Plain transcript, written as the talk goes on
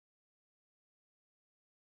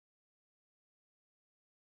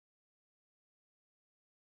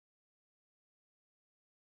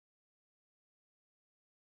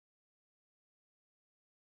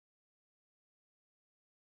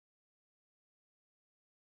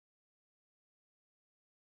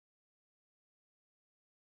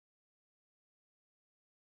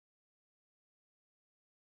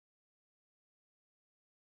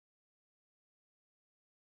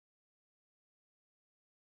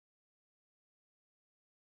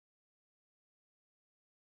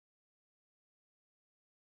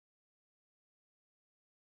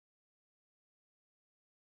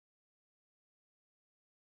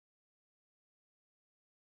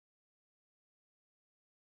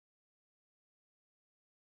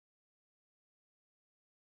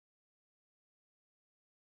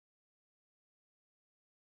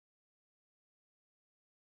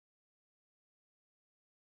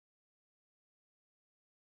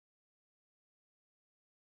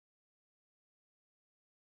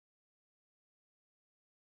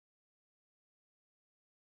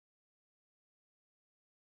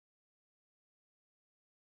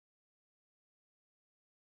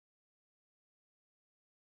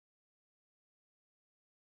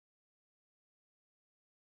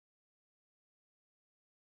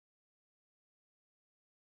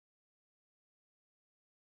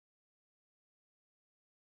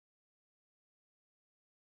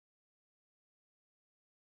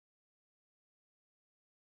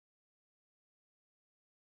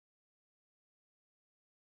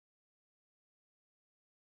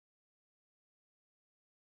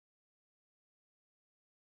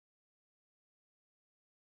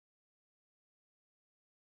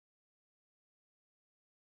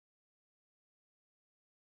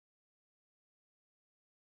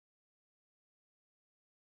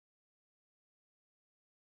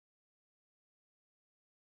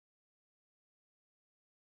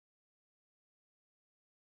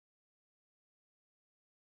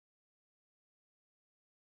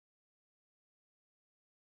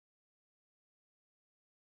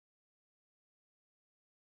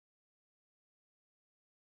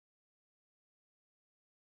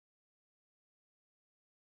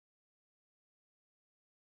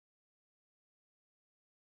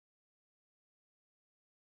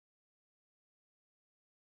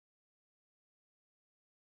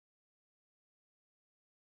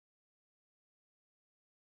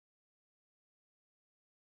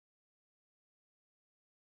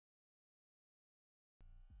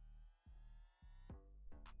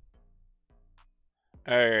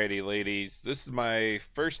Alrighty, ladies. This is my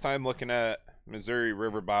first time looking at Missouri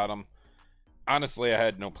River Bottom. Honestly, I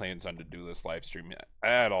had no plans on to do this live stream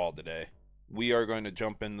at all today. We are going to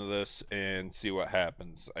jump into this and see what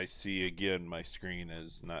happens. I see again my screen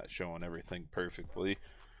is not showing everything perfectly.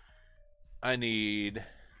 I need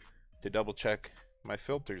to double check my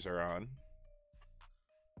filters are on.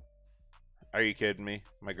 Are you kidding me?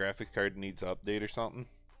 My graphic card needs an update or something?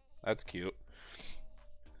 That's cute.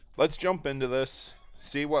 Let's jump into this,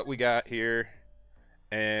 see what we got here,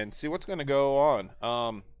 and see what's going to go on.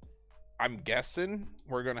 I'm guessing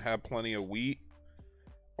we're going to have plenty of wheat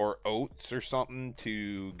or oats or something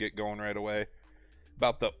to get going right away.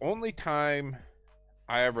 About the only time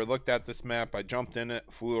I ever looked at this map, I jumped in it,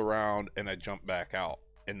 flew around, and I jumped back out.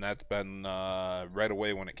 And that's been right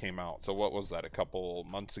away when it came out. So what was that, a couple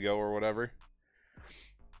months ago or whatever?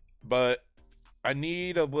 But I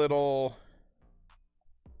need a little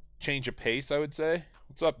change of pace, I would say.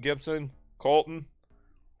 What's up, Gibson? Colton?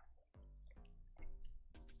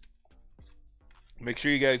 Make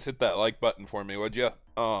sure you guys hit that like button for me, would you?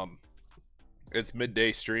 It's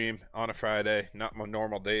midday stream on a Friday. Not my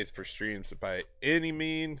normal days for streams by any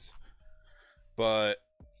means. But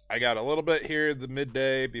I got a little bit here the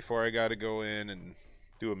midday before I got to go in and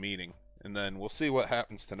do a meeting. And then we'll see what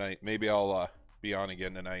happens tonight. Maybe I'll be on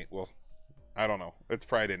again tonight. Well, I don't know. It's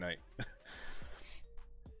Friday night.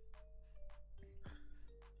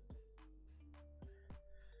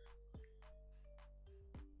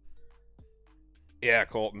 Yeah,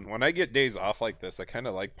 Colton. When I get days off like this, I kind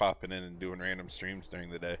of like popping in and doing random streams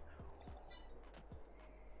during the day.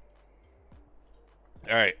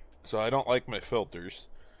 Alright, so I don't like my filters.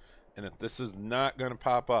 And if this is not going to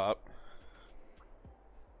pop up...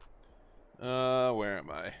 where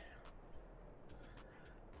am I?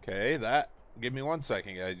 Okay, that... Give me 1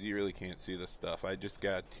 second, guys. You really can't see this stuff. I just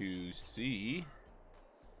got to see...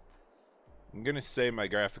 I'm going to say my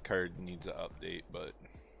graphic card needs an update, but...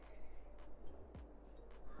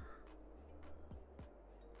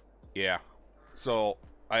 Yeah, so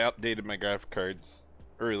I updated my graphic cards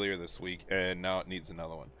earlier this week, and now it needs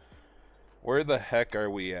another one. Where the heck are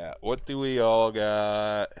we at? What do we all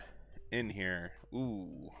got in here?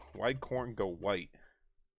 Ooh, why'd corn go white?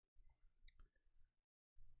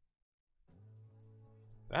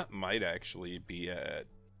 That might actually be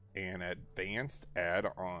an advanced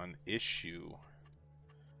add-on issue.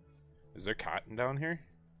 Is there cotton down here?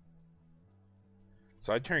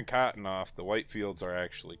 So I turned cotton off. The white fields are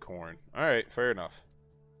actually corn. Alright, fair enough.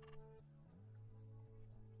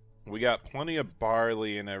 We got plenty of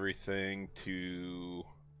barley and everything to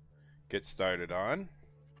get started on.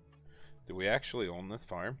 Do we actually own this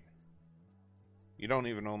farm? You don't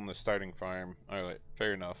even own the starting farm. Alright,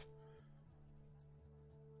 fair enough.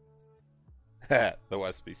 The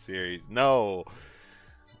Westby series. No!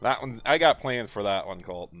 That one, I got plans for that one,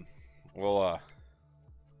 Colton. We'll,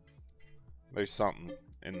 there's something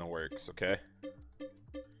in the works, okay?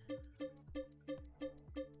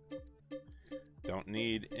 Don't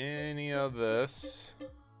need any of this.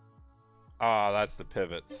 Ah, that's the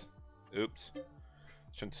pivots. Oops.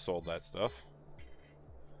 Shouldn't have sold that stuff.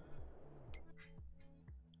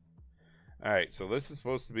 Alright, so this is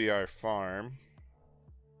supposed to be our farm.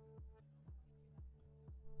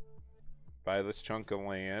 Buy this chunk of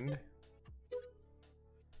land.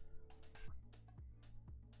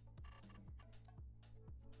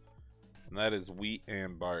 And that is wheat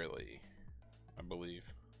and barley, I believe.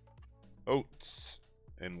 Oats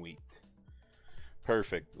and wheat.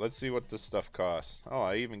 Perfect. Let's see what this stuff costs. Oh,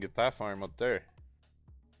 I even get that farm up there.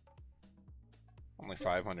 Only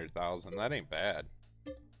 500,000. That ain't bad.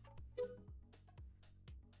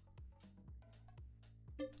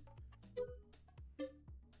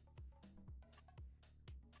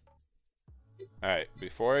 Alright,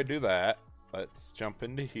 before I do that, let's jump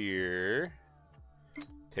into here.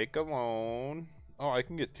 Take a loan. Oh, I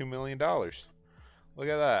can get $2 million. Look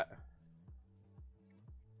at that.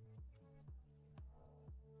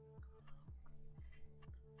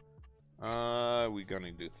 We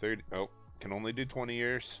gonna do 30. Oh, can only do 20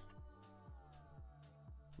 years.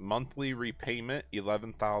 Monthly repayment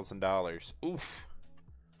 $11,000. Oof.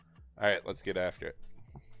 All right, let's get after it.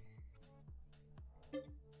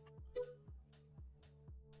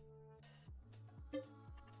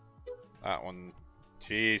 That one.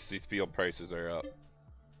 Jeez, these field prices are up.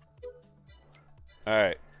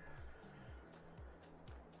 Alright.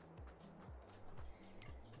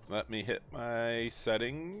 Let me hit my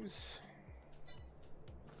settings.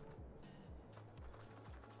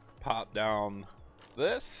 Pop down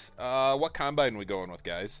this. What combine we going with,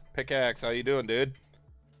 guys? Pickaxe, how you doing, dude?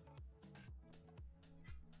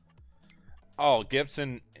 Oh,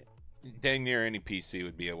 Gibson, dang near any PC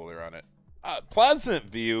would be able to run it. Pleasant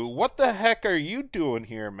View, what the heck are you doing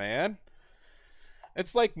here, man?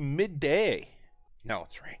 It's like midday. No,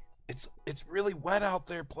 it's right. It's really wet out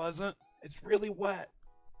there, Pleasant. It's really wet.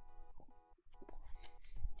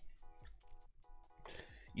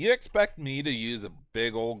 You expect me to use a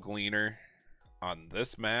big old gleaner on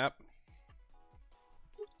this map?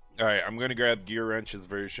 Alright, I'm going to grab Gear Wrench's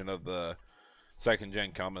version of the second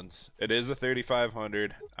gen Cummins. It is a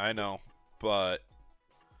 3500, I know, but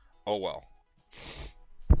oh well.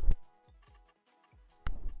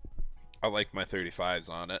 I like my 35s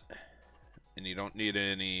on it, and you don't need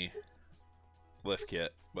any lift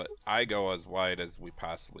kit, but I go as wide as we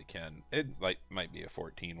possibly can. It might be a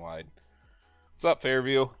 14 wide. What's up,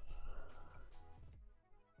 Fairview?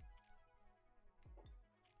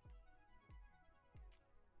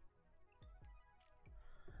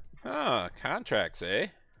 Huh, contracts, eh?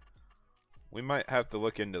 We might have to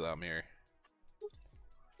look into them here.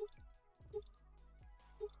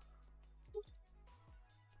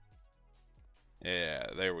 Yeah,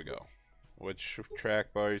 there we go. Which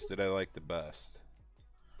track bars did I like the best?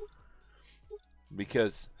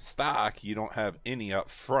 Because stock, you don't have any up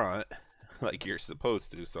front like you're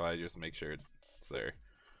supposed to, so I just make sure it's there.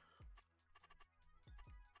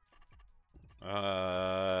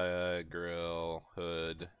 Grill,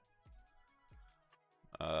 hood,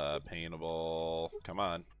 paintable. Come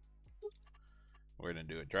on. We're gonna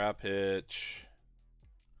do a drop hitch.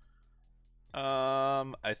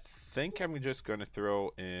 I think I'm just gonna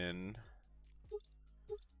throw in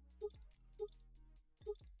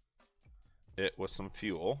it with some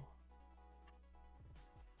fuel.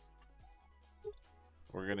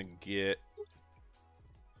 We're gonna get.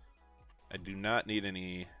 I do not need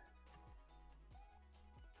any.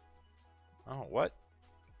 Oh, what?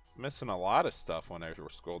 Missing a lot of stuff when I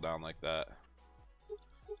scroll down like that.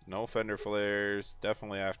 No fender flares,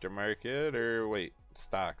 definitely aftermarket, or wait,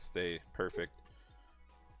 stock stay perfect.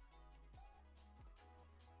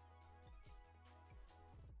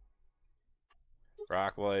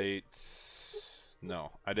 Rock lights.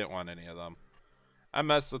 No, I didn't want any of them. I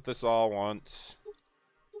messed with this all once.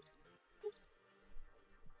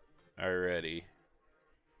 Already.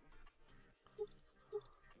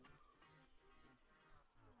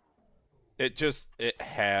 It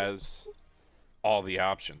has all the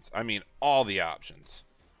options. I mean, all the options.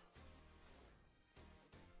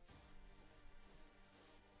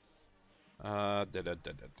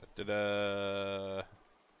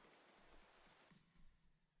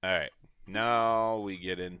 Alright, now we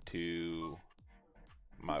get into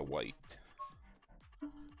my white.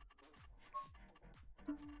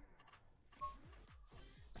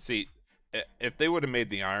 See, if they would have made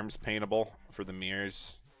the arms paintable for the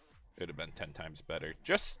mirrors, it would have been 10 times better.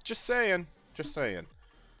 Just saying. Just saying.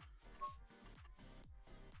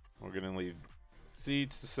 We're gonna leave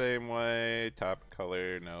seats the same way. Top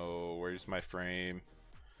color, no. Where's my frame?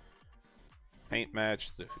 Paint match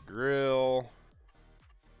the grill.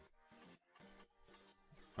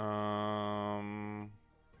 I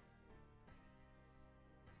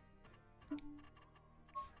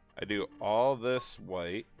do all this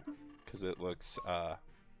white because it looks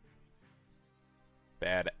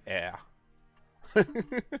bad. I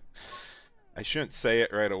shouldn't say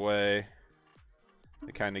it right away.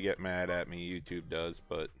 They kind of get mad at me, YouTube does,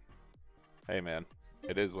 but hey man,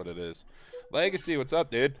 it is what it is. Legacy, what's up,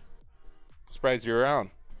 dude? Surprised you're around.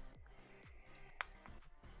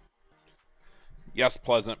 Yes,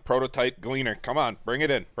 Pleasant. Prototype Gleaner. Come on, bring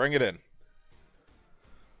it in. Bring it in.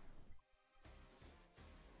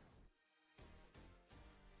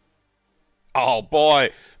 Oh boy,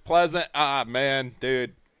 Pleasant. Ah man,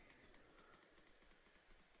 dude.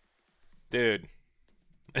 Dude.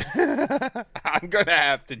 I'm gonna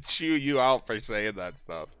have to chew you out for saying that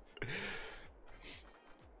stuff.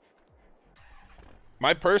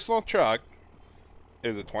 My personal truck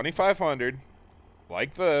is a 2500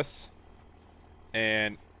 like this,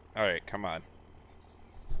 and all right, come on.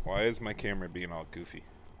 Why is my camera being all goofy?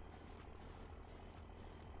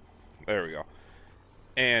 There we go.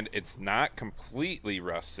 And it's not completely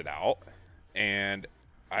rusted out, and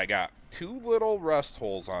I got 2 little rust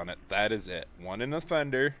holes on it. That is it. One in the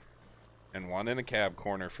fender and one in a cab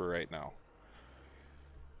corner for right now.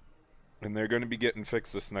 And they're going to be getting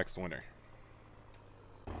fixed this next winter.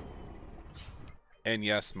 And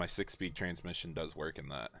yes, my 6-speed transmission does work in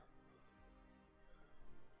that.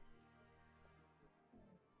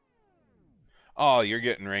 Oh, you're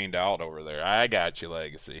getting rained out over there. I got you,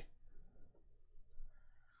 Legacy.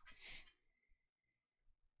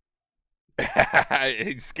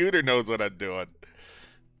 Scooter knows what I'm doing.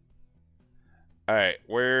 Alright,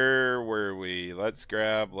 where were we? Let's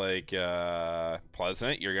grab, like,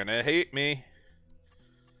 Pleasant. You're gonna hate me.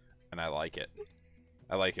 And I like it.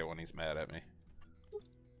 I like it when he's mad at me.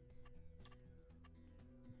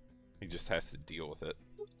 He just has to deal with it.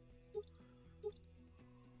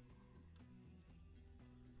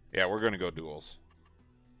 Yeah, we're gonna go duels.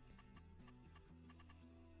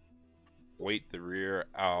 Wait the rear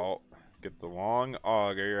out. Get the long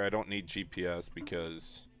auger. I don't need GPS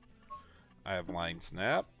because I have line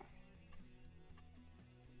snap.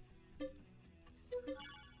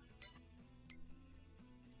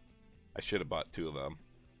 I should have bought 2 of them.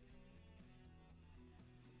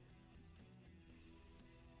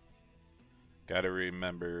 Gotta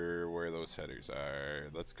remember where those headers are.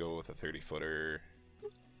 Let's go with a 30-footer.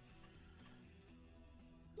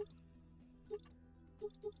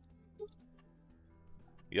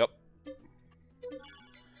 Yep.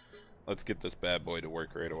 Let's get this bad boy to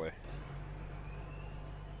work right away.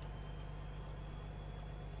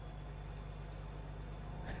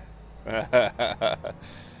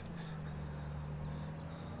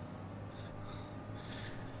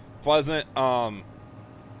 Pleasant,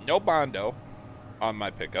 no Bondo on my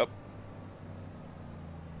pickup.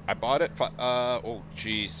 I bought it, oh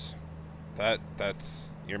jeez. That's,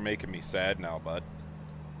 you're making me sad now, bud.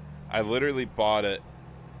 I literally bought it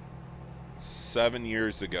 7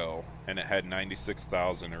 years ago, and it had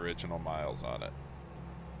 96,000 original miles on it.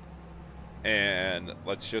 And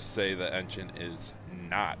let's just say the engine is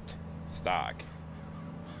not stock.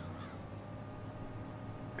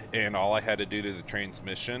 And all I had to do to the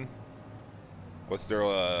transmission was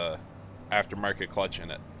throw a aftermarket clutch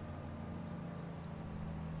in it.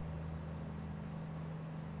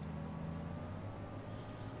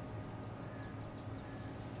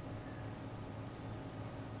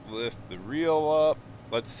 Lift the reel up.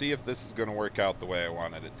 Let's see if this is going to work out the way I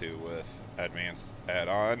wanted it to with advanced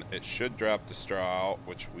add-on. It should drop the straw out,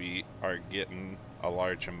 which we are getting a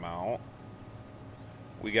large amount.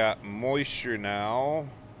 We got moisture now,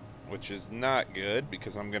 which is not good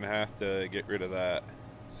because I'm going to have to get rid of that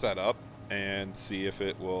setup and see if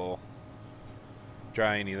it will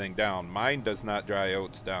dry anything down. Mine does not dry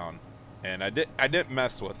oats down, and I didn't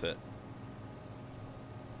mess with it.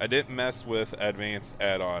 I didn't mess with advanced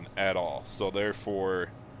add-on at all, so therefore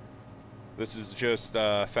this is just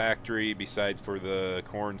factory besides for the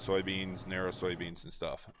corn, soybeans, narrow soybeans and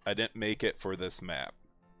stuff. I didn't make it for this map.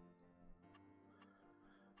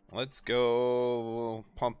 Let's go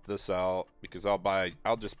pump this out because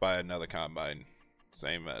I'll just buy another combine,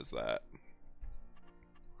 same as that.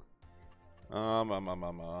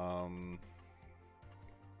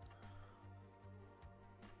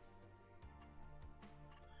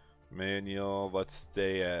 Manual, let's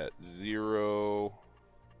stay at 0.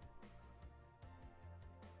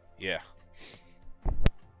 Yeah.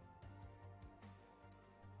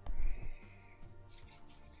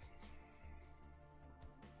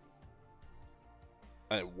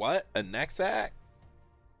 What? A Nexac?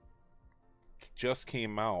 Just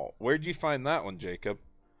came out. Where'd you find that one, Jacob?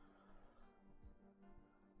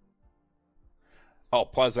 Oh,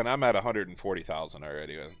 Pleasant, I'm at 140,000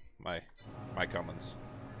 already with my Cummins.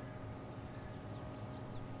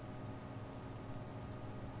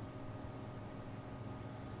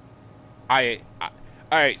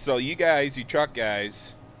 Alright, so you guys, you truck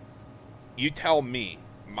guys, you tell me.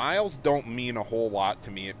 Miles don't mean a whole lot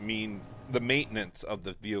to me. It means the maintenance of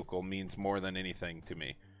the vehicle means more than anything to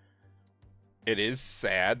me. It is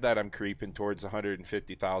sad that I'm creeping towards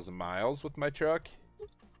 150,000 miles with my truck.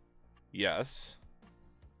 Yes.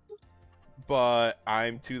 But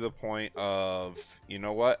I'm to the point of, you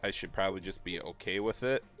know what? I should probably just be okay with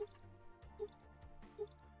it.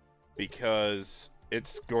 Because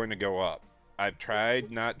it's going to go up. I've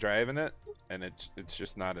tried not driving it, and it's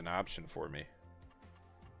just not an option for me.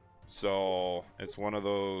 So it's one of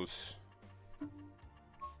those.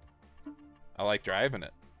 I like driving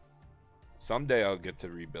it. Someday I'll get to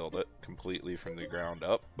rebuild it completely from the ground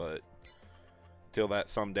up, but till that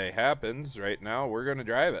someday happens, right now we're gonna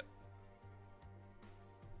drive it.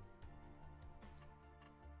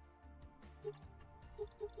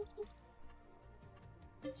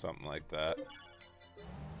 Something like that.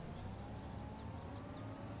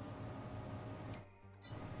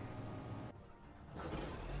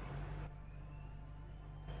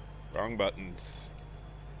 Wrong buttons.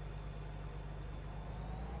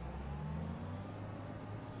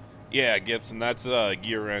 Yeah, Gibson, that's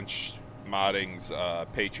Gear Wrench Modding's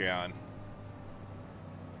Patreon.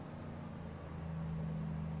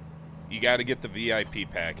 You got to get the VIP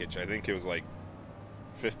package. I think it was like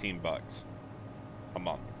 15 bucks a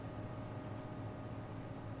month.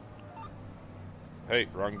 Hey,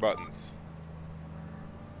 wrong buttons.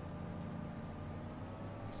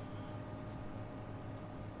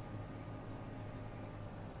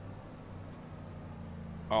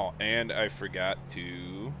 Oh, and I forgot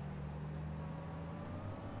to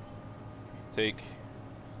take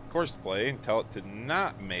Courseplay and tell it to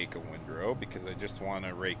not make a windrow because I just want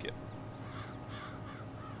to rake it.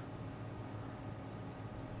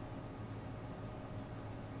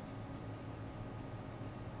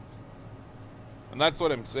 And that's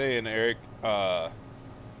what I'm saying, Eric. The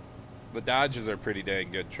Dodges are pretty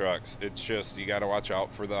dang good trucks. It's just you got to watch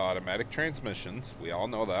out for the automatic transmissions. We all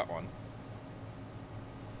know that one.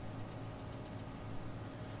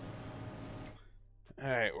 All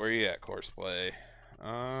right, where are you at, Courseplay?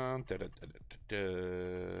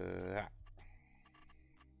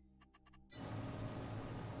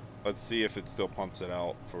 Let's see if it still pumps it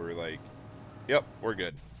out for like. Yep, we're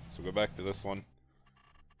good. So go back to this one.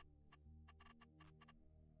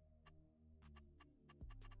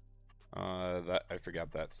 That I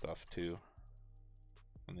forgot that stuff too.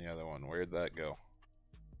 And the other one, where'd that go?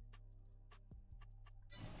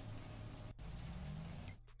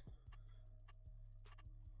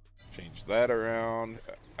 Change that around.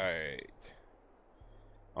 Alright.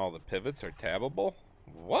 All the pivots are tabbable?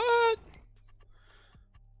 What?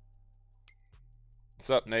 What's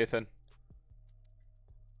up, Nathan?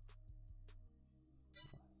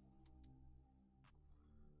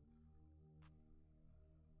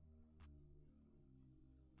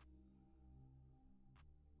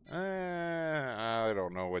 I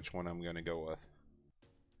don't know which one I'm gonna go with.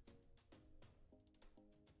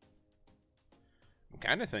 I'm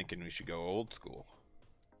kind of thinking we should go old school.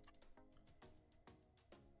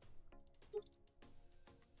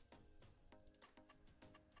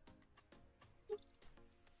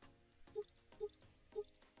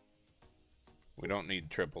 We don't need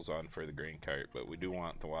triples on for the green cart, but we do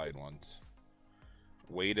want the wide ones.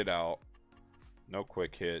 Wait it out. No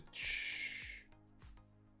quick hitch.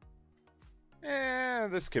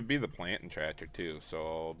 This could be the planting tractor too,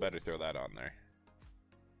 so better throw that on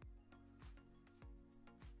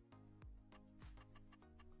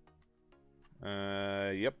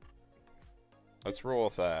there. Yep. Let's roll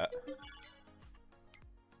with that.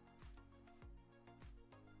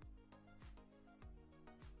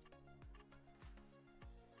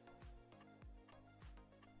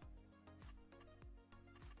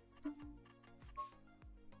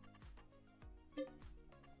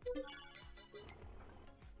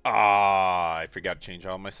 Ah, I forgot to change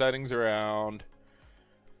all my settings around.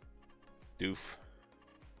 Doof.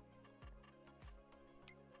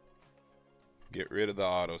 Get rid of the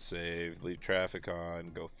autosave. Leave traffic on.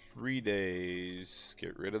 Go 3 days.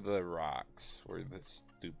 Get rid of the rocks. Where are the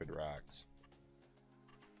stupid rocks?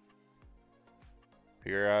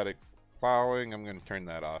 Periodic plowing. I'm going to turn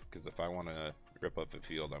that off because if I want to rip up the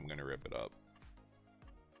field, I'm going to rip it up.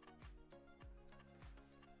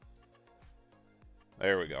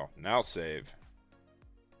 There we go. Now save.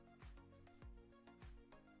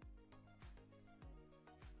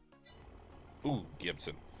 Ooh,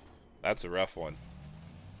 Gibson. That's a rough one.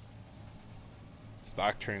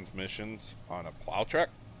 Stock transmissions on a plow truck.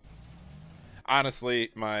 Honestly,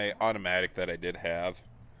 my automatic that I did have,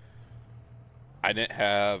 I didn't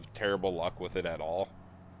have terrible luck with it at all.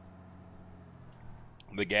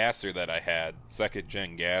 The gasser that I had, second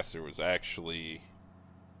gen gasser, was actually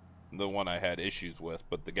the one I had issues with,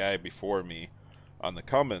 but the guy before me on the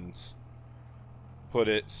Cummins put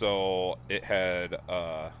it so it had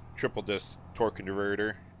a triple disc torque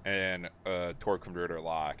converter and a torque converter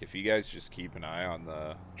lock. If you guys just keep an eye on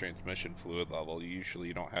the transmission fluid level, usually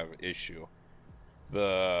you don't have an issue.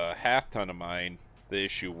 The half ton of mine, the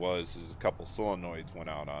issue was is a couple solenoids went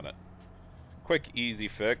out on it. Quick, easy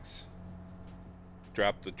fix.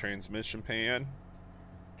 Drop the transmission pan,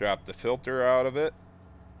 drop the filter out of it,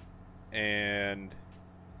 and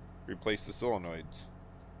replace the solenoids.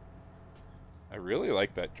 I really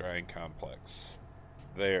like that drying complex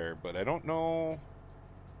there, but I don't know.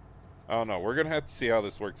 I don't know. We're gonna have to see how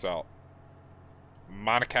this works out.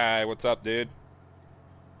 Monakai, what's up, dude?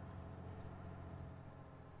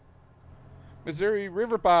 Missouri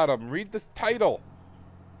River Bottom. Read the title.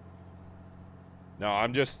 No,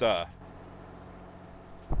 I'm just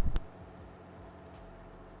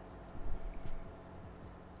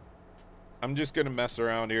gonna mess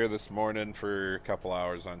around here this morning for a couple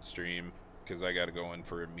hours on stream because I gotta go in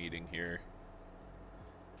for a meeting here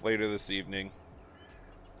later this evening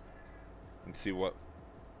and see what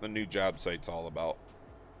the new job site's all about.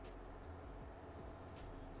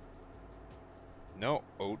 No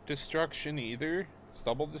oat destruction either.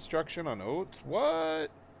 Stubble destruction on oats? What?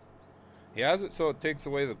 He has it so it takes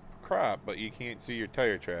away the crop, but you can't see your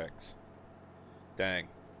tire tracks. Dang.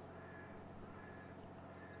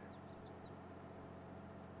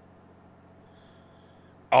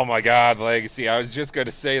 Oh my god, Legacy, I was just gonna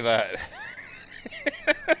say that.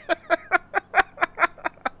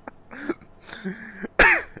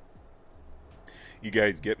 You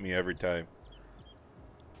guys get me every time.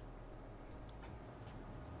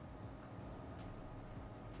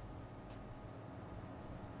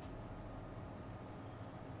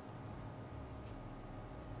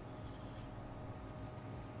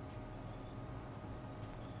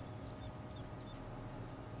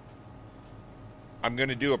 I'm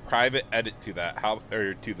gonna do a private edit to that.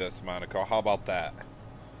 To this, Monaco? How about that?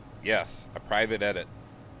 Yes, a private edit,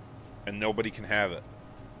 and nobody can have it.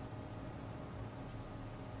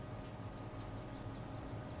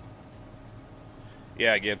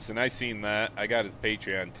 Yeah, Gibson, I seen that. I got his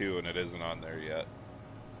Patreon too, and it isn't on there yet.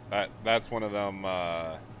 That's one of them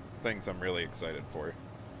things I'm really excited for.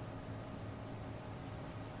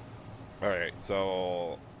 All right,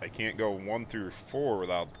 so I can't go 1 through 4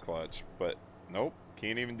 without the clutch, but nope,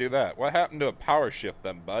 can't even do that. What happened to a power shift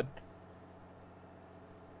then, bud?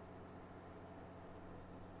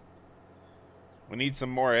 We need some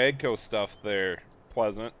more AGCO stuff there,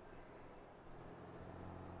 Pleasant.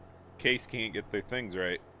 Case can't get their things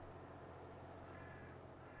right.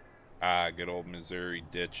 Ah, good old Missouri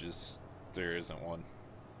ditches. There isn't one.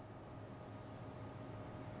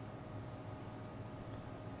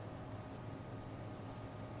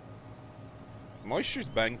 Moisture's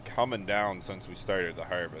been coming down since we started the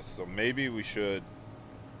harvest, so maybe we could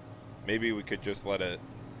just let it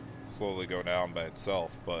slowly go down by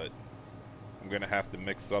itself, but I'm gonna have to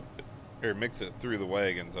mix it through the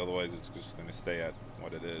wagons, otherwise it's just gonna stay at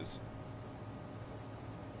what it is.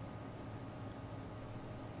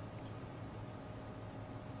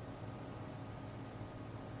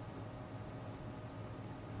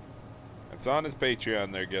 It's on his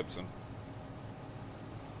Patreon there, Gibson.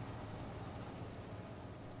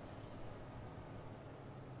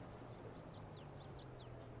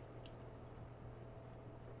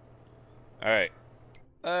 Alright.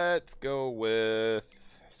 Let's go with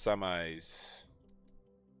semis.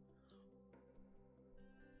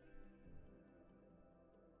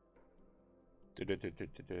 This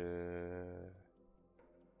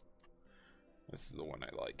is the one I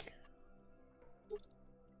like.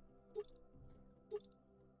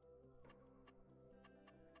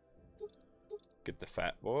 Get the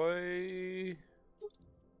fat boy.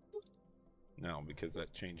 No, because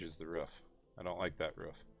that changes the roof. I don't like that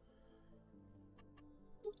roof.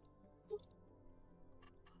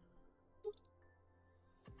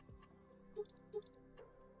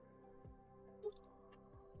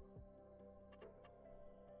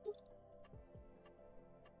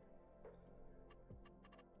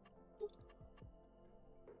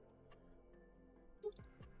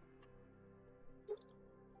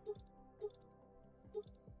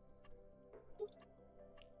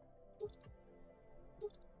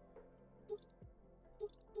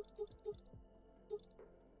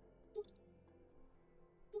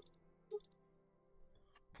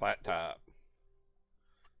 Flat top.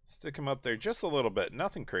 Stick him up there just a little bit,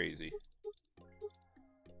 nothing crazy.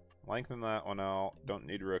 Lengthen that one out. Don't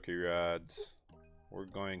need rookie rods. We're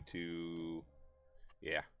going to...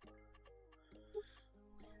 yeah.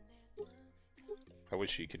 I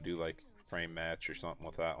wish you could do like frame match or something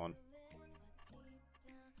with that one.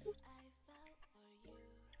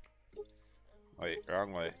 Wait,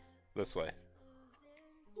 wrong way. This way.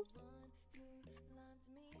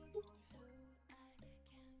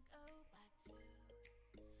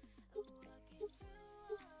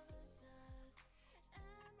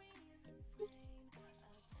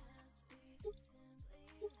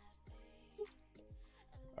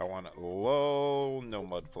 I want it low, no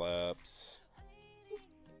mud flaps.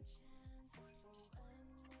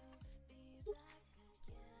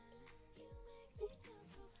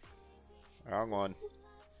 Wrong one.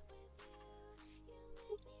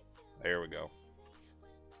 There we go.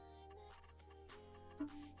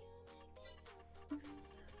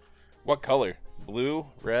 What color? Blue,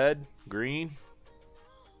 red, green?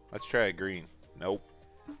 Let's try a green. Nope.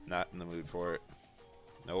 Not in the mood for it.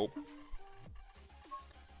 Nope.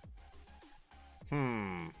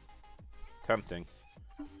 Tempting.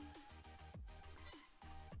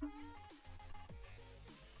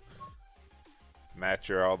 Match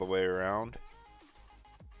her all the way around.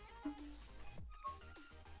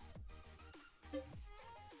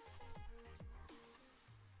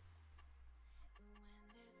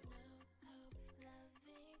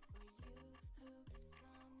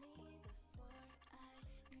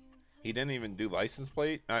 He didn't even do license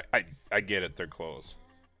plate? I get it, they're closed.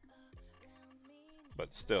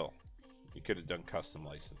 But still, you could have done custom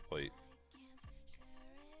license plate.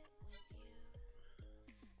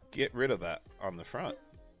 Get rid of that on the front.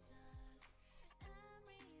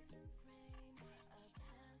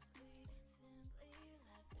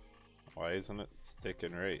 Why isn't it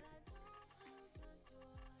sticking right?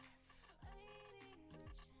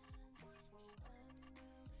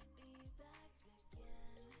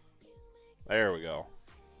 There we go.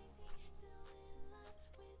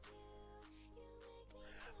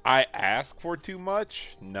 I ask for too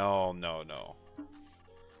much? No, no, no.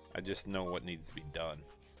 I just know what needs to be done.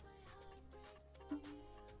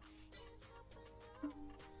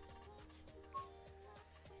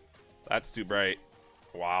 That's too bright.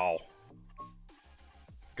 Wow.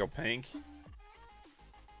 Go pink.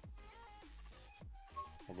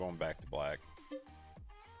 We're going back to black.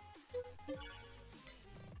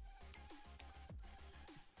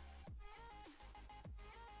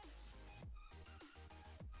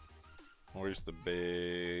 Where's the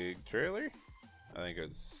big trailer? I think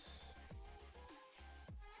it's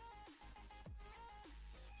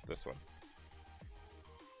this one.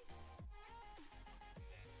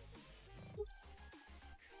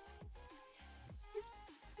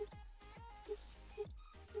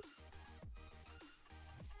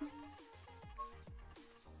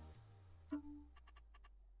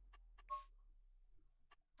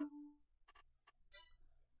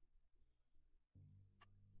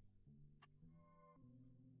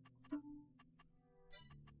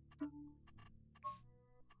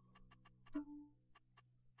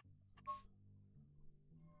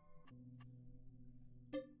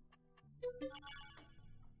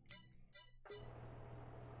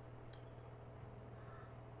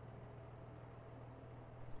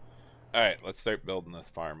 Alright, let's start building this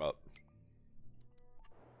farm up.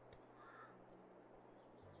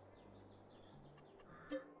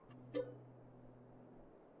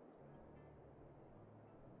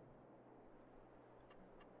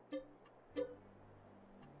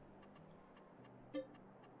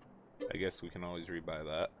 I guess we can always rebuy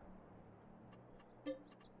that.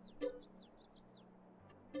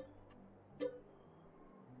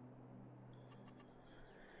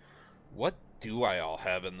 What do I all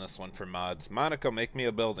have in this one for mods? Monica, make me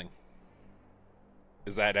a building.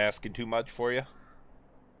 Is that asking too much for you?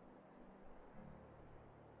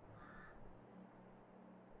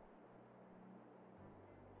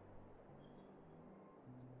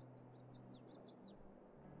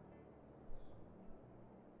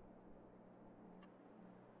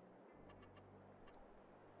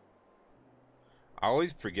 I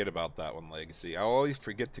always forget about that one, Legacy. I always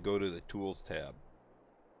forget to go to the Tools tab.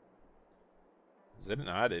 Is it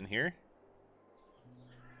not in here?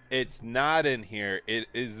 It's not in here. It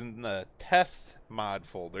is in the test mod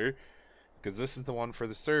folder, because this is the one for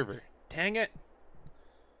the server. Dang it!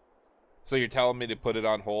 So you're telling me to put it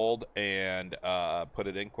on hold and put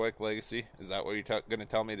it in quick, Legacy? Is that what you're going to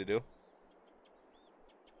tell me to do?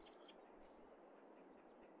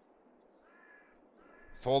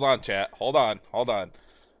 Just hold on, chat. Hold on. Hold on.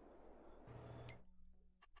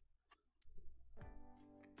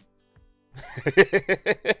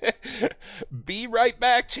 Be right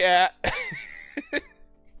back, chat.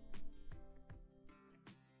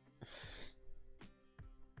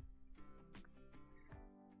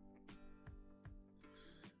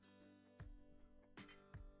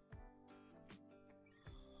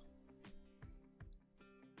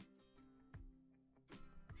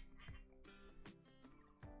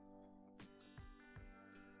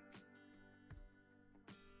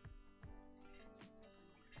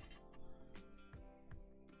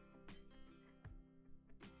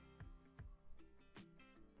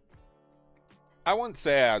 I wouldn't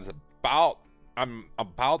say I'm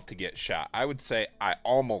about to get shot. I would say I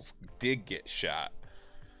almost did get shot.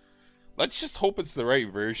 Let's just hope it's the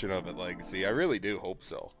right version of it, Legacy. I really do hope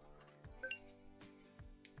so.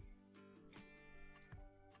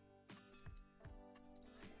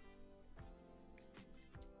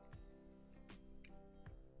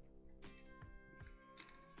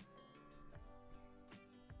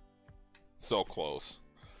 So close.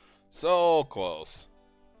 So close.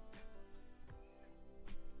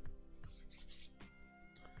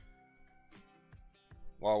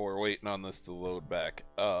 While we're waiting on this to load back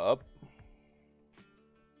up.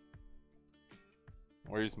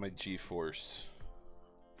 Where's my GeForce?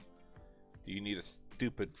 Do you need a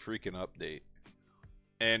stupid freaking update?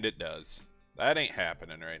 And it does. That ain't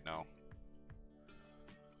happening right now.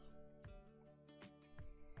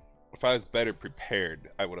 If I was better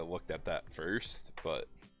prepared, I would have looked at that first, but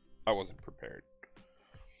I wasn't prepared.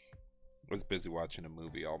 Was busy watching a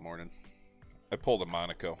movie all morning. I pulled a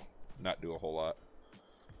Monaco, not do a whole lot.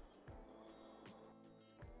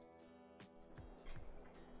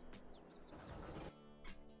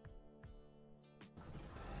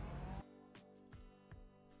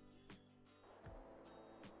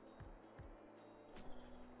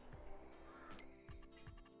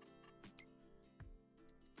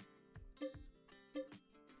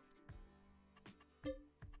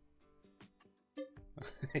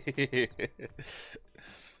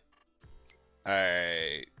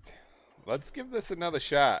 Alright. Let's give this another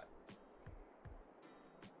shot.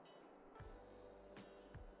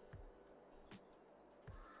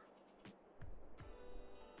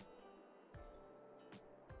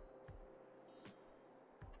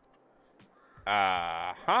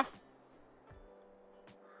 Uh-huh.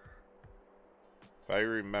 If I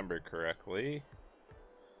remember correctly.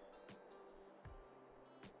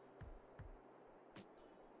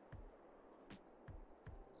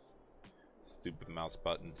 Stupid mouse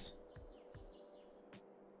buttons.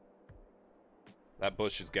 That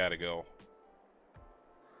bush has got to go.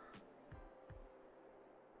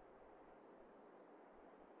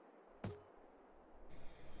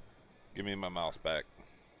 Give me my mouse back.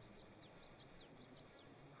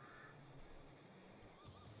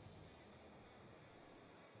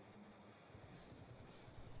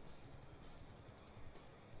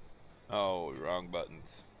 Oh, wrong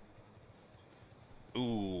buttons.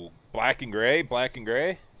 Ooh, black and gray, black and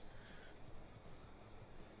gray.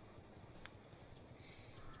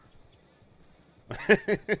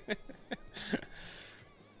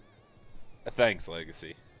 Thanks,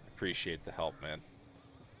 Legacy. Appreciate the help, man.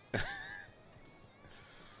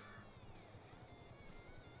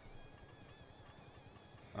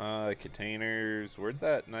 Containers. Where'd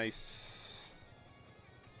that nice...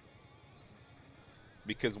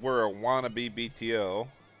 Because we're a wannabe BTO.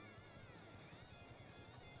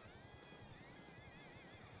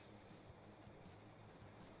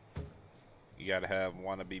 You gotta have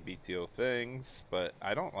wannabe BTO things, but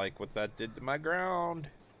I don't like what that did to my ground.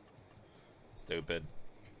 Stupid.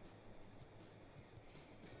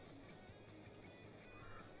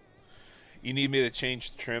 You need me to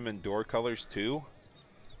change trim and door colors too?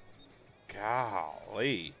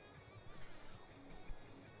 Golly.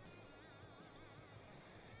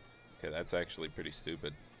 Okay, that's actually pretty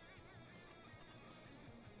stupid.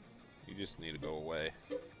 You just need to go away.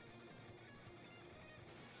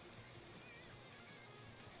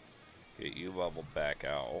 Get you leveled back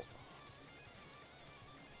out.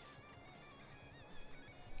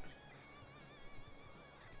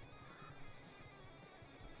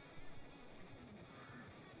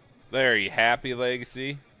 There, you happy,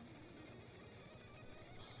 Legacy?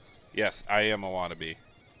 Yes, I am a wannabe.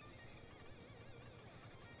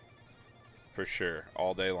 For sure,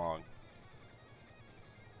 all day long.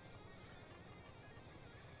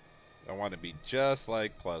 I want to be just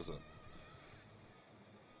like Pleasant.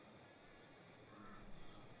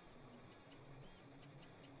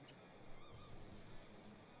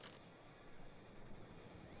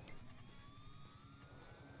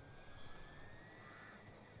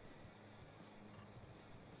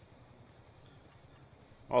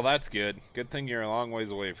 Well, that's good. Good thing you're a long ways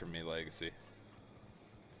away from me, Legacy.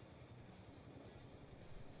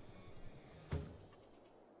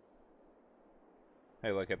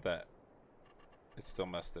 Hey, look at that. It still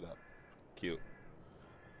messed it up. Cute.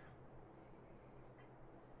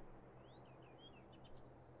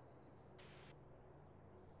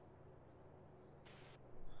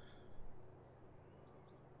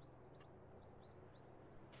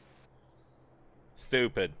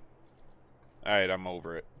 Stupid. Alright, I'm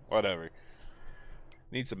over it. Whatever.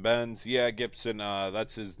 Need some bends. Yeah, Gibson,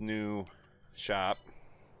 that's his new shop.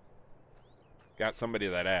 Got somebody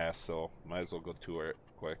that asked, so might as well go tour it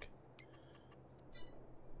quick.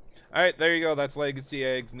 Alright, there you go. That's Legacy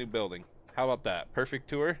Eggs' new building. How about that? Perfect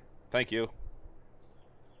tour? Thank you.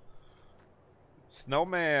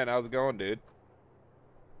 Snowman, how's it going, dude?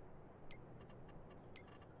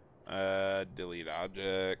 Delete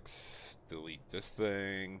objects. Delete this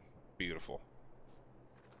thing. Beautiful.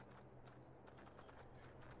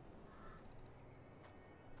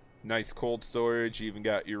 Nice cold storage. You even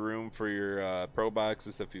got your room for your pro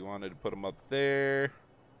boxes if you wanted to put them up there.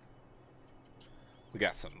 We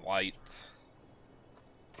got some lights.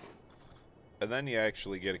 And then you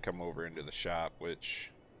actually get to come over into the shop,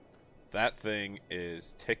 which that thing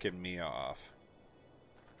is ticking me off.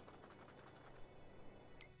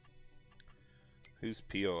 Whose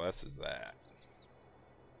POS is that?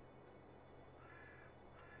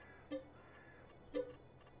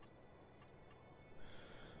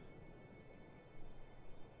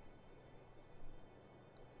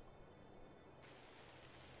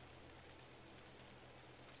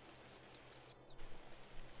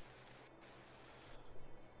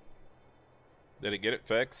 Did it get it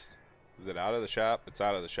fixed? Is it out of the shop? It's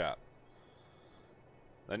out of the shop.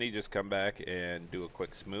 Then you just come back and do a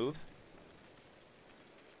quick smooth.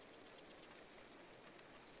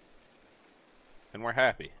 And we're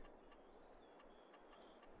happy.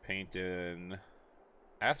 Painting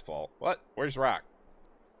asphalt. What? Where's rock?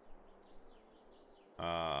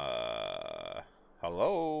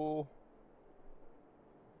 Hello?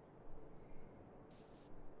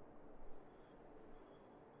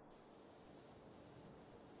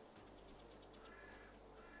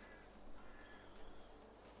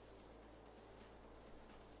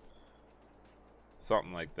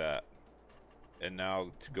 Something like that. And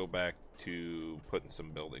now to go back to putting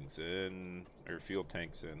some buildings in, or fuel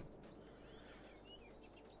tanks in.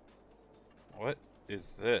 What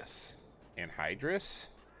is this? Anhydrous?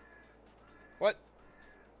 What?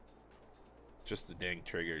 Just the dang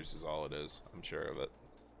triggers is all it is. I'm sure of it.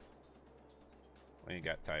 We ain't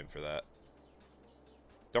got time for that.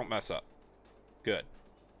 Don't mess up. Good.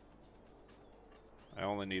 I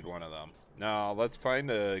only need one of them. Now, let's find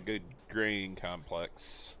a good grain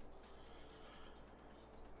complex.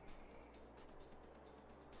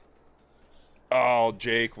 Oh,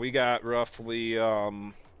 Jake, we got roughly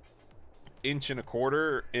inch and a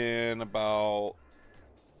quarter in about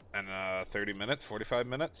 30 minutes, 45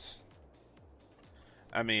 minutes.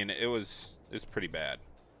 I mean, it's pretty bad.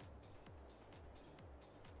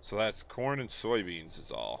 So that's corn and soybeans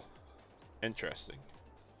is all. Interesting.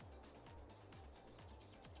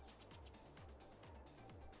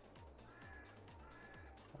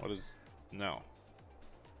 What is... No.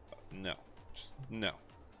 No. Just no.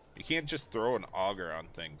 You can't just throw an auger on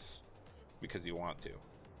things because you want to.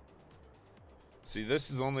 See, this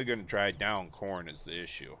is only going to dry down corn is the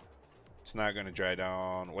issue. It's not going to dry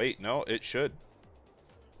down... Wait, no, it should.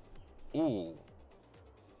 Ooh.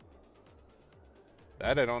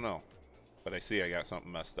 That I don't know. But I see I got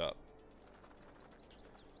something messed up.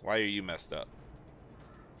 Why are you messed up?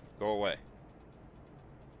 Go away.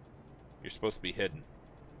 You're supposed to be hidden.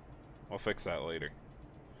 We'll fix that later.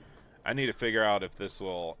 I need to figure out if this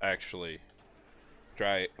will actually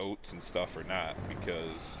dry oats and stuff or not,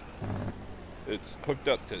 because it's hooked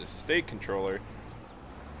up to the state controller,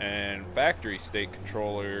 and factory state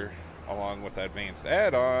controller along with advanced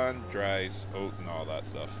add-on dries oat and all that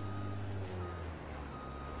stuff.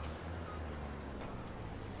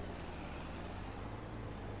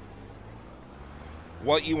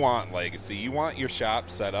 What you want, Legacy? You want your shop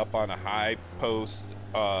set up on a high post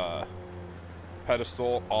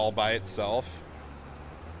pedestal all by itself?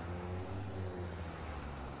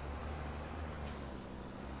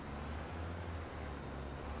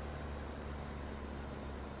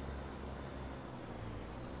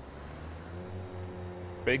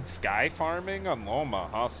 Big sky farming on Loma,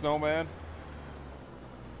 huh, Snowman?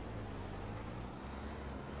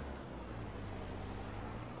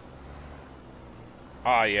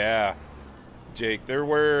 Ah, yeah. Jake,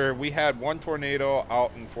 we had one tornado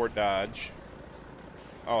out in Fort Dodge.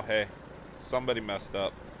 Oh, hey. Somebody messed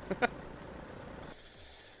up.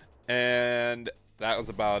 And that was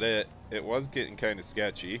about it. It was getting kind of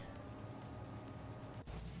sketchy.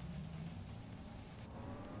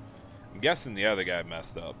 I'm guessing the other guy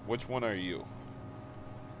messed up. Which one are you?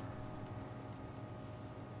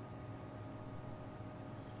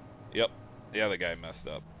 Yep, the other guy messed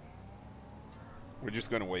up. We're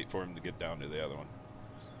just going to wait for him to get down to the other one.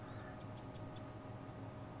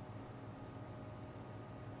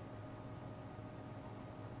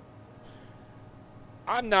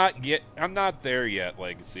 I'm not there yet,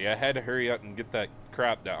 Legacy. I had to hurry up and get that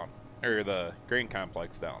crop down, or the grain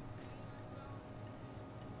complex down.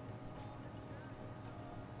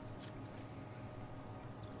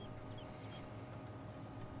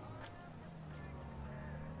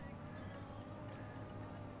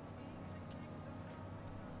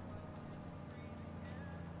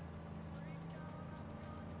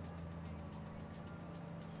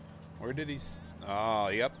 Where did he... Oh,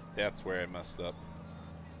 yep, that's where I messed up.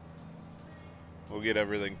 We'll get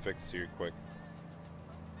everything fixed here quick.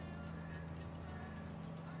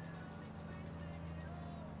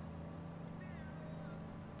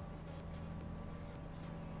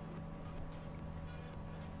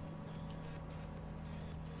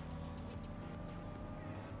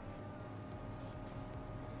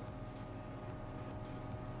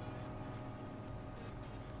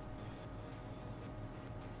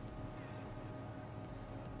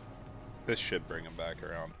 This should bring him back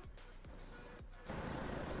around.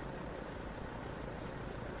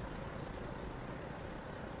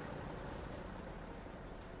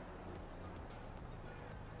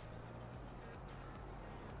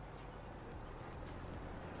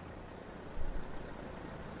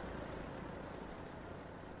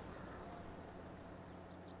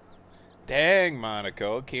 Dang,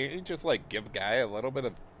 Monaco. Can't you just, like, give a guy a little bit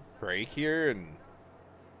of break here and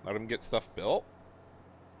let him get stuff built?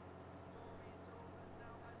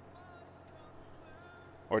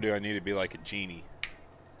 Or do I need to be like a genie?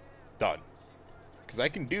 Done. Because I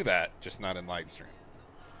can do that, just not in Livestream.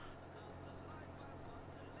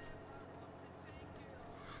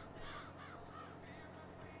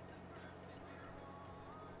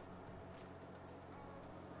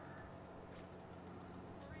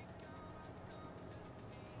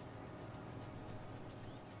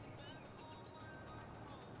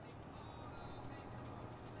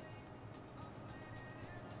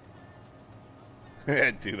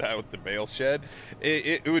 Do that with the bale shed.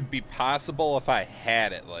 It would be possible if I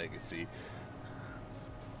had it, Legacy.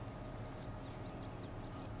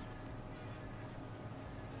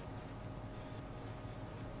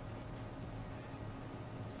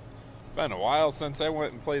 It's been a while since I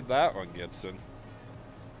went and played that one, Gibson.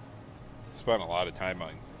 Spent a lot of time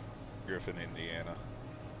on Griffin, Indiana.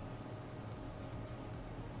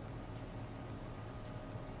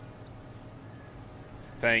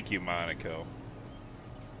 Thank you, Monaco.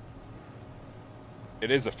 It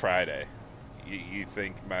is a Friday. You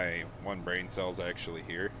think my one brain cell's actually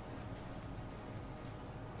here?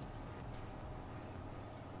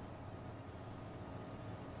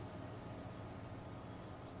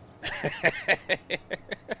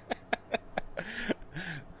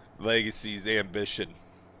 Legacy's ambition,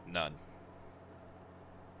 none.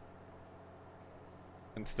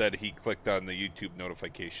 Instead, he clicked on the YouTube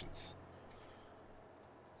notifications.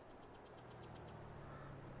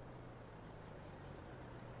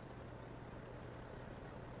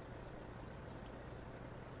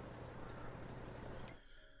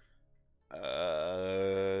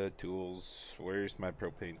 Tools. Where's my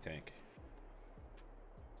propane tank?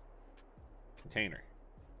 Container.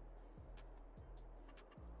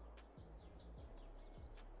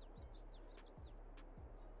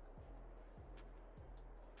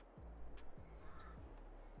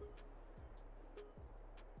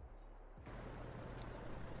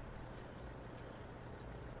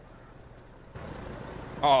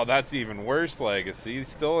 Oh, that's even worse, Legacy. He's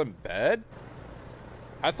still in bed?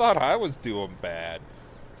 I thought I was doing bad.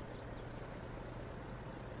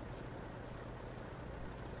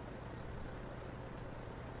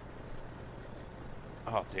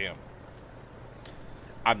 Oh, damn.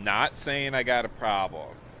 I'm not saying I got a problem,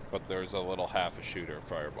 but there's a little half a shooter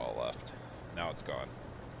fireball left. Now it's gone.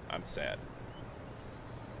 I'm sad.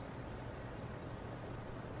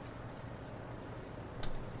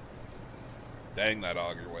 Dang, that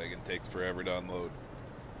auger wagon takes forever to unload.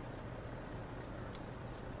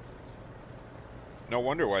 No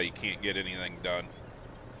wonder why you can't get anything done.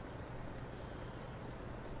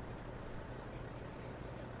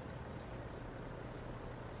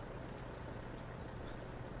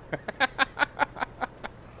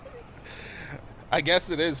 I guess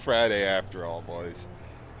it is Friday after all, boys.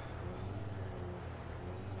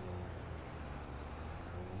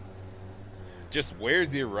 Just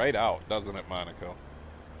wears you right out, doesn't it, Monaco?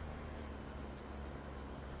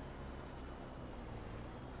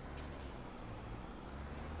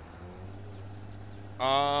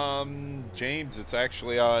 James, it's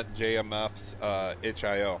actually on JMF's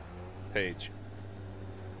itch.io page.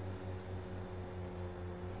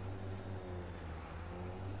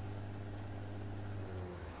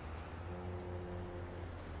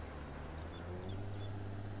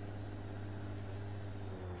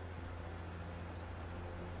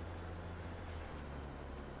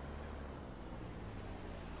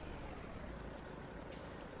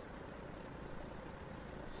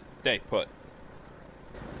 Stay put.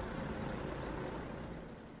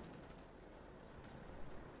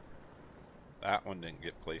 That one didn't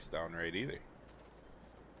get placed down right either.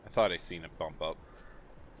 I thought I seen it bump up.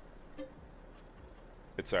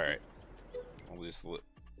 It's alright. We'll just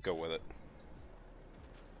go with it.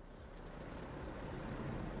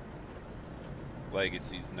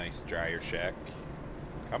 Legacy's nice dryer shack.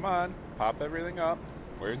 Come on, pop everything up.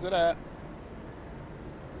 Where's it at?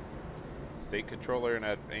 State controller and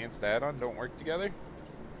advanced add-on don't work together?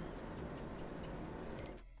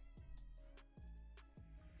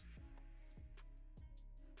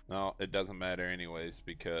 No, it doesn't matter anyways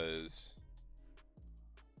because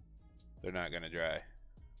they're not gonna dry.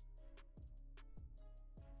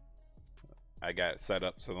 I got it set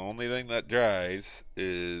up so the only thing that dries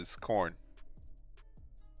is corn.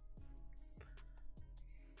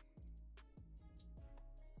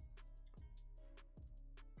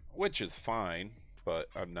 Which is fine, but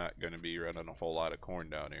I'm not gonna be running a whole lot of corn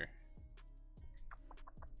down here.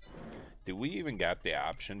 Do we even got the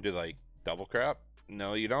option to like double crop?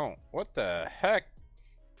 No, you don't. What the heck?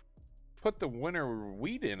 Put the winter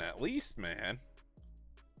wheat in at least, man.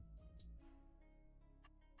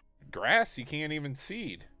 Grass you can't even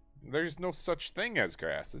seed. There's no such thing as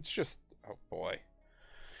grass. It's just, oh boy.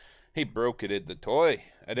 He broke it in the toy.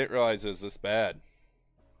 I didn't realize it was this bad.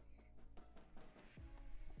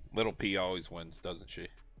 Little P always wins, doesn't she?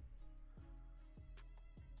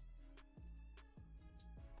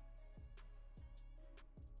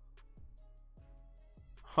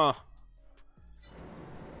 Huh.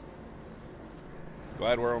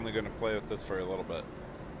 Glad we're only going to play with this for a little bit.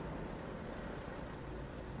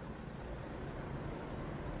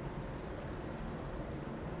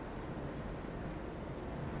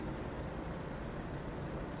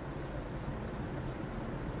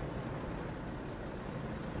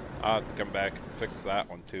 I'll have to come back and fix that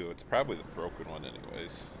one too. It's probably the broken one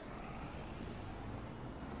anyways.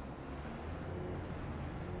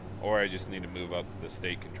 Or I just need to move up the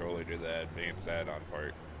state controller to the advanced add-on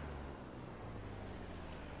part.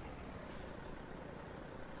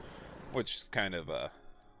 Which kind of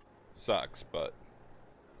sucks, but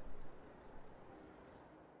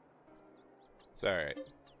it's alright.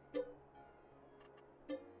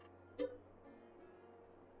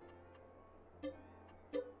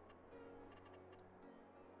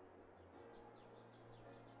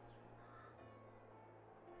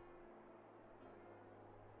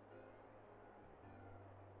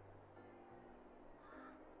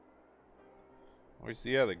 Where's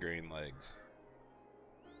the other green legs?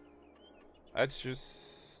 That's just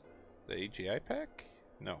the AGI pack?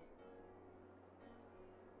 No.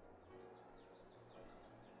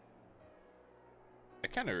 I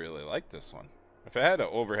kind of really like this one. If I had an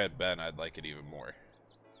overhead bin, I'd like it even more.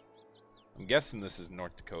 I'm guessing this is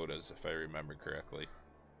North Dakota's, if I remember correctly.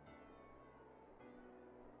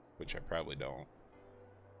 Which I probably don't.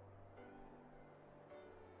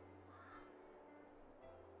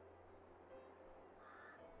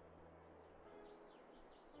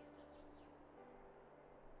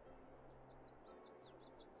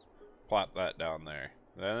 Plop that down there.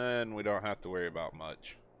 Then we don't have to worry about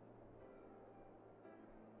much.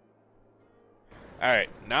 Alright,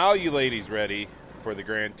 now you ladies ready for the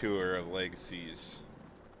grand tour of Legacy's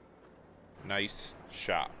nice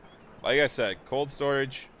shop. Like I said, cold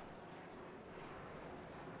storage.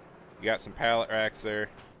 You got some pallet racks there.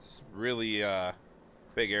 It's really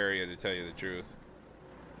big area, to tell you the truth.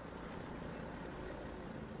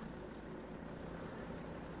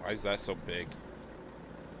 Why is that so big?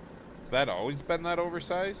 That always been that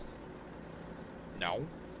oversized? No.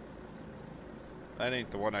 That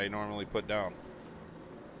ain't the one I normally put down.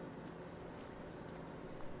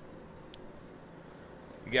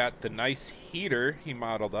 You got the nice heater he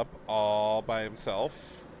modeled up all by himself.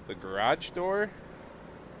 The garage door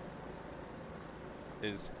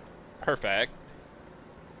is perfect.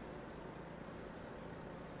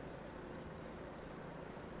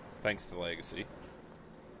 Thanks to Legacy.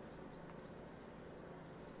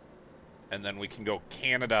 And then we can go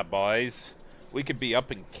Canada, boys. We could be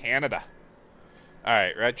up in Canada.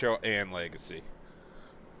 Alright, Retro and Legacy.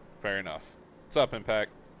 Fair enough. What's up, Impact?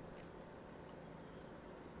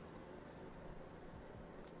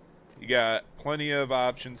 You got plenty of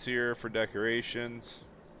options here for decorations.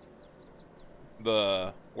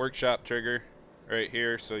 The workshop trigger right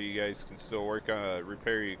here, so you guys can still work on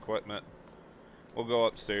repair your equipment. We'll go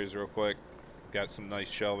upstairs real quick. Got some nice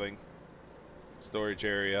shelving. Storage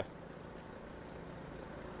area.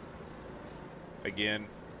 Again,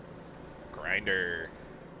 grinder.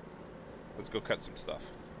 Let's go cut some stuff.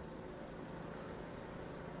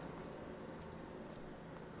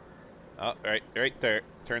 Oh, right there.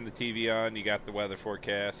 Turn the TV on. You got the weather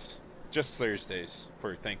forecast. Just Thursdays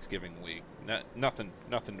for Thanksgiving week. Nothing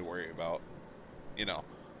to worry about, you know.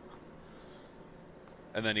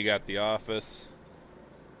 And then you got the office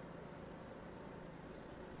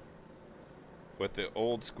with the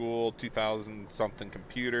old school 2000 something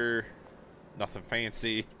computer. Nothing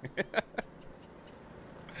fancy.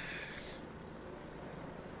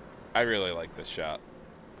 I really like this shop.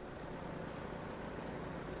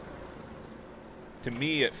 To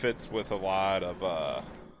me, it fits with a lot of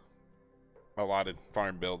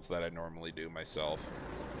farm builds that I normally do myself.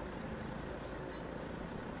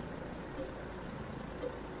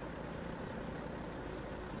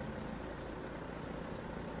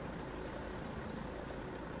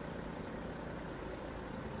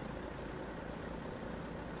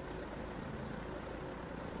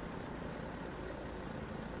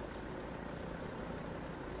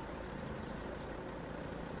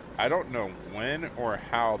 I don't know when or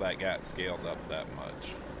how that got scaled up that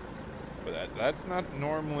much. But that's not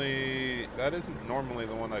normally, that isn't normally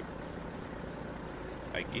the one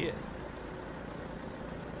I get.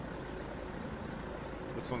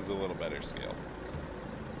 This one's a little better scaled.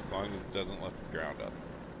 As long as it doesn't lift the ground up.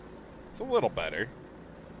 It's a little better.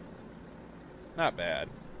 Not bad.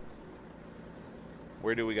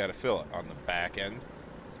 Where do we gotta fill it? On the back end?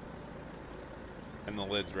 And the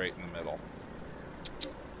lid's right in the middle.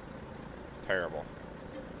 Terrible.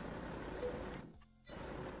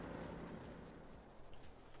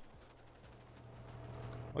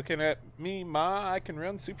 Looking at me, Ma, I can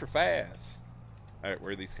run super fast. Alright,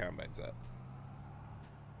 where are these combines at?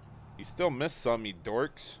 You still missed some, you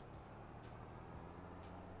dorks.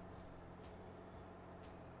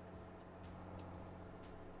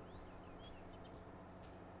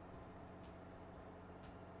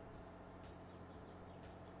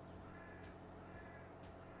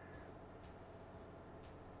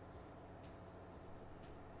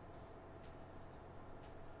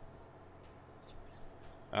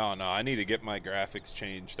 Oh no, I need to get my graphics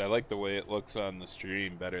changed. I like the way it looks on the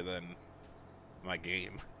stream better than my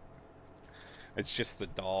game. It's just the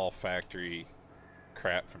doll factory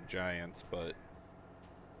crap from Giants, but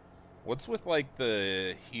what's with like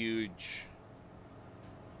the huge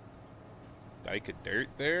dike of dirt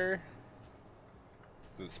there?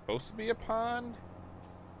 Is it supposed to be a pond?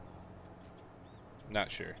 Not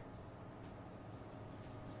sure.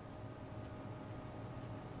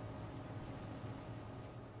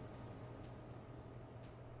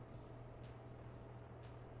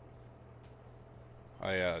 Oh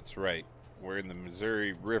yeah, that's right. We're in the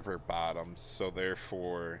Missouri River bottoms, so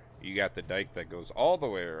therefore you got the dike that goes all the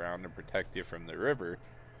way around to protect you from the river,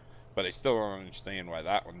 but I still don't understand why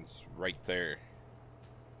that one's right there.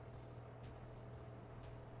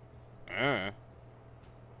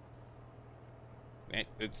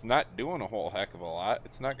 It's not doing a whole heck of a lot.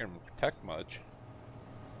 It's not going to protect much.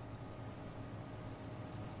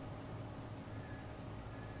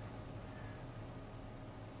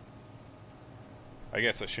 I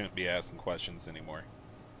guess I shouldn't be asking questions anymore.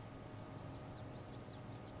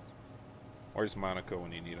 Where's Monaco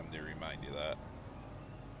when you need him to remind you that?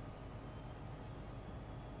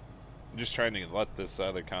 I'm just trying to let this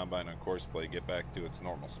other combine on Courseplay get back to its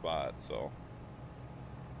normal spot, so.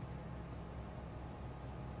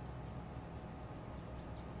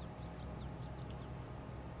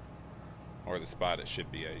 Or the spot it should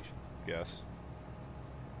be, I guess.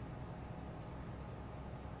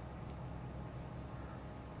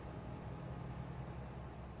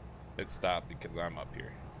 It stopped because I'm up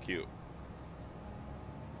here. Cute.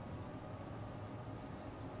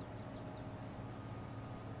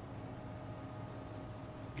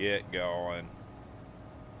 Get going.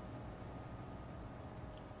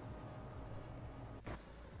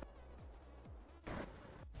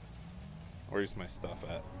 Where's my stuff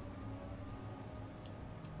at?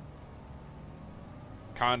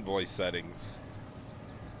 Convoy settings.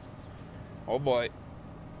 Oh boy.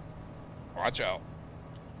 Watch out.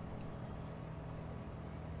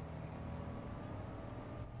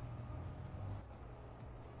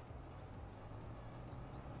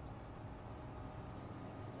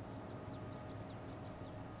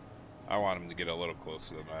 I want him to get a little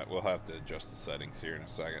closer than that. We'll have to adjust the settings here in a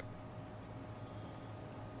second.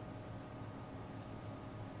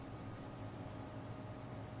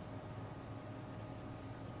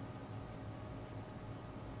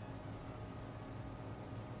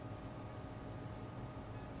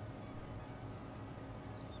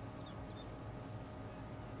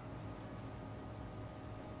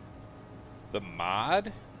 The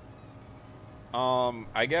mod?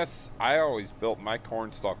 I guess I always built my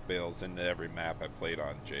cornstalk bales into every map I played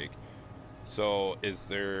on, Jake. So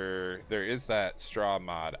there is that straw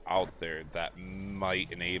mod out there that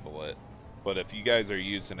might enable it. But if you guys are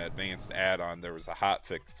using advanced add-on, there was a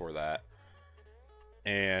hotfix for that.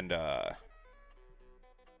 And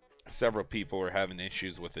several people were having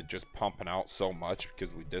issues with it just pumping out so much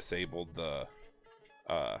because we disabled the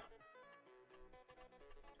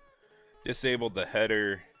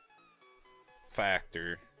header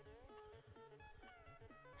factor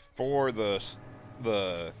for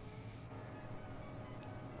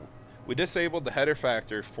we disabled the header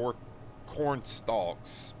factor for corn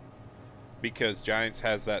stalks because Giants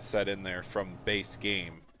has that set in there from base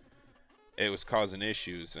game. It was causing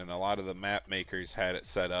issues, and a lot of the map makers had it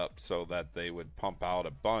set up so that they would pump out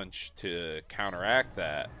a bunch to counteract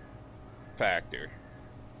that factor.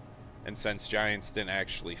 And since Giants didn't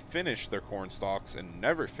actually finish their corn stalks and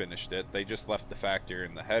never finished it, they just left the factor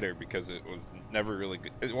in the header because it was never really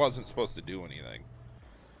good. It wasn't supposed to do anything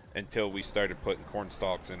until we started putting corn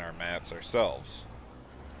stalks in our maps ourselves.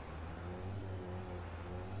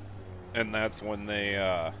 And that's when they,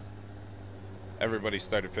 everybody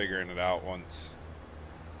started figuring it out once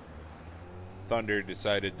Thunder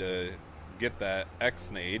decided to get that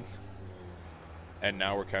X-Nade. And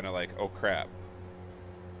now we're kind of like, oh crap.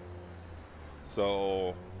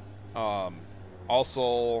 So,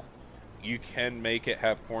 also, you can make it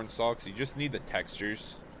have corn stalks. You just need the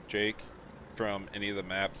textures, Jake, from any of the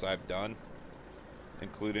maps I've done,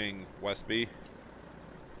 including Westby.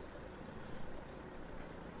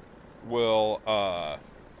 Will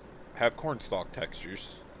have cornstalk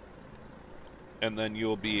textures, and then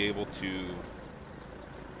you'll be able to.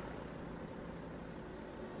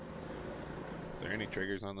 Is there any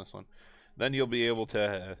triggers on this one? Then you'll be able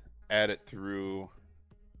to add it through.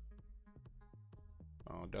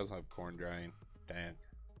 Oh, it does have corn drying. Dang.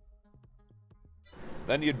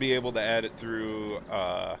 Then you'd be able to add it through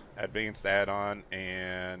advanced add-on,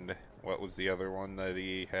 and what was the other one that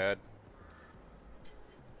he had?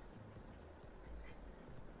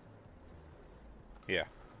 Yeah,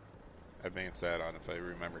 advanced add-on if I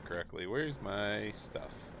remember correctly. Where's my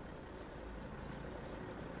stuff?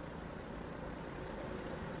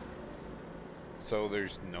 So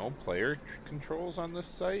there's no player controls on this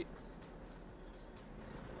site?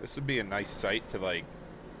 This would be a nice site to like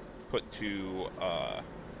put to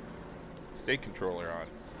state controller on.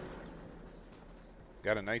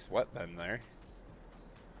 Got a nice wet bend there.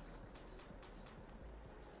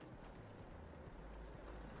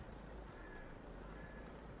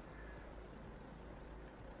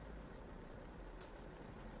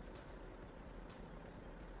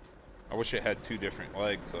 I wish it had two different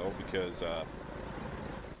legs though, because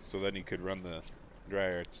so then you could run the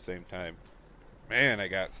dryer at the same time. Man, I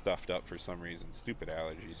got stuffed up for some reason. Stupid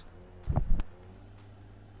allergies.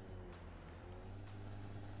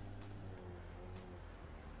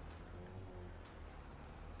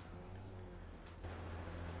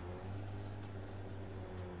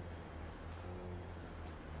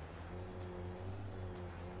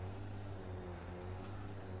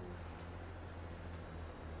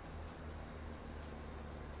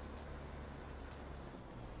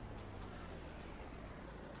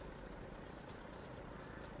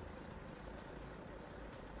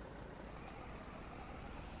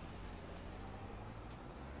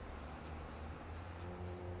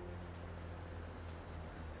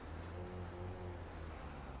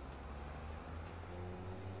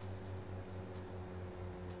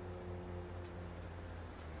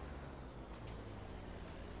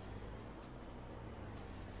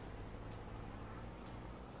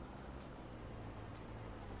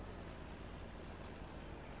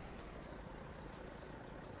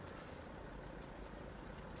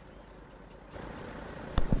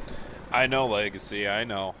 I know Legacy, I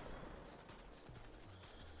know.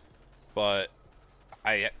 But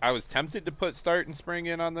I was tempted to put Start and Spring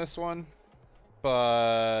in on this one,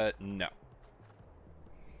 but no.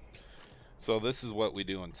 So this is what we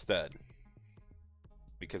do instead,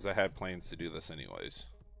 because I had plans to do this anyways.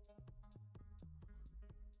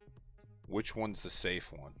 Which one's the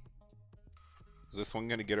safe one? Is this one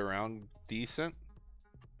gonna get around decent?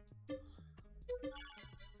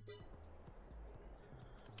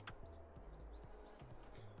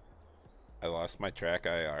 I lost my track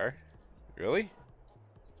IR. Really?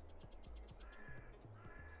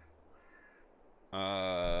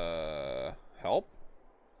 Help?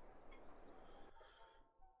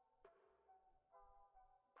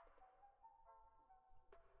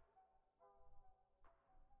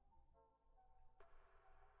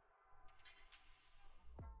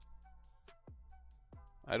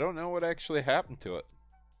 I don't know what actually happened to it.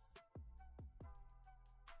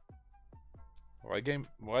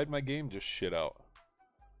 Why'd my game just shit out?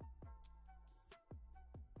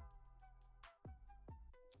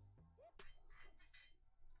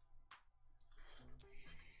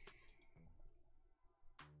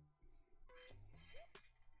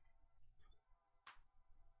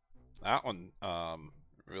 That one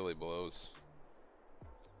really blows.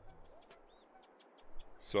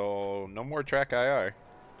 So no more track IR.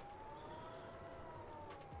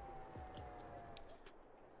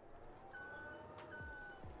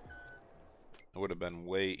 It would have been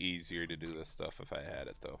way easier to do this stuff if I had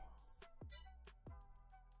it though.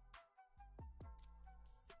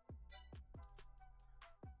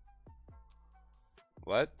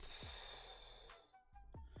 Let's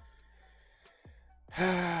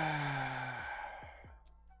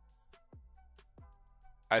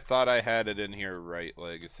I thought I had it in here right,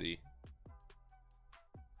 Legacy.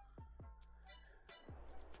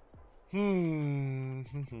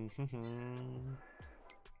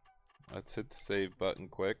 Let's hit the save button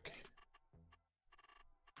quick.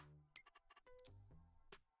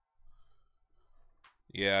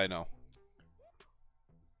 Yeah, I know.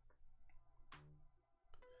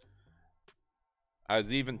 I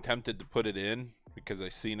was even tempted to put it in because I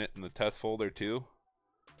seen it in the test folder too.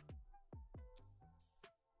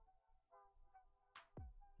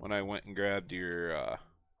 When I went and grabbed your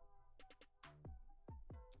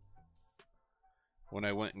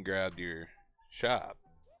shop.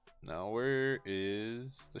 Now where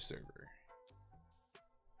is the server?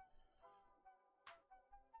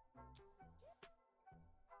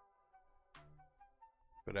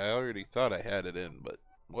 But I already thought I had it in, but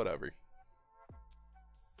whatever.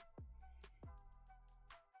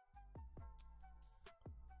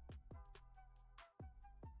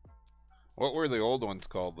 What were the old ones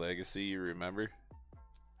called, Legacy? You remember?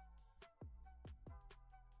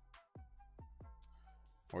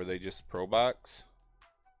 Were they just Pro Box?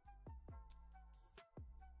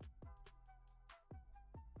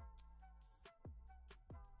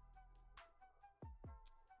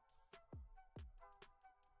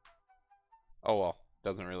 Oh well,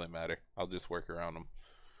 doesn't really matter. I'll just work around them.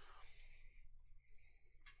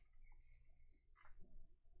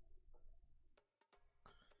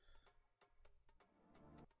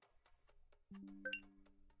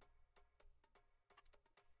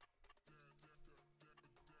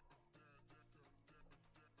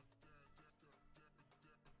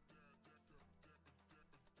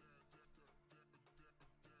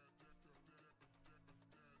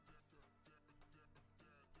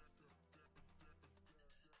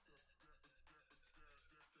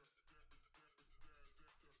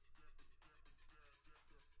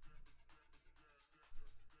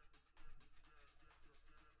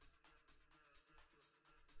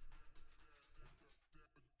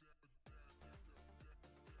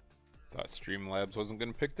 Thought Streamlabs wasn't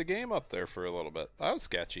going to pick the game up there for a little bit. That was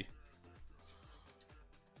sketchy.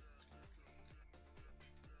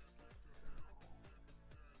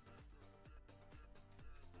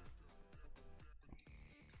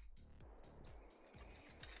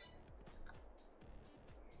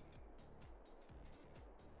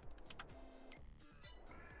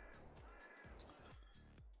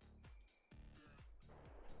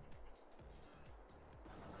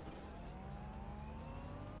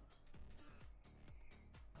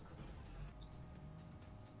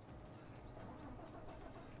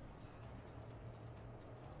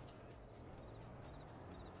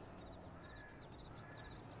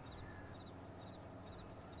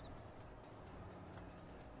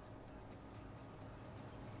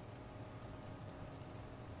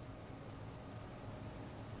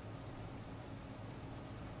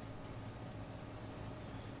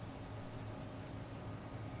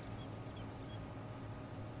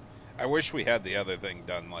 I wish we had the other thing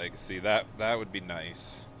done, Legacy. That would be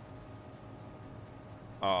nice.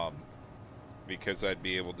 Because I'd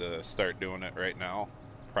be able to start doing it right now,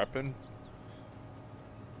 prepping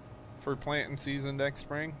for planting season next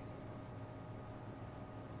spring.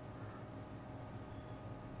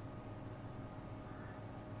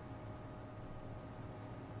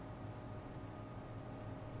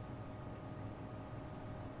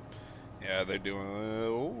 Yeah, they're doing.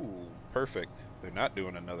 Oh, perfect. They're not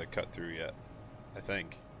doing another cut through yet, I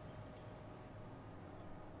think.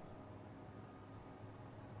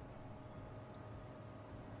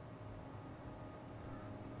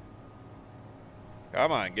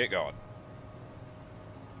 Come on, get going.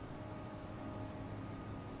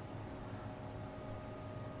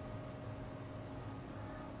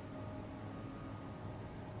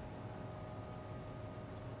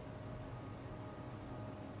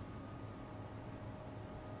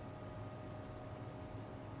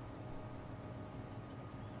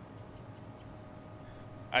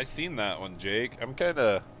 I seen that one, Jake.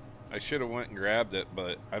 I should have went and grabbed it,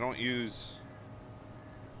 but I don't use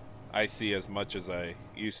IC as much as I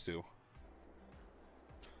used to.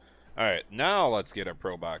 Alright, now let's get our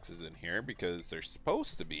Pro Boxes in here because they're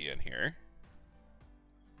supposed to be in here.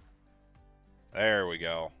 There we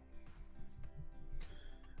go.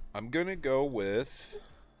 I'm gonna go with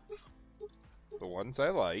the ones I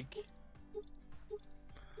like.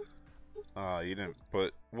 You didn't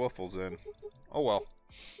put Waffles in. Oh well.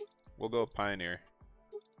 We'll go Pioneer.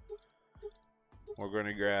 We're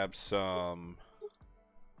gonna grab some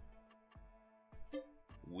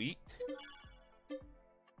wheat.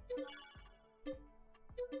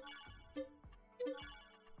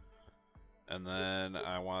 And then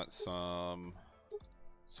I want some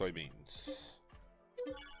soybeans.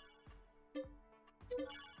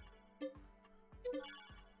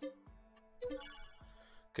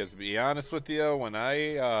 Because to be honest with you, when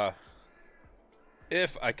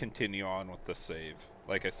if I continue on with the save,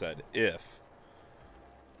 like I said, if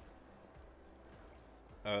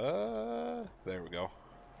There we go.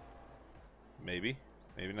 Maybe.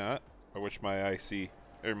 Maybe not. I wish my IC,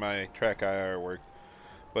 or my track IR worked.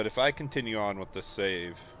 But if I continue on with the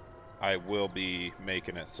save, I will be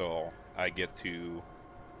making it so I get to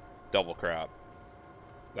double crop.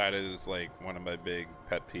 That is like one of my big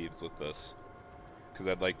pet peeves with this. Because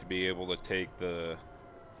I'd like to be able to take the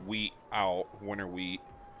wheat out, winter wheat,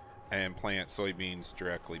 and plant soybeans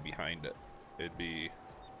directly behind it. It'd be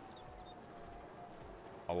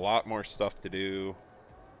a lot more stuff to do.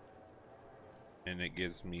 And it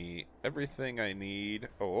gives me everything I need.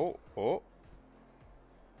 Oh.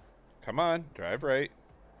 Come on, drive right.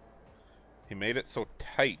 He made it so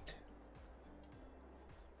tight.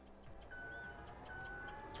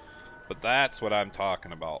 But that's what I'm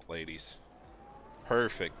talking about, ladies.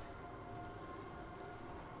 Perfect.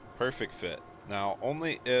 Perfect fit. Now,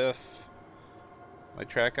 only if my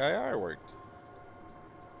track IR worked.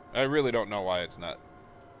 I really don't know why it's not.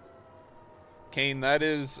 Kane, that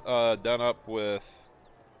is done up with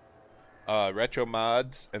retro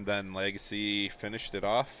mods, and then Legacy finished it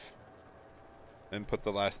off and put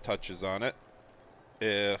the last touches on it.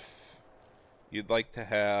 If you'd like to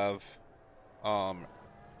have a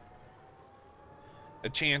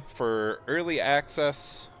chance for early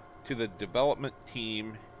access to the development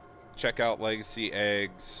team, check out Legacy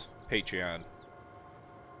Ag's Patreon.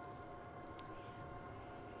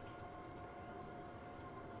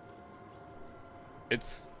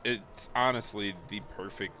 It's honestly the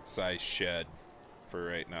perfect size shed for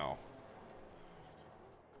right now.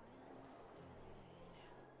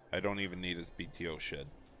 I don't even need his BTO shed.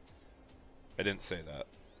 I didn't say that.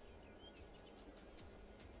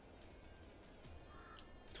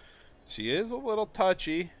 She is a little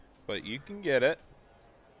touchy, but you can get it.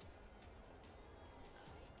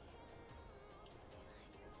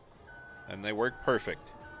 And they work perfect.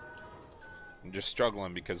 I'm just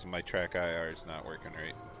struggling because my track IR is not working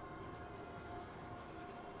right.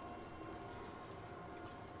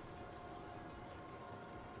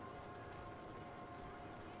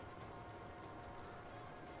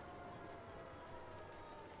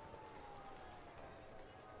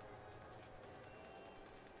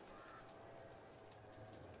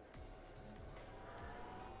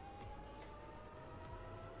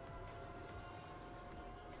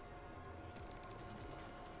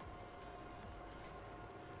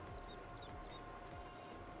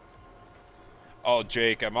 Oh,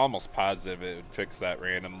 Jake, I'm almost positive it would fix that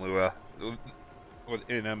random Lua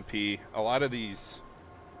in MP. A lot of these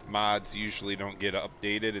mods usually don't get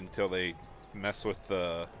updated until they mess with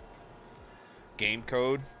the game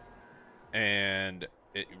code, and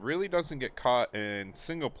it really doesn't get caught in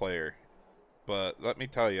single player. But let me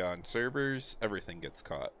tell you, on servers, everything gets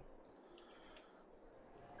caught.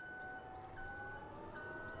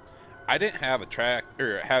 I didn't have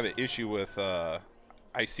an issue with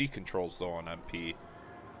IC controls though on MP.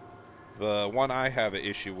 The one I have an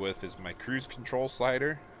issue with is my cruise control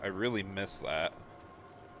slider. I really miss that.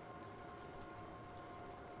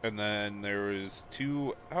 And then there was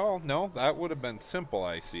that would have been simple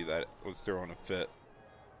IC that was throwing a fit.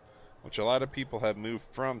 Which a lot of people have moved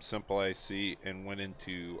from simple IC and went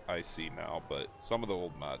into IC now, but some of the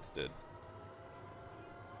old mods did.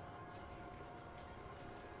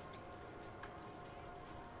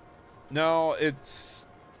 No, it's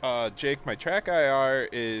Jake, my track IR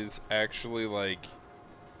is actually like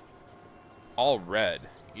all red.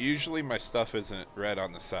 Usually my stuff isn't red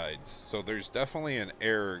on the sides, so there's definitely an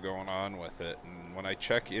error going on with it. And when I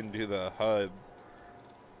check into the hub,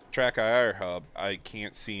 track IR hub, I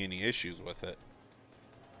can't see any issues with it.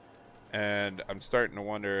 And I'm starting to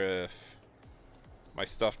wonder if my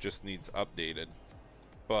stuff just needs updated.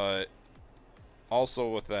 But also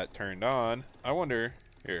with that turned on, I wonder,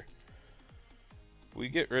 here, we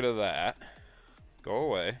get rid of that, go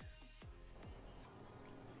away.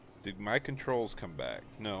 Did my controls come back?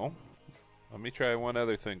 No. Let me try one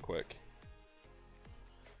other thing quick.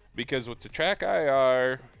 Because with the track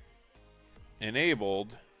IR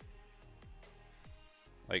enabled,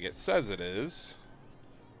 like it says it is,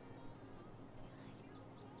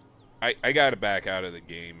 I gotta back out of the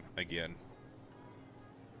game again.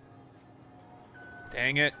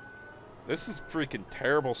 Dang it. This is freaking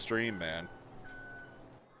terrible stream, man.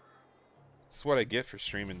 This is what I get for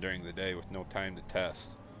streaming during the day with no time to test.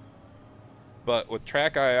 But with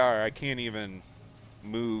track IR, I can't even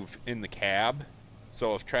move in the cab.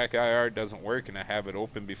 So if track IR doesn't work and I have it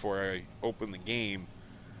open before I open the game,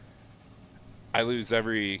 I lose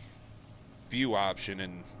every view option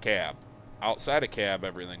in cab. Outside of cab,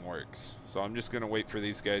 everything works. So I'm just going to wait for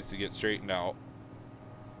these guys to get straightened out.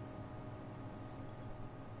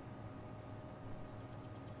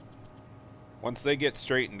 Once they get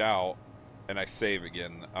straightened out and I save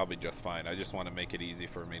again, I'll be just fine. I just want to make it easy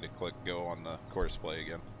for me to click go on the course play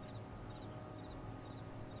again.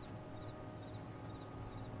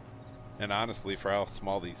 And honestly, for how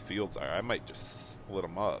small these fields are, I might just split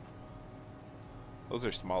them up. Those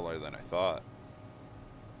are smaller than I thought.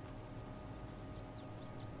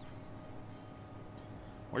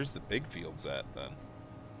 Where's the big fields at then?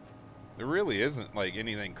 There really isn't like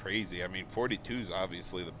anything crazy. I mean, 42 is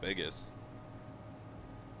obviously the biggest,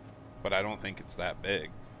 but I don't think it's that big.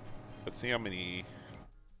 Let's see how many.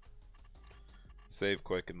 Save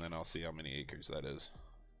quick and then I'll see how many acres that is.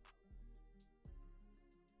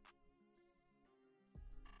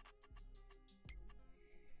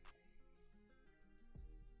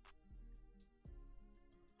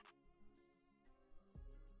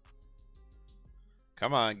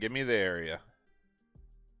 Come on, give me the area.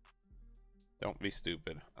 Don't be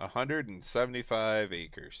stupid. 175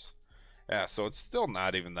 acres. Yeah, so it's still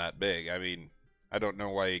not even that big. I mean, I don't know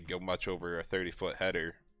why you'd go much over a 30-foot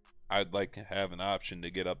header. I'd like to have an option to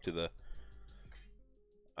get up to the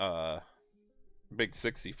big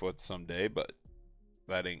 60-foot someday, but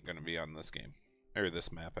that ain't gonna be on this game. Or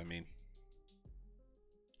this map, I mean.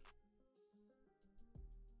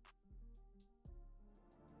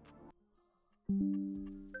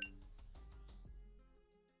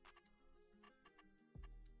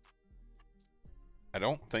 I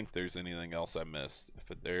don't think there's anything else I missed.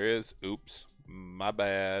 If there is, oops, my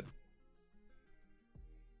bad.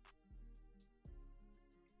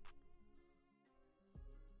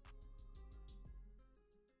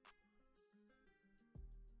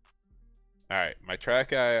 Alright, my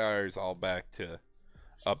track IR is all back to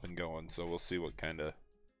up and going, so we'll see what kind of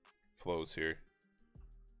flows here.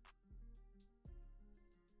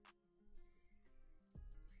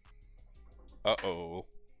 Uh-oh.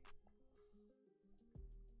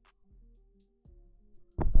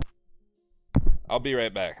 I'll be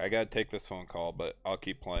right back. I gotta take this phone call, but I'll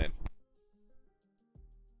keep playing.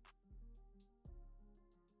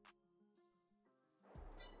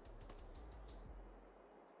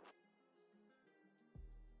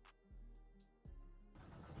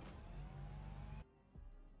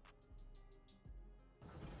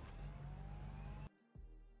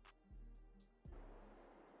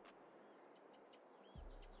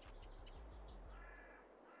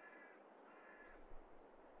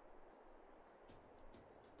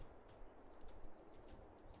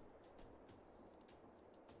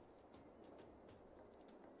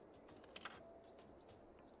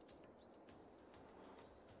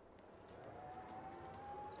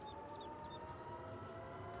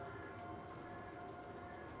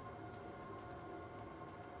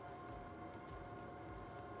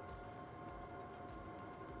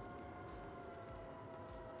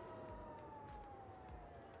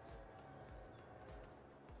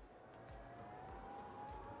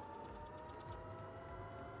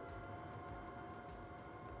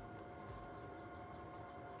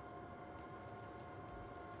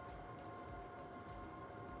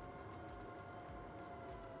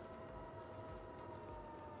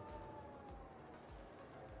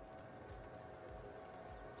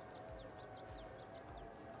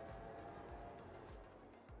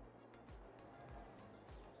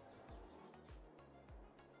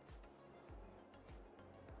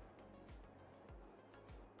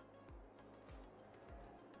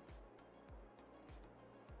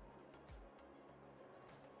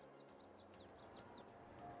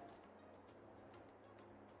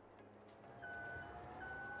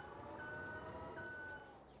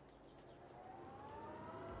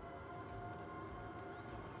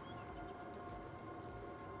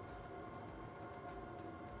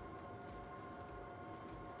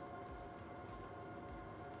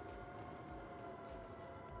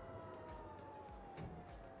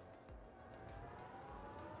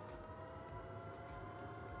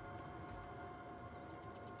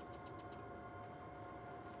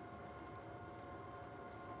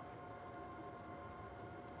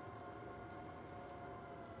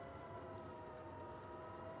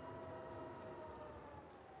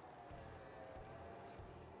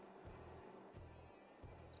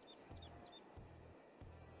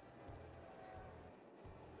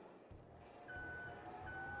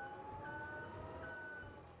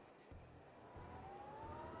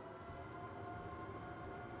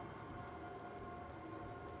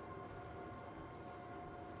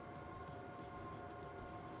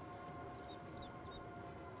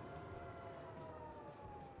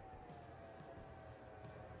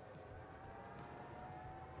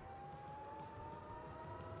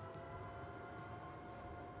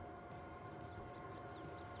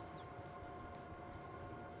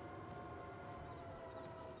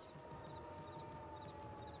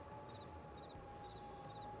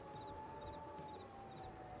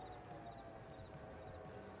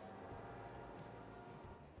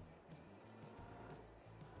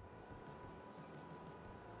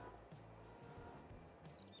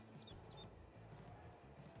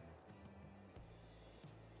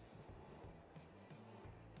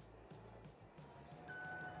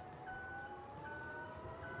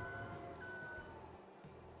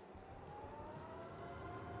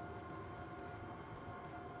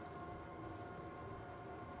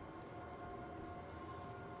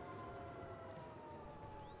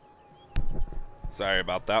 Sorry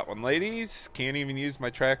about that one, ladies. Can't even use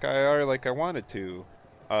my track IR like I wanted to.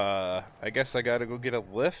 I guess I gotta go get a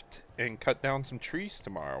lift and cut down some trees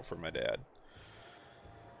tomorrow for my dad.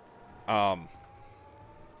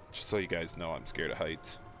 Just so you guys know, I'm scared of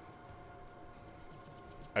heights.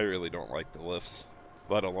 I really don't like the lifts,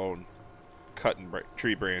 let alone cutting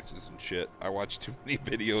tree branches and shit. I watch too many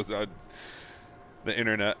videos on the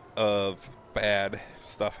internet of bad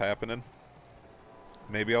stuff happening.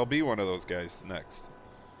 Maybe I'll be one of those guys next.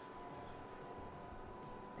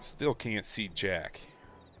 Still can't see Jack.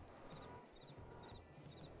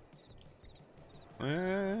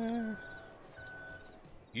 You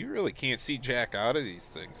really can't see Jack out of these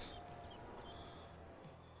things.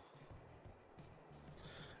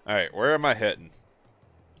 Alright, where am I heading?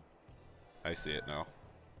 I see it now.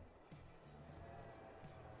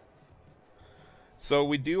 So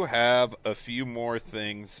we do have a few more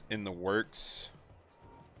things in the works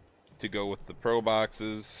to go with the Pro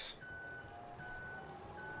Boxes.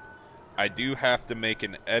 I do have to make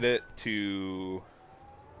an edit to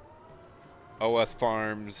OS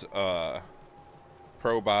Farms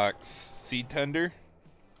Pro Box Seed Tender,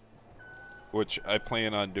 which I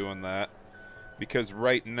plan on doing that, because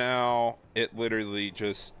right now it literally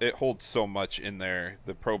just, it holds so much in there.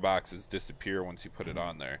 The Pro Boxes disappear once you put it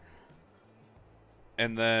on there.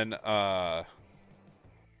 And then our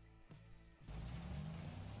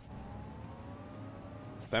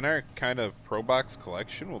kind of Pro Box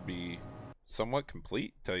collection will be somewhat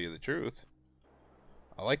complete, to tell you the truth.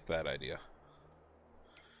 I like that idea.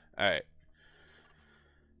 Alright.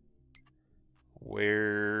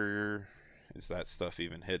 Where is that stuff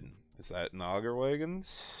even hidden? Is that in Auger Wagons?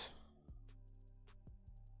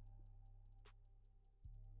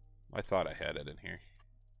 I thought I had it in here.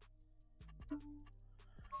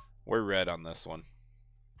 We're red on this one.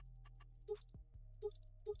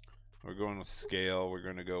 We're going with scale. We're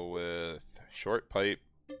going to go with short pipe.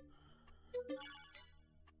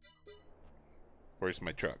 Where's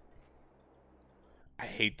my truck? I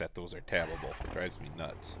hate that those are tabbable. It drives me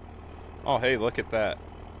nuts. Oh, hey, look at that.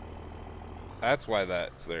 That's why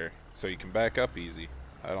that's there. So you can back up easy.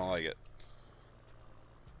 I don't like it.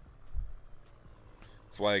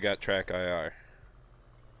 That's why I got track IR.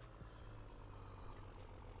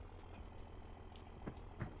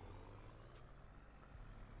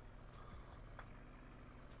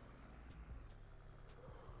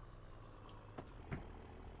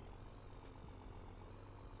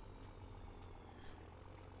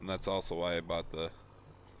 And that's also why I bought the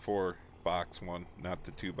 4-box one, not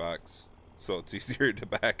the 2-box, so it's easier to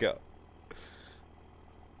back up.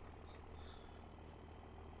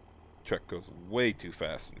 Truck goes way too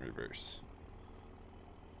fast in reverse.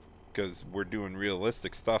 Because we're doing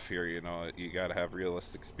realistic stuff here, you know, you gotta have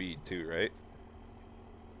realistic speed too, right?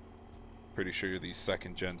 Pretty sure these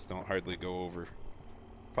second gens don't hardly go over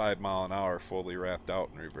 5 miles an hour fully wrapped out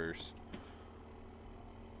in reverse.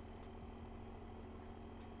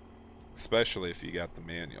 Especially if you got the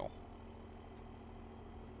manual.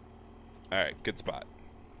 Alright, good spot.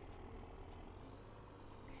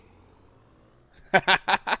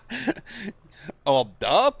 Oh,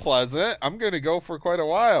 duh, Pleasant. I'm gonna go for quite a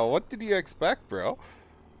while. What did you expect, bro?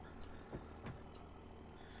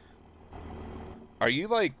 Are you,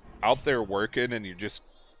 like, out there working and you're just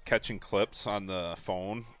catching clips on the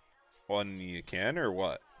phone when you can, or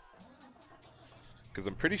what? Because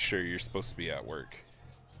I'm pretty sure you're supposed to be at work.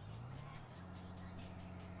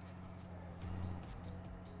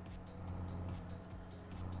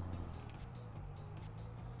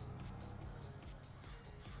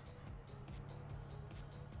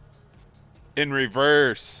 In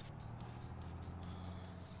reverse.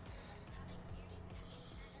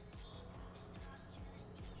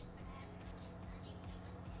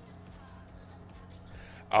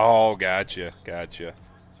 Oh, gotcha, gotcha.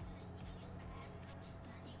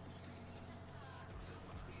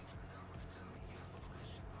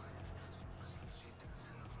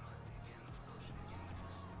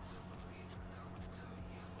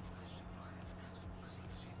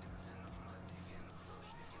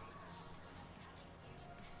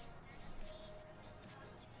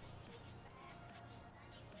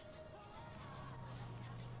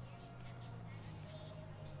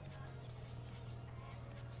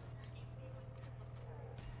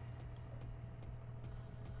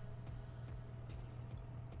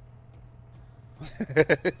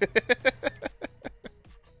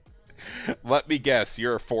 Let me guess,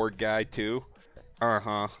 you're a Ford guy too?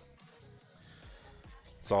 Uh-huh.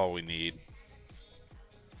 That's all we need.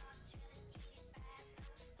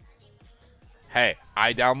 Hey,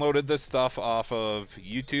 I downloaded this stuff off of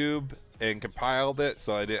YouTube and compiled it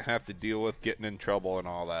so I didn't have to deal with getting in trouble and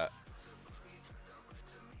all that.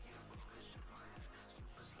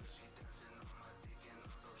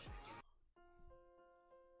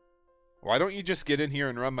 Why don't you just get in here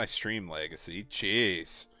and run my stream, Legacy?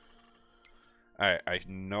 Jeez. Alright, I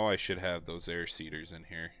know I should have those air seeders in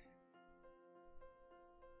here.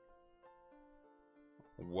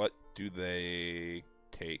 What do they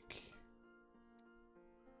take?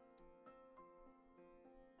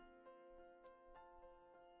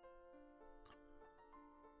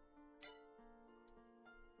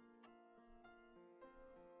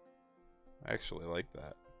 I actually like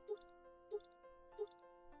that.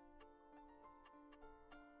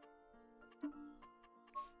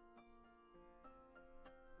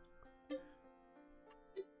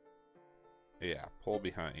 Yeah, pull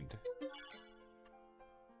behind.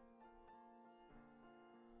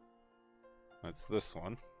 That's this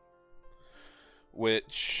one.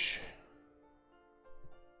 Which...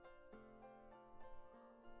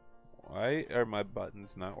 Why are my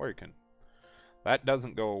buttons not working? That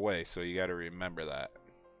doesn't go away, so you gotta remember that.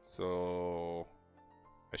 So...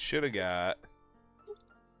 I should have got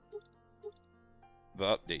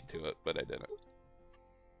the update to it, but I didn't.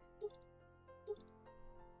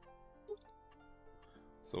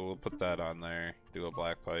 So we'll put that on there, do a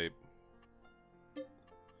black pipe.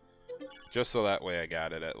 Just so that way I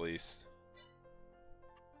got it at least.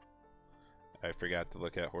 I forgot to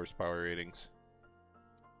look at horsepower ratings.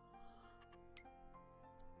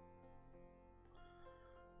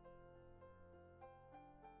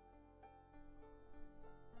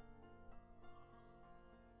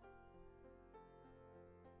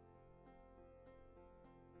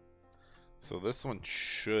 So this one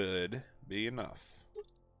should be enough.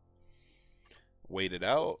 Wait it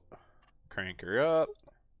out. Crank her up.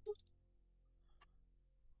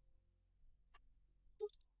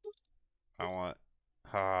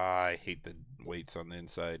 I hate the weights on the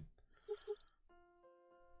inside.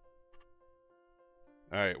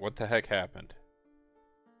 Alright, what the heck happened?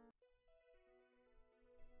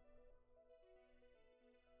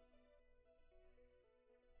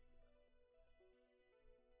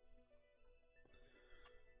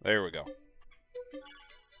 There we go.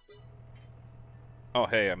 Oh,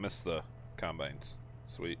 hey, I missed the combines.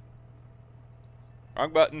 Sweet.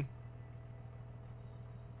 Wrong button.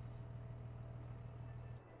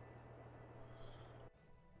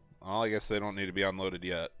 Well, I guess they don't need to be unloaded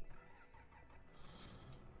yet.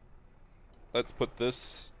 Let's put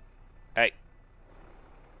this... Hey!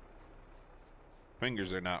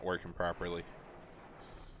 Fingers are not working properly.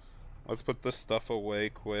 Let's put this stuff away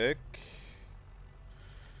quick.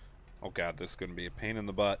 Oh god, this is going to be a pain in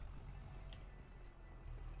the butt.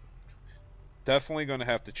 Definitely going to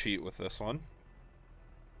have to cheat with this one.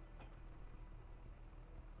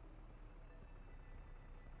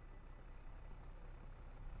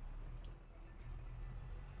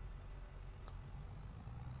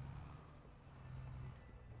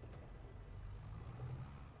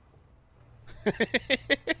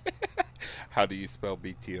 How do you spell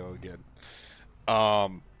BTO again?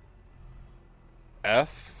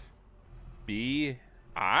 F B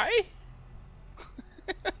I?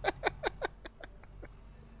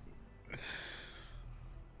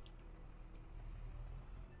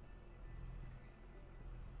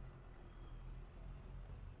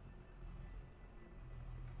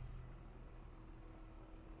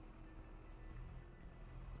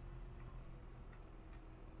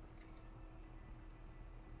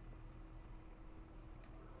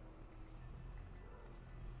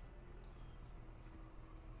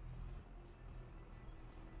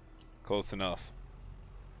 Close enough.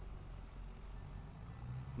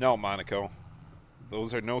 No, Monaco.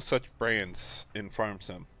 Those are no such brands in Farm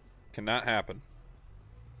Sim. Cannot happen.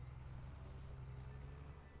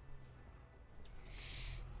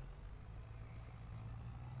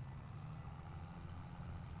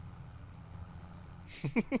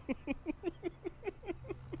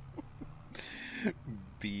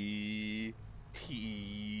 B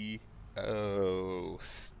T O.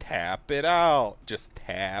 Tap it out. Just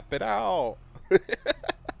tap it out.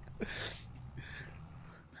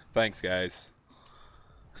 Thanks, guys.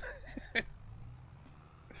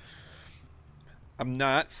 I'm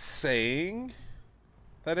not saying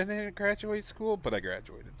that I didn't graduate school, but I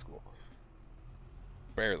graduated school.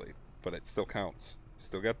 Barely, but it still counts.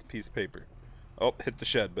 Still got the piece of paper. Oh, hit the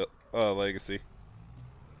shed, Legacy.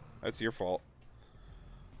 That's your fault.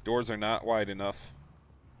 Doors are not wide enough.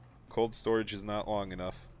 Cold storage is not long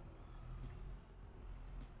enough.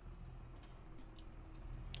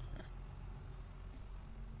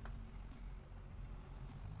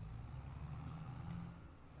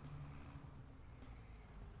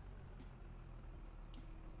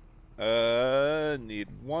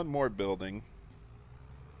 one more building.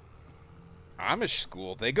 Amish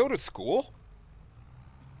school. They go to school?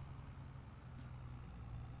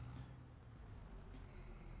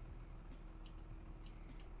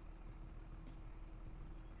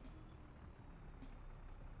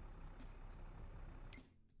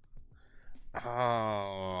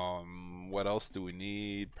 What else do we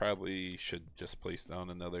need? Probably should just place down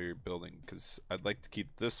another building because I'd like to keep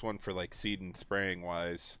this one for like seed and spraying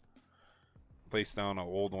wise. Place down an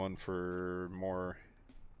old one for more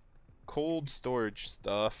cold storage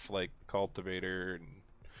stuff like cultivator, and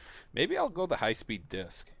maybe I'll go the high-speed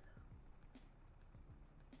disc.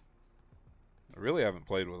 I really haven't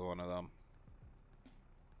played with one of them.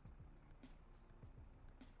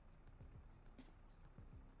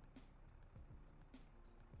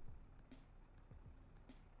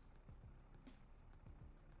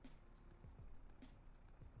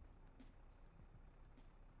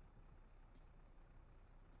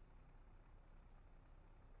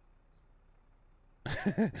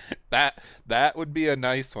 That would be a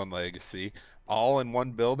nice one, Legacy. All in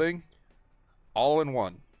one building, all in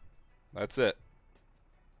one. That's it.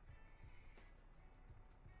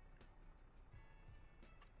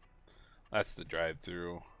 That's the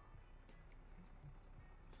drive-through.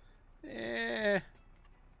 Eh.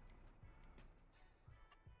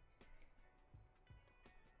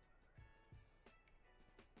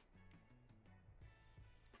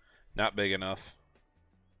 Not big enough.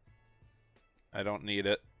 I don't need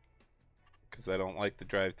it because I don't like the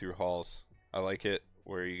drive-through halls. I like it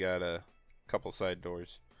where you got a couple side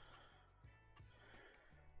doors.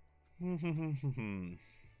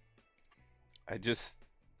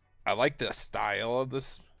 I like the style of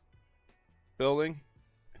this building.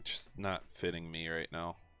 It's just not fitting me right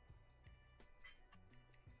now.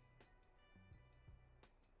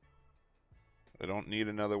 I don't need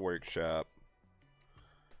another workshop.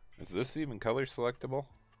 Is this even color selectable?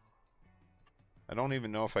 I don't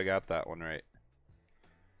even know if I got that one right.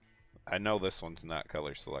 I know this one's not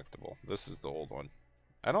color selectable. This is the old one.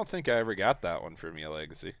 I don't think I ever got that one for Mia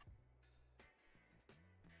Legacy.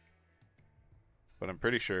 But I'm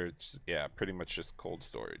pretty sure it's, yeah, pretty much just cold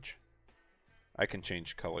storage. I can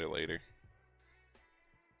change color later.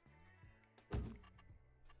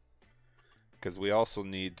 Because we also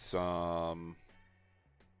need some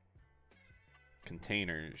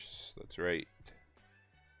containers. That's right.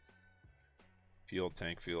 Fuel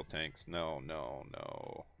tanks. No, no,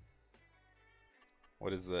 no.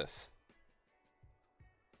 What is this?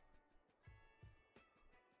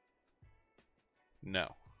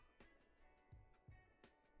 No.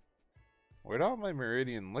 Where'd all my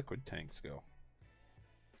Meridian liquid tanks go?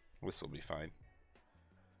 This will be fine.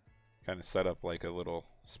 Kind of set up like a little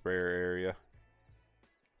sprayer area.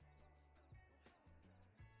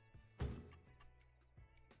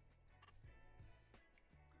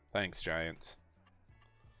 Thanks, Giants.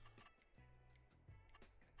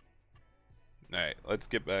 Alright, let's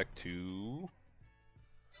get back to...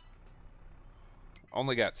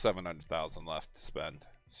 Only got 700,000 left to spend.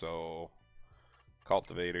 So,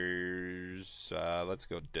 cultivators, let's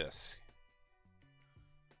go disc.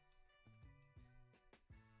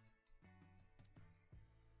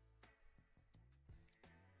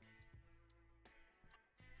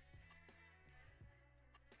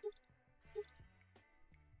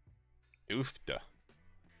 Oofta.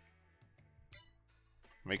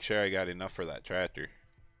 Make sure I got enough for that tractor.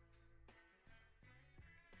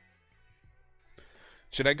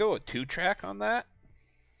 Should I go a 2-track on that?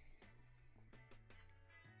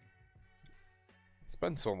 It's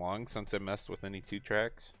been so long since I messed with any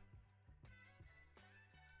 2-tracks.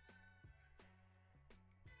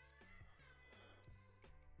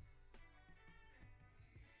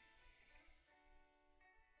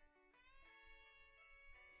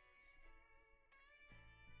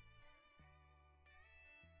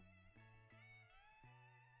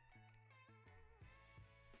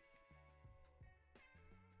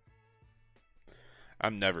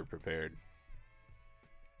 I'm never prepared.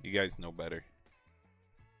 You guys know better.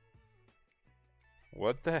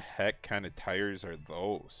 What the heck kind of tires are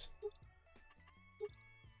those?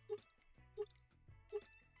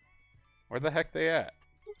 Where the heck they at?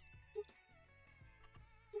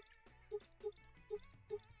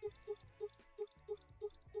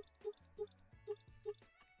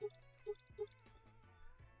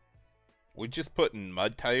 We just putting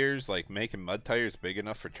mud tires, like making mud tires big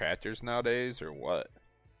enough for tractors nowadays, or what?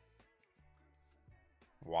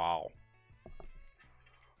 Wow.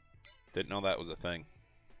 Didn't know that was a thing.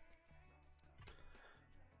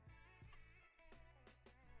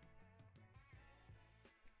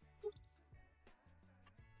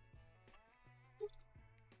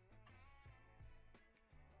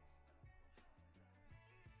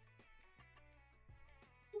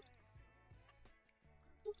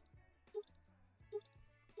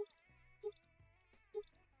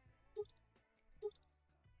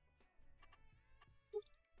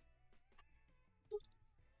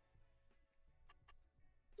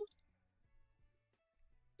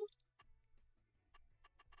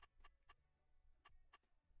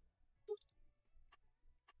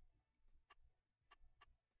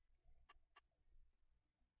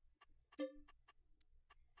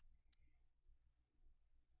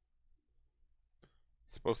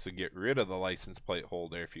 Supposed to get rid of the license plate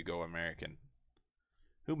holder if you go American.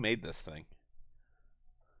 Who made this thing?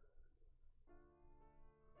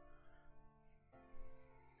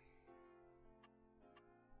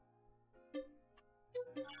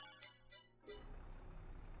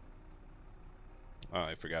 Oh,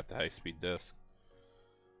 I forgot the high-speed disc.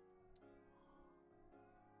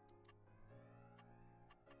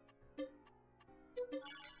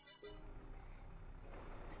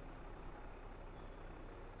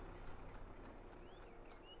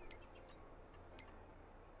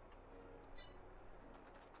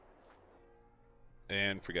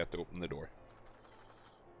 And forgot to open the door.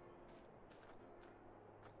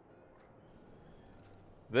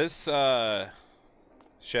 This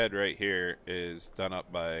shed right here is done up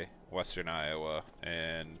by Western Iowa,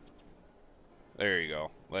 and there you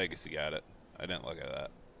go. Legacy got it. I didn't look at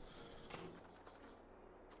that.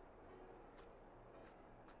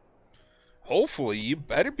 Hopefully, you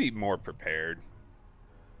better be more prepared.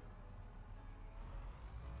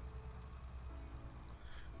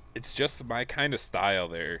 It's just my kind of style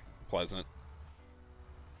there, Pleasant.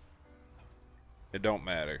 It don't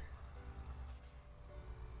matter.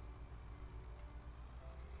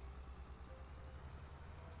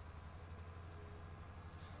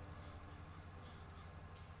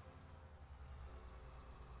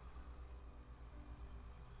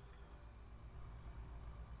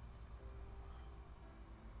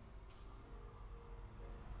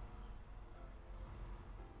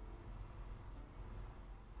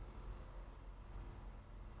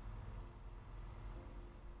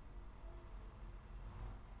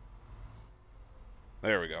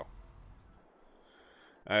 There we go.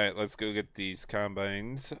 Alright, let's go get these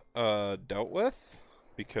combines dealt with,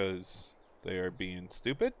 because they are being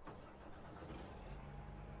stupid.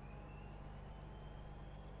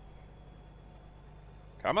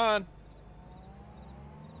 Come on!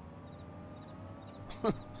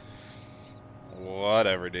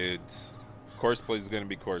 Whatever, dudes. Courseplay is gonna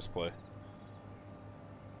be courseplay.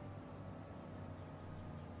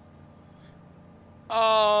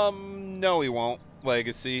 No he won't,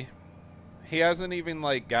 Legacy. He hasn't even,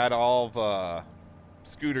 like, got all of,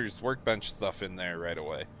 Scooter's workbench stuff in there right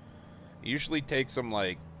away. It usually takes him,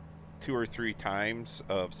 like, 2 or 3 times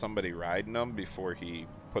of somebody riding them before he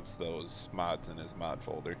puts those mods in his mod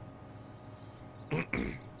folder.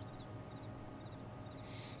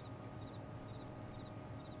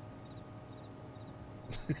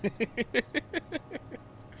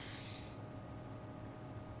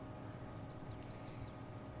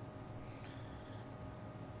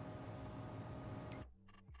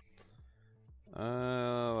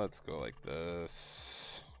 Let's go like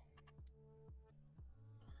this.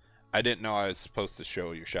 I didn't know I was supposed to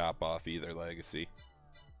show your shop off either, Legacy.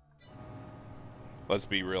 Let's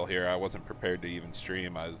be real here. I wasn't prepared to even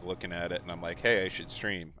stream. I was looking at it and I'm like, hey, I should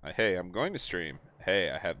stream. Hey, I'm going to stream. Hey,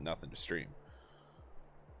 I have nothing to stream.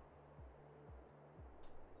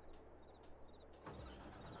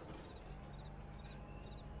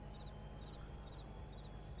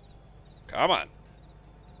 Come on.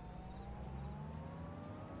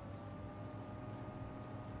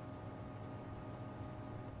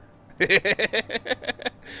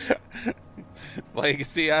 Like,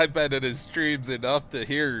 see, I've been in his streams enough to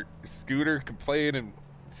hear Scooter complain and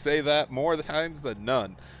say that more times than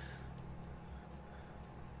none.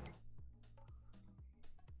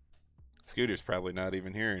 Scooter's probably not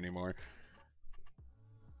even here anymore.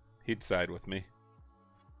 He'd side with me.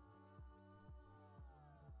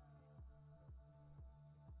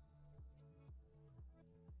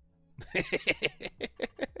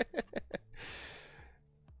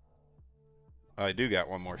 I do got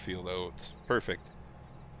one more field oats. Perfect.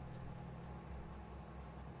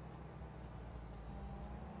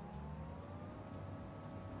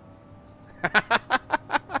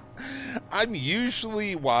 I'm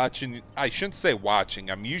usually watching, I shouldn't say watching,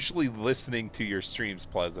 I'm usually listening to your streams,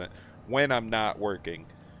 Pleasant, when I'm not working.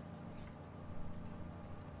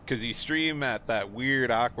 Because you stream at that weird,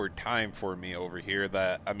 awkward time for me over here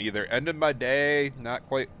that I'm either ending my day, not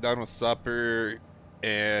quite done with supper,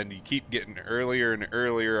 and you keep getting earlier and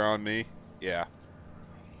earlier on me. Yeah.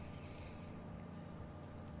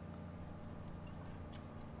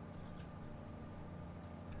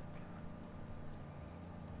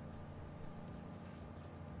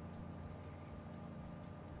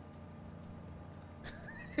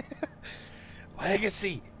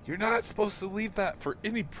 Legacy, you're not supposed to leave that for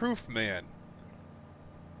any proof, man.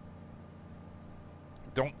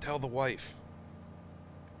 Don't tell the wife.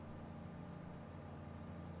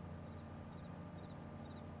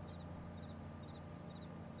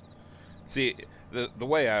 See, the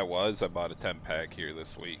way I bought a 10-pack here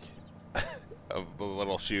this week of the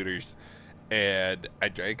little shooters, and I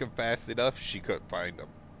drank them fast enough, she couldn't find them.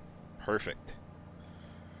 Perfect.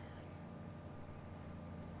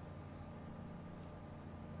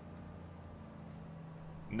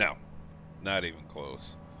 No, not even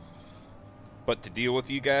close. But to deal with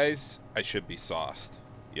you guys, I should be sauced.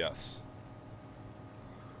 Yes.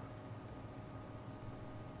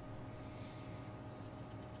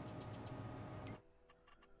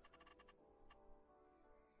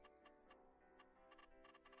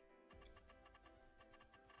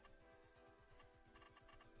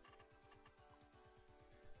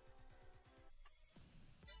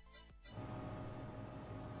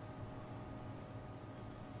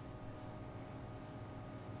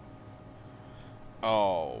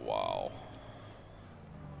 Oh, wow.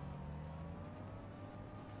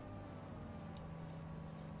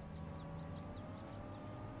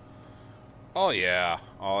 Oh, yeah.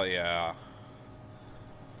 Oh, yeah.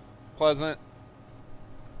 Pleasant.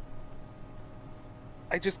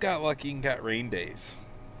 I just got lucky and got rain days.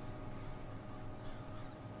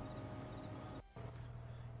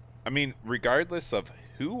 I mean, regardless of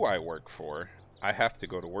who I work for, I have to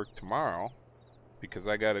go to work tomorrow because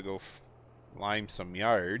I gotta go lime some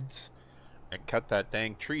yards and cut that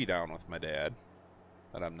dang tree down with my dad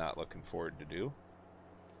that I'm not looking forward to do.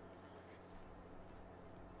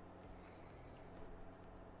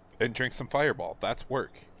 And drink some Fireball. That's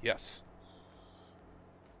work. Yes.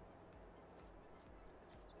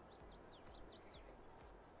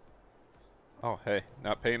 Oh, hey,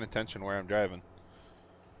 not paying attention where I'm driving.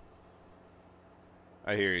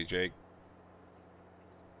 I hear you, Jake.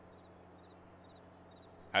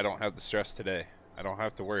 I don't have the stress today. I don't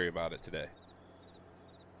have to worry about it today.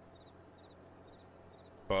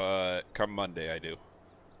 But come Monday, I do.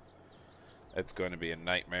 It's going to be a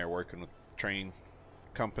nightmare working with train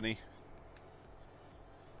company.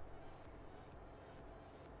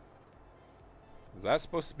 Is that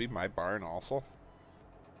supposed to be my barn also?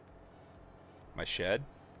 My shed?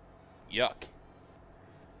 Yuck.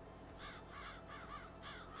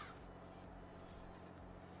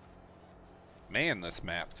 Man, this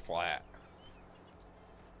map's flat.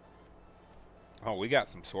 Oh, we got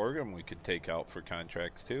some sorghum we could take out for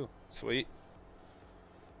contracts too. Sweet.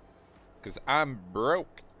 Because I'm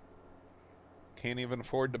broke. Can't even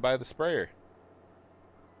afford to buy the sprayer.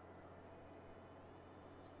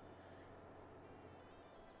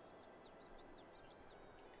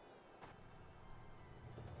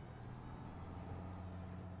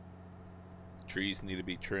 Trees need to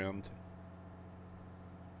be trimmed.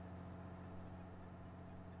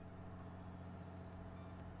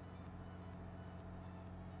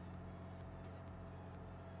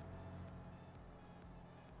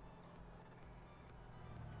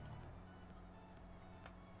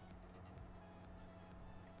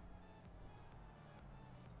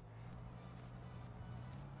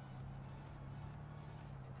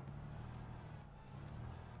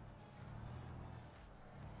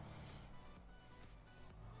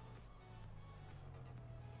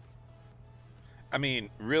 I mean,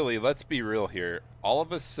 really, let's be real here. All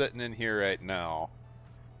of us sitting in here right now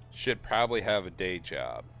should probably have a day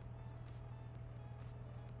job.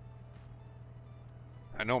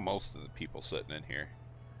 I know most of the people sitting in here.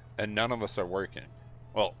 And none of us are working.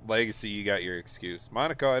 Well, Legacy, you got your excuse.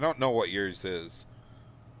 Monica, I don't know what yours is.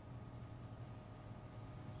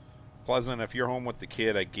 Pleasant, if you're home with the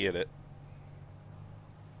kid, I get it.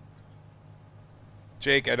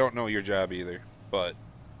 Jake, I don't know your job either, but...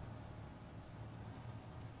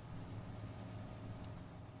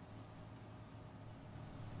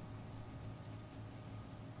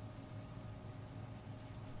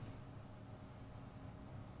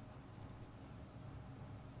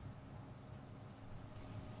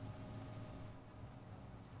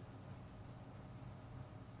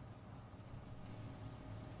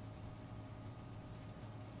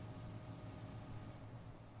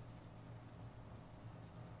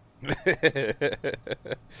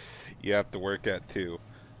 You have to work at 2.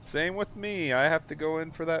 Same with me. I have to go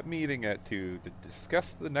in for that meeting at 2 to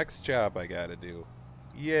discuss the next job I gotta do.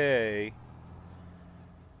 Yay.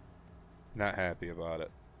 Not happy about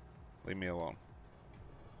it. Leave me alone.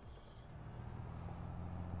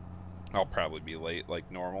 I'll probably be late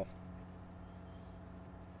like normal.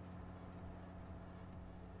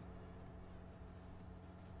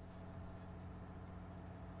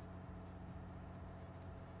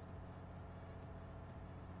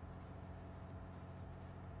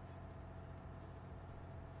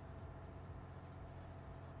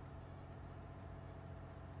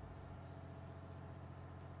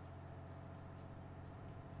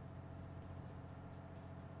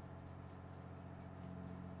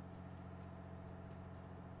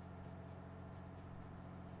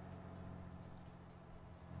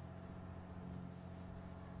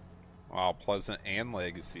 Wow, Pleasant and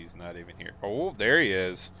Legacy's not even here. Oh, there he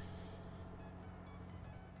is.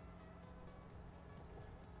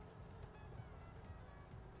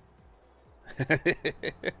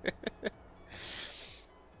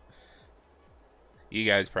 You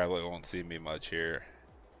guys probably won't see me much here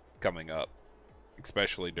coming up,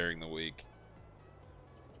 especially during the week.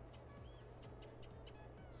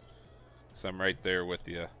 So I'm right there with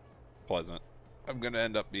you, Pleasant. I'm gonna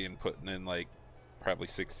end up putting in like probably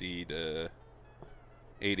 60 to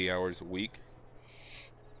 80 hours a week.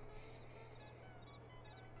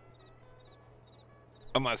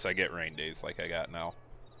 Unless I get rain days like I got now.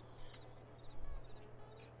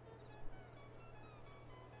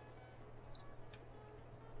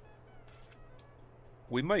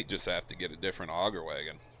 We might just have to get a different auger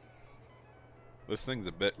wagon. This thing's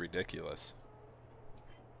a bit ridiculous.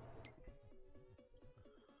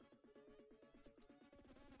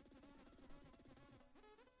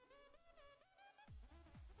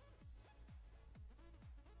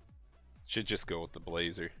 Should just go with the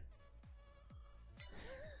Blazer.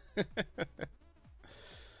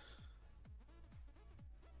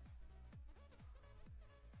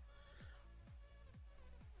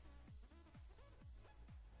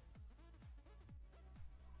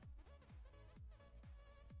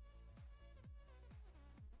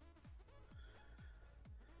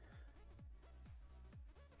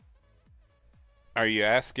 Are you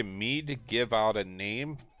asking me to give out a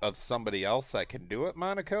name of somebody else that can do it,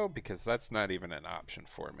 Monaco? Because that's not even an option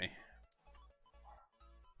for me.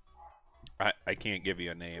 I can't give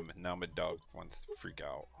you a name, and now my dog wants to freak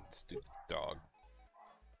out. Stupid dog.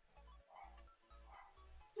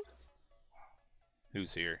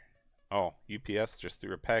 Who's here? Oh, UPS just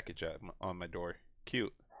threw a package on my door.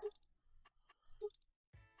 Cute.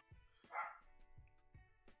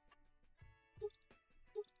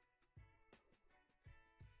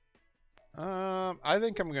 I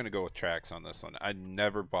think I'm gonna go with Trax on this one. I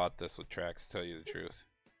never bought this with Trax, to tell you the truth.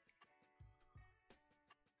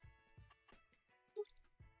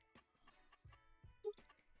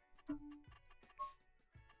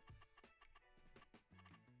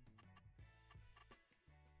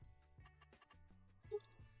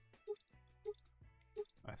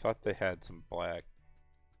 I thought they had some black.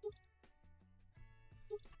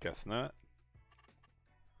 Guess not.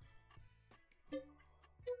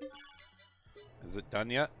 Is it done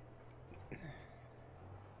yet?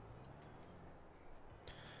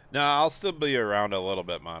 No, I'll still be around a little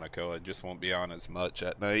bit, Monaco. I just won't be on as much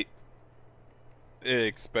at night.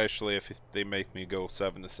 Especially if they make me go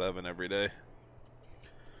 7 to 7 every day.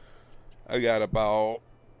 I got about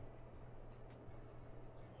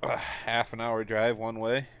a half an hour drive one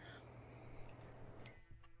way.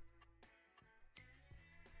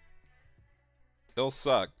 It'll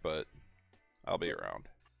suck, but I'll be around.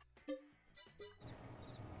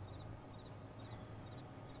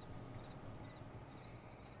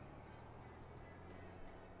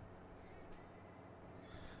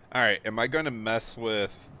 Alright, am I going to mess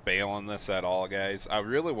with baling this at all, guys? I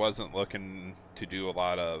really wasn't looking to do a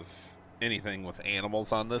lot of anything with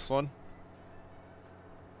animals on this one.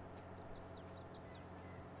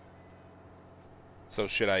 So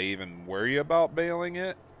should I even worry about baling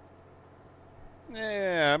it?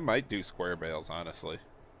 Yeah, I might do square bales, honestly.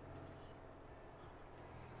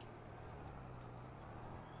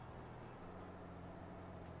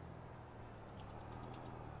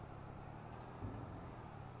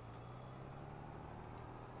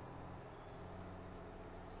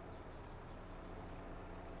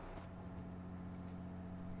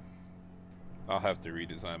 I'll have to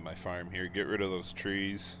redesign my farm here. Get rid of those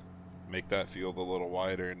trees. Make that field a little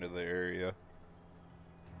wider into the area.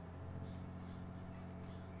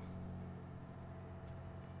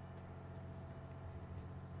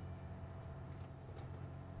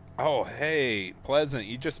 Oh, hey, Pleasant,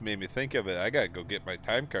 you just made me think of it. I gotta go get my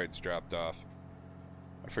time cards dropped off.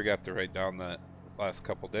 I forgot to write down that last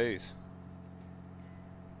couple days.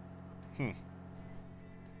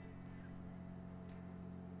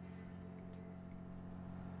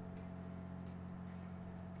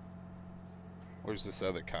 Where's this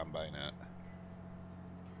other combine at?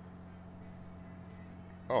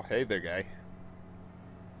 Oh, hey there, guy.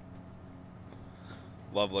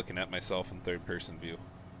 Love looking at myself in third-person view.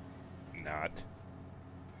 Not.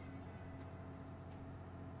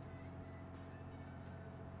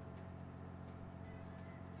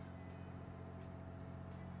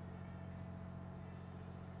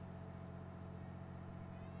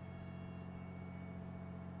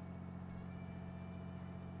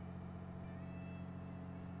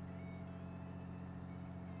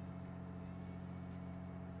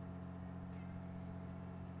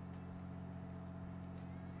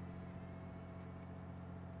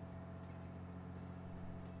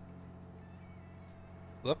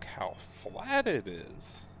 Look how flat it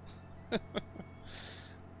is.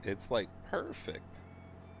 It's like perfect.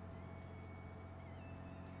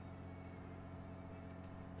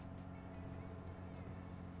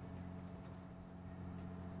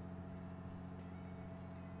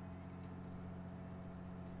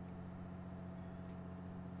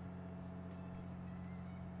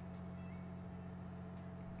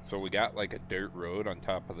 So we got like a dirt road on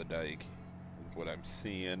top of the dike, is what I'm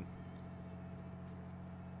seeing.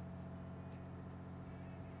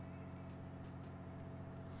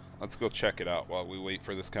 Let's go check it out while we wait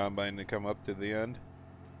for this combine to come up to the end.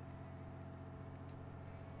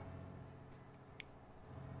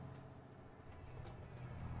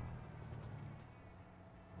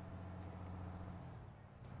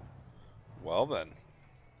 Well then.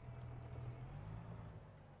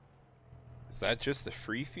 Is that just the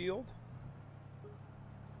free field?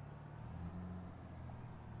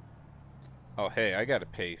 Oh hey, I gotta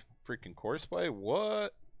pay freaking courseplay?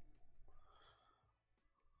 What?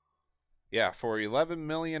 Yeah, for $11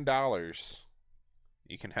 million,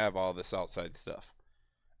 you can have all this outside stuff.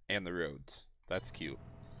 And the roads. That's cute.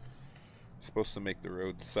 You're supposed to make the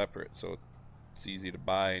roads separate so it's easy to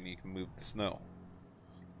buy and you can move the snow.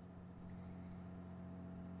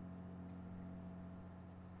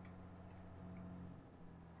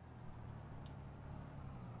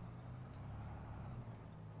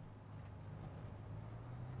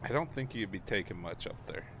 I don't think you'd be taking much up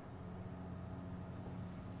there.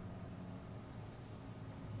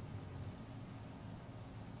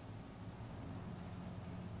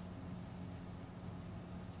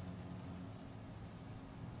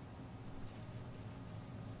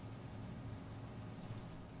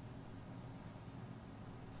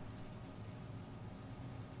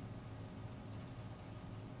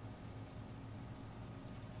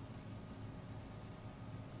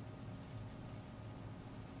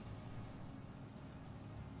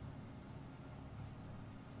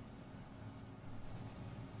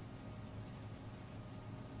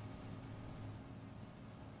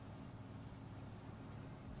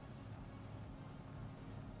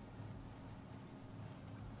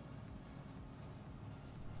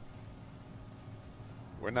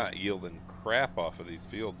 We're not yielding crap off of these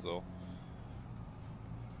fields though.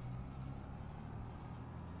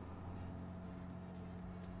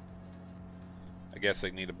 I guess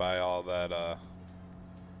I need to buy all that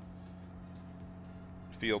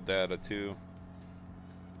field data too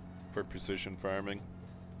for precision farming.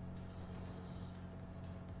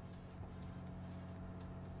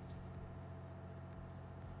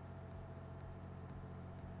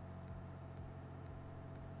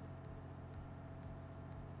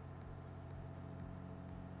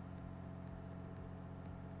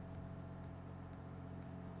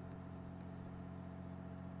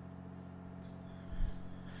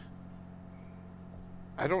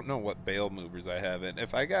 I don't know what bale movers I have in.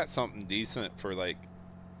 If I got something decent for like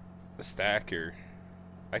a stacker,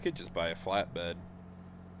 I could just buy a flatbed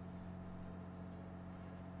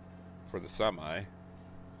for the semi. I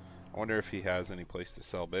wonder if he has any place to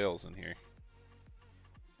sell bales in here.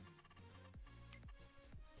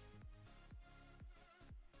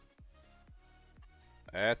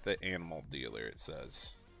 At the animal dealer, it says.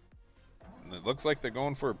 And it looks like they're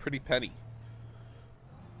going for a pretty penny.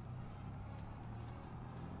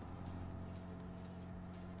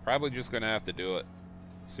 Probably just gonna have to do it.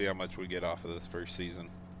 See how much we get off of this first season.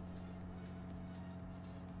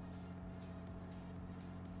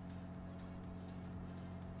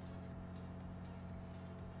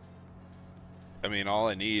 I mean, all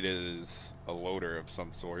I need is a loader of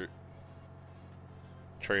some sort,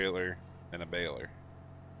 trailer, and a baler.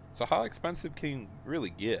 So how expensive can you really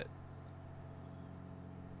get?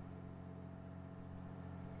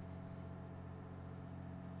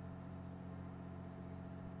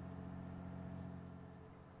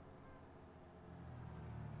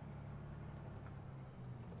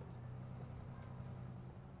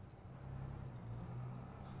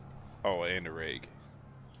 Oh, and a rig.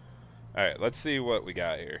 Alright, let's see what we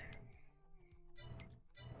got here.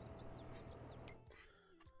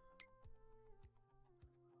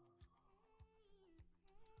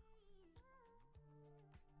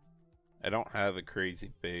 I don't have a crazy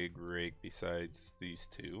big rig besides these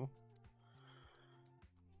two.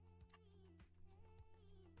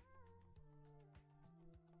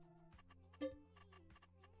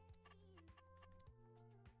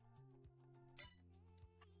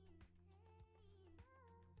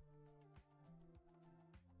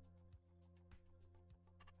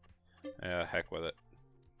 Yeah, heck with it.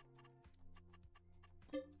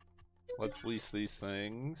 Let's lease these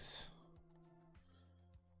things.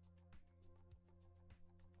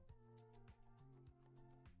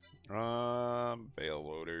 Bale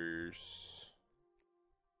loaders.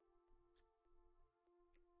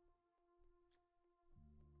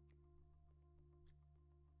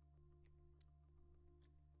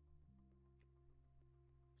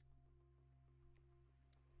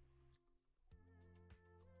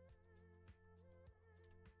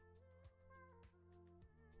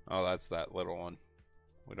 Oh, that's that little one.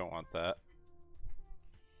 We don't want that.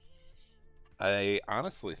 I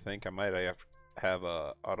honestly think I might have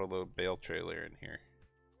a auto-load bale trailer in here.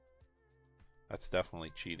 That's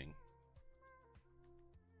definitely cheating.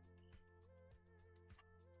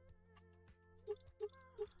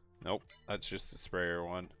 Nope, that's just the sprayer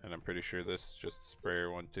one, and I'm pretty sure this is just the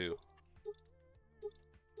sprayer one too.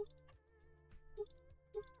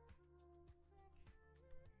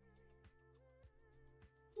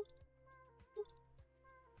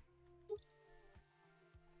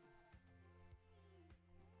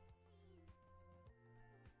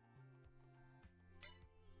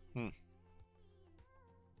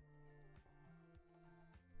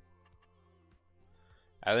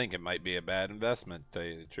 I think it might be a bad investment, to tell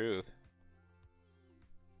you the truth.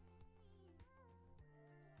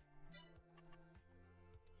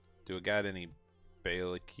 Do we got any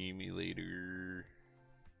bale accumulator?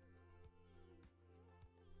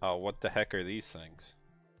 Oh, what the heck are these things?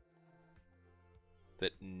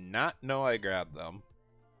 Did not know I grabbed them.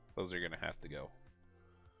 Those are gonna have to go.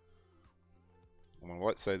 Well,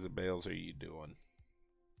 what size of bales are you doing?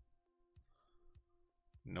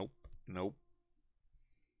 Nope, nope.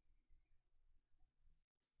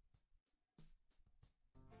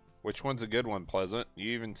 Which one's a good one, Pleasant?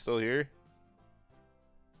 You even still here?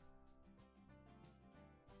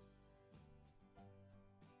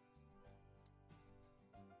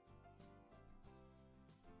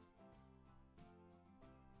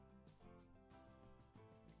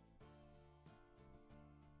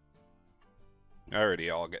 I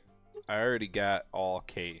already got all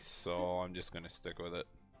case, so I'm just gonna stick with it.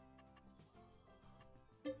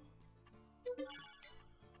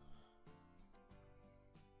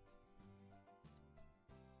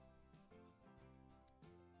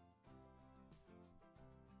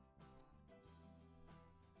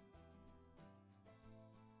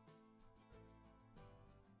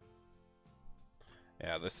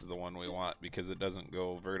 Yeah, this is the one we want because it doesn't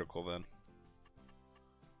go vertical then.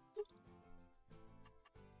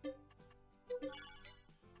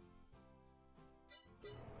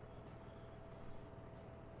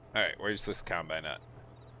 Alright, where's this combine at?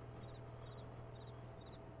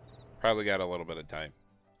 Probably got a little bit of time.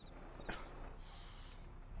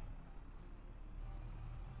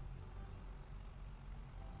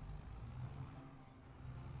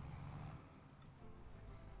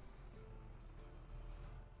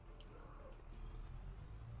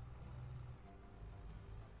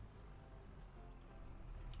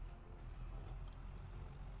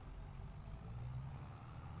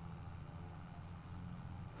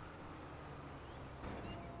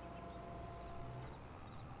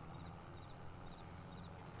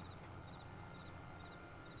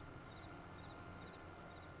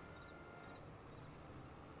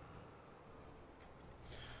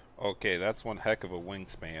 Okay, that's one heck of a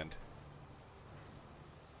wingspan.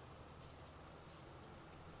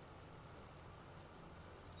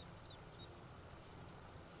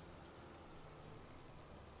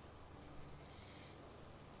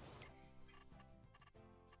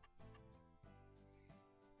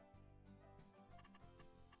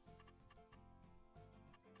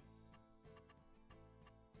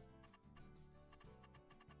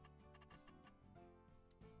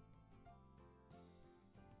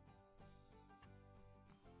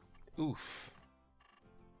 Oof.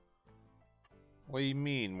 What do you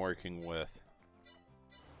mean working with?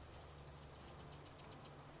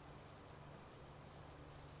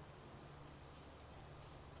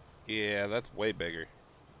 Yeah, that's way bigger.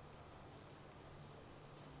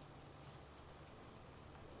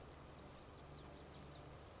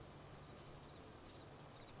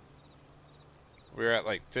 We're at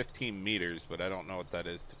like 15 meters, but I don't know what that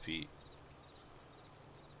is to feet.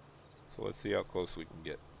 So let's see how close we can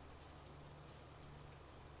get.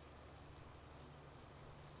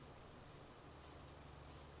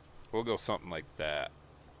 We'll go something like that.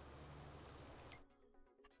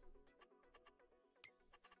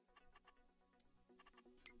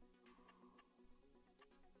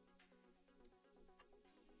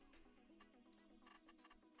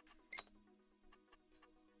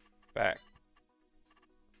 Back.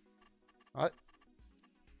 What?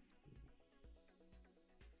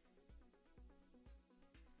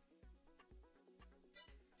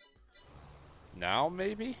 Now,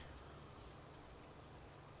 maybe?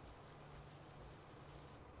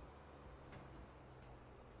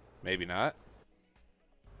 Maybe not.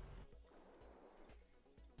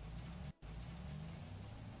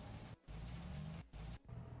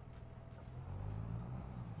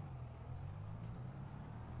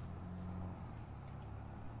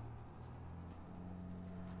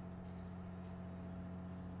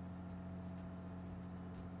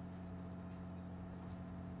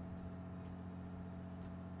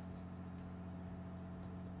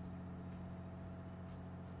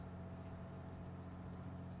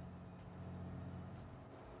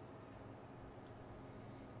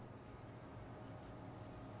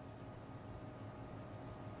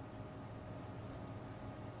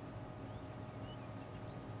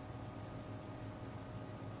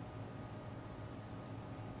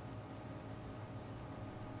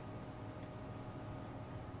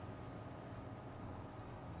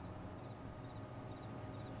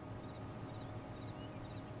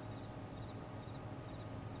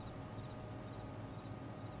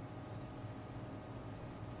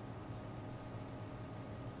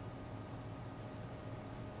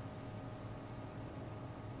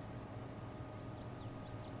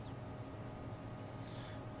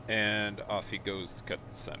 And off he goes to cut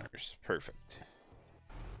the centers. Perfect.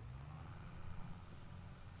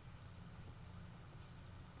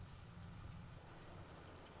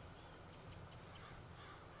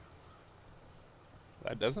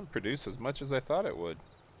 That doesn't produce as much as I thought it would.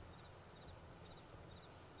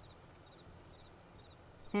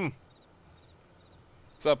 What's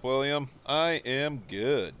up, William? I am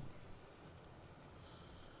good.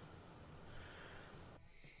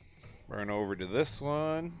 Run over to this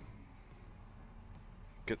one.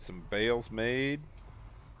 Get some bales made.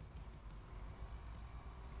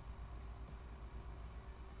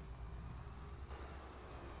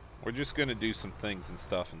 We're just gonna do some things and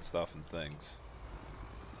stuff and stuff and things.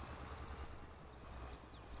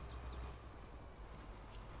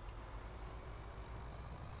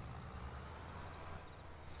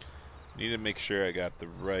 Need to make sure I got the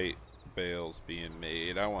right bales being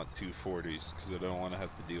made. I want 240s because I don't want to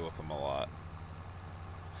have to deal with them a lot.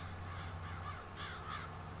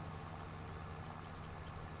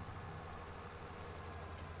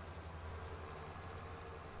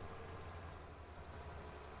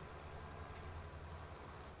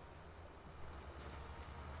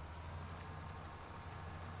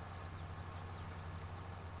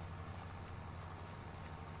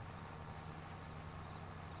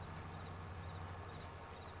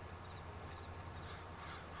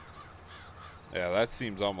 Yeah, that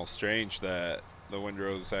seems almost strange that the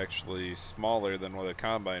windrow is actually smaller than what a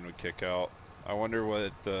combine would kick out. I wonder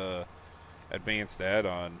what the advanced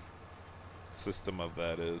add-on system of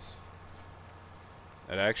that is.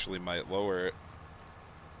 It actually might lower it.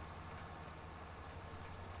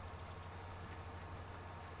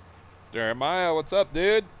 Jeremiah, what's up,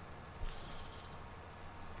 dude?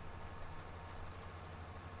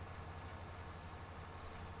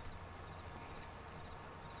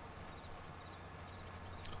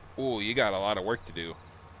 Ooh, you got a lot of work to do.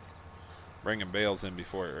 Bringing bales in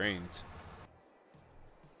before it rains.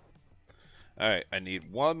 Alright, I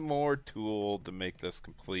need one more tool to make this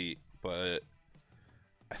complete, but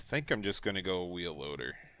I think I'm just going to go wheel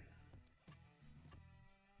loader.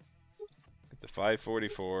 Get the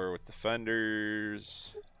 544 with the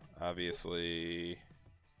fenders. Obviously,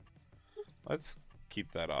 let's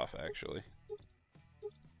keep that off actually.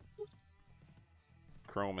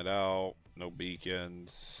 Chrome it out, no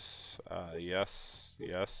beacons. Yes,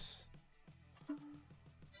 yes.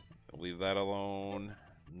 Leave that alone.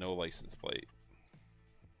 No license plate.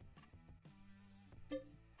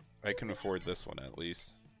 I can afford this one at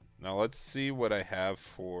least. Now let's see what I have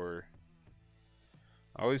for...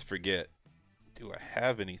 I always forget. Do I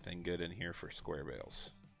have anything good in here for square bales?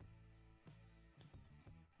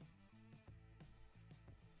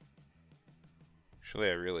 Actually,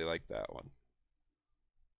 I really like that one.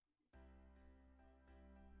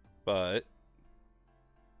 But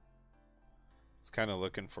it's kind of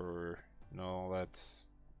looking for... No, that's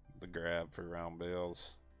the grab for round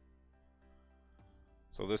bales.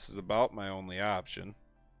 So this is about my only option.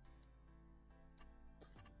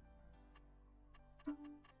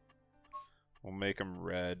 We'll make them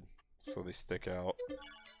red so they stick out.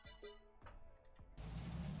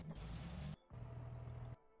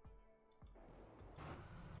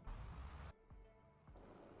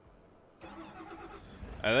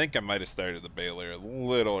 I think I might have started the baler a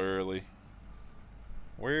little early.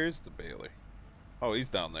 Where's the baler? Oh, he's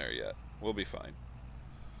down there yet. We'll be fine.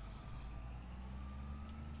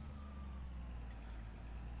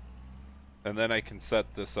 And then I can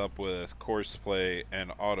set this up with course play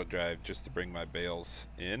and auto drive just to bring my bales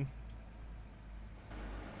in.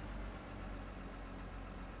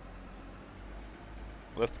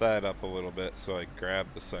 lift that up a little bit so I grab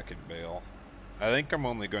the second bale. I think I'm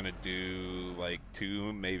only going to do like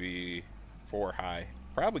 2, maybe 4 high.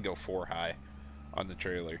 Probably go 4 high on the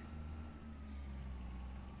trailer.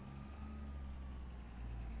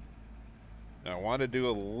 Now I want to do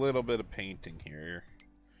a little bit of painting here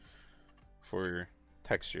for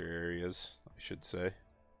texture areas, I should say.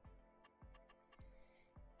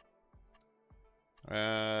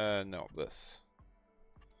 No, this.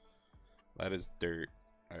 That is dirt.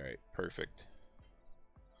 Alright, perfect.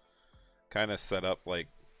 Kind of set up like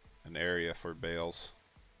an area for bales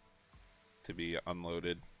to be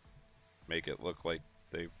unloaded. Make it look like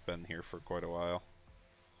they've been here for quite a while.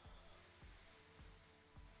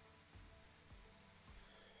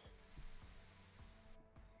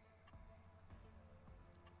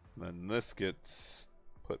 Then this gets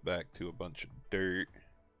put back to a bunch of dirt.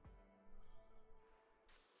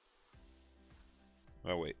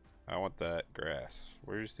 Oh wait, I want that grass.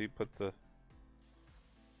 Where does he put the...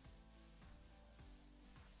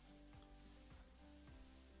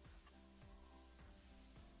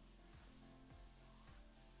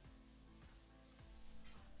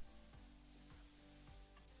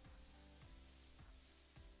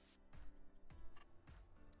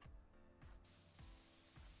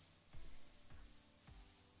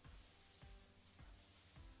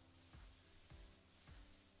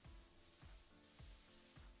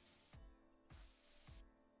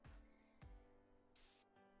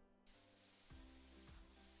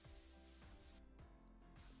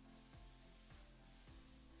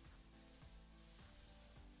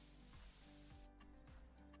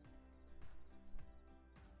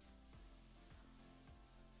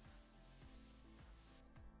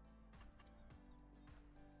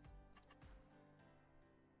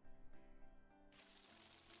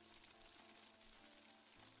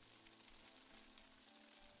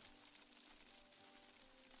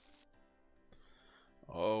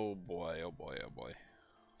 Oh boy, oh boy, oh boy.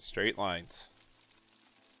 Straight lines.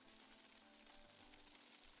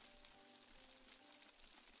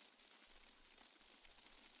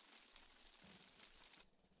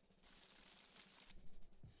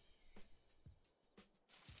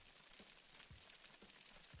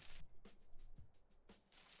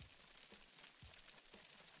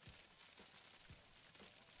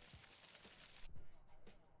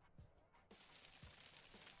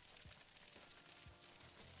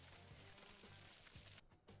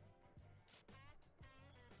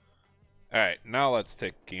 Alright, now let's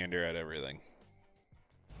take a gander at everything.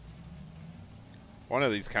 One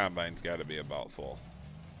of these combines got to be about full.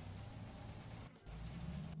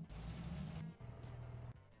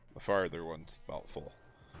 The farther one's about full.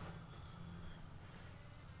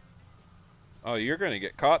 Oh, you're going to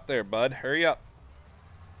get caught there, bud. Hurry up.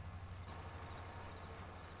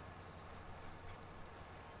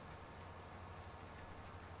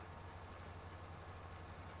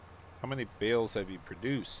 How many bales have you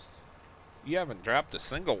produced? You haven't dropped a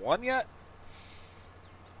single one yet?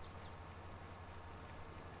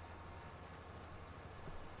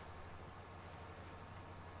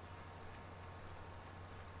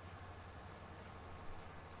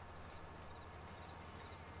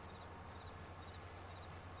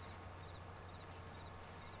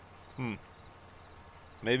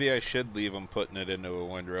 Maybe I should leave them putting it into a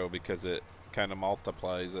windrow because it kind of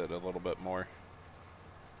multiplies it a little bit more.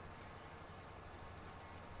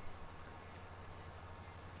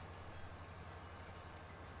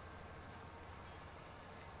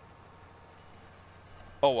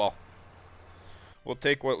 Oh well. We'll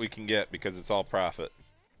take what we can get because it's all profit.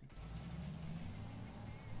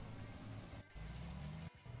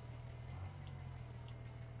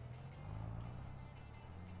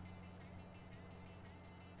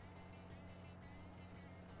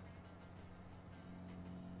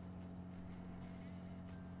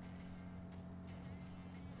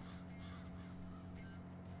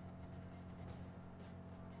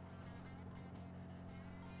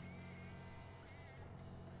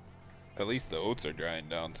 At least the oats are drying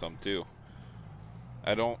down some too.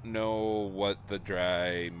 I don't know what the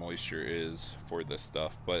dry moisture is for this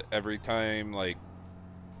stuff, but every time, like,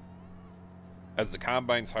 as the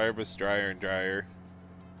combines harvest drier and drier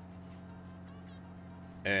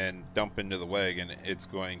and dump into the wagon, it's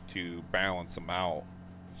going to balance them out,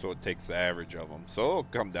 so it takes the average of them. So it'll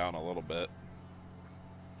come down a little bit.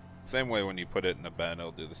 Same way when you put it in a bin,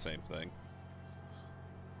 it'll do the same thing.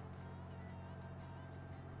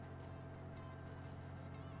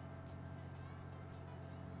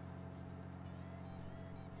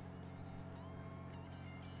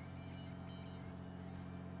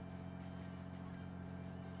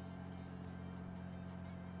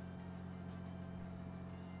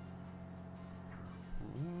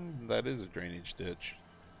 that is a drainage ditch.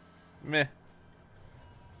 Meh.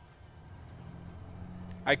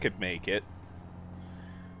 I could make it.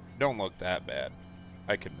 Don't look that bad.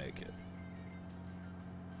 I could make it.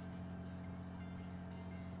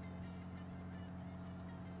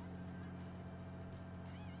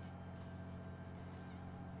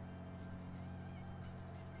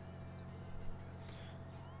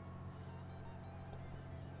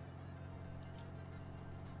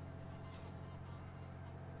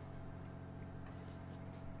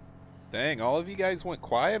 Dang, all of you guys went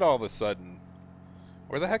quiet all of a sudden.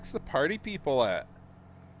 Where the heck's the party people at?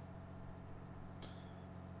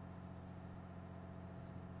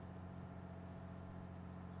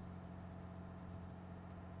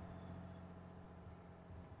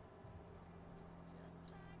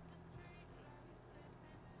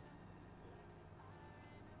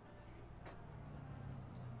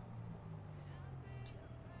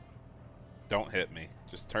 Don't hit me.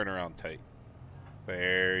 Just turn around tight.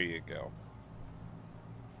 There you go.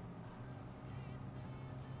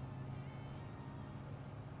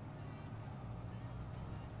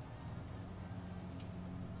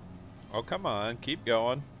 Oh, come on. Keep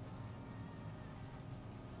going.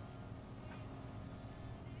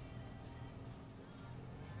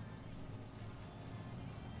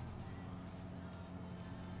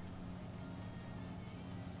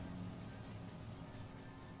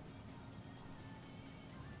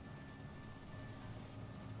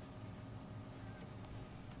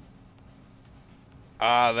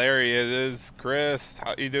 Ah, there he is. Chris,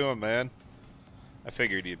 how you doing, man? I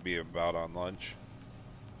figured he'd be about on lunch.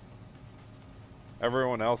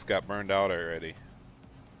 Everyone else got burned out already.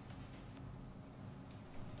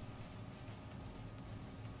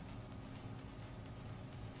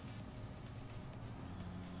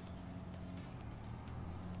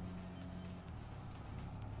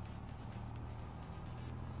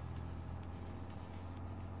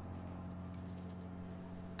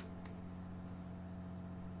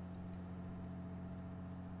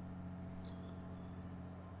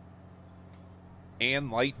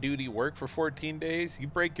 And light duty work for 14 days? You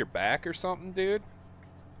break your back or something, dude?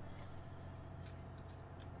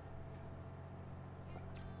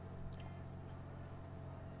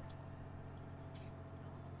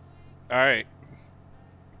 Alright.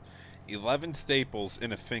 11 staples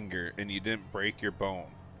in a finger and you didn't break your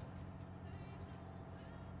bone.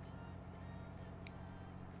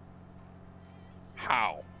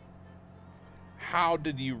 How? How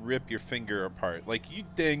did you rip your finger apart? Like, you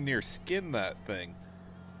dang near skinned that thing.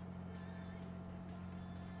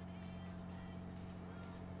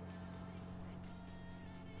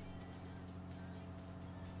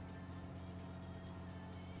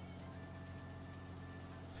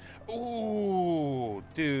 Ooh,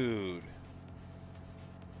 dude.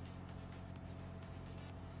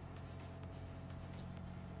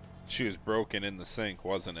 She was broken in the sink,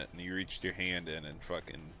 wasn't it? And you reached your hand in and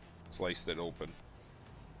fucking sliced it open.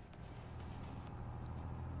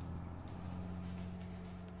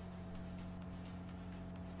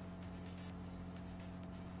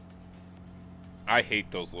 I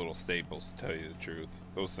hate those little staples, to tell you the truth.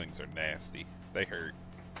 Those things are nasty. They hurt.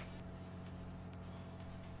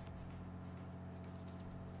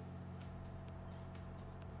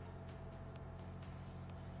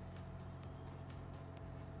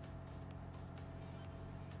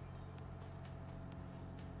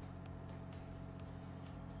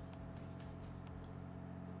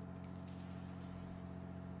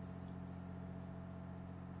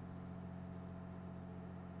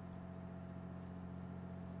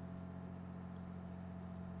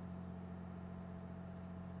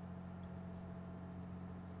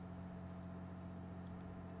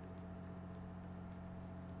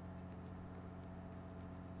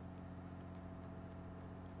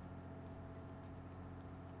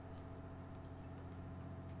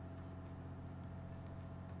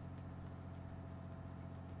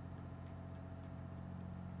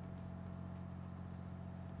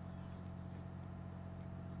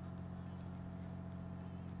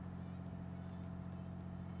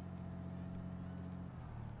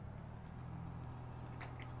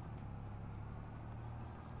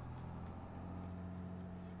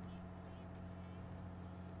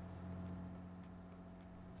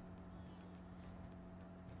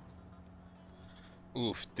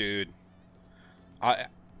 Oof, dude.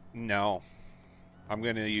 No. I'm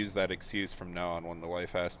gonna use that excuse from now on when the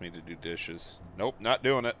wife asks me to do dishes. Nope, not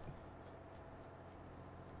doing it.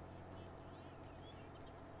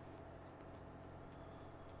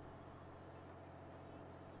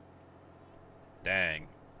 Dang.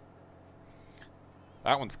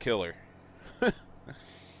 That one's killer.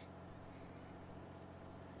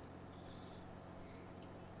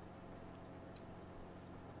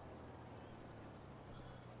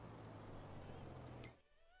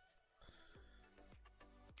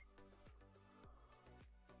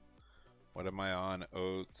 What am I on?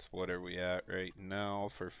 Oats. What are we at right now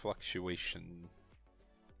for fluctuation?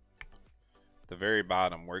 The very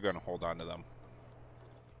bottom. We're going to hold on to them.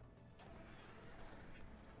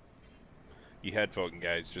 You headphone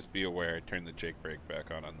guys, just be aware. I turned the Jake brake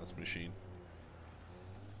back on this machine.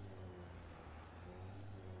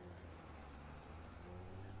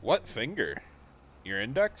 What finger? Your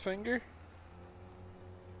index finger?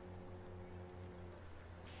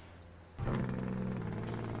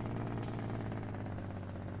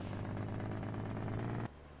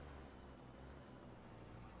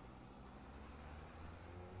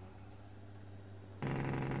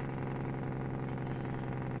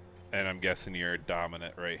 And I'm guessing you're a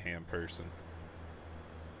dominant right-hand person.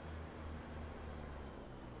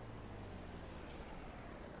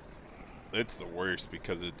 It's the worst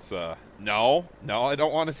because it's, no, I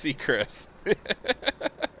don't want to see Chris.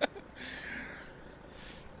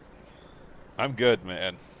 I'm good,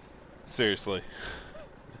 man. Seriously.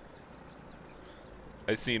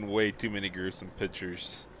 I've seen way too many gruesome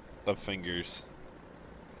pictures of fingers.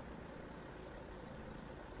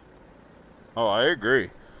 Oh, I agree.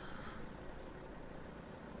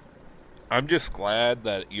 I'm just glad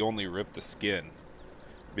that you only ripped the skin.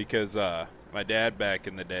 Because, my dad back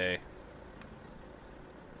in the day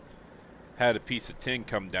had a piece of tin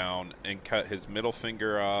come down and cut his middle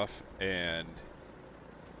finger off and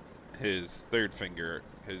his third finger,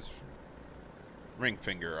 his ring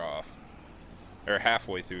finger off. Or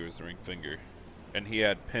halfway through his ring finger. And he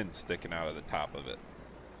had pins sticking out of the top of it.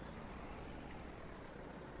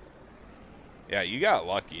 Yeah, you got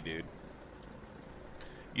lucky, dude.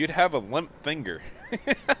 You'd have a limp finger.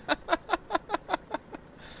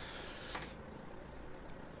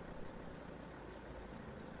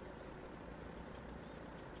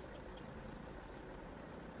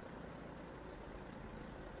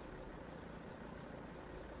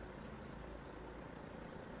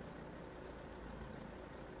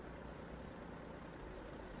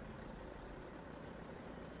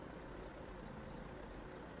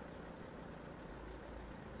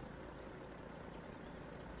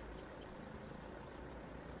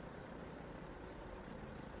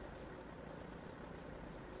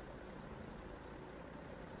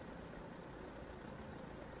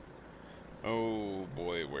 Oh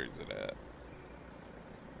boy, where's it at?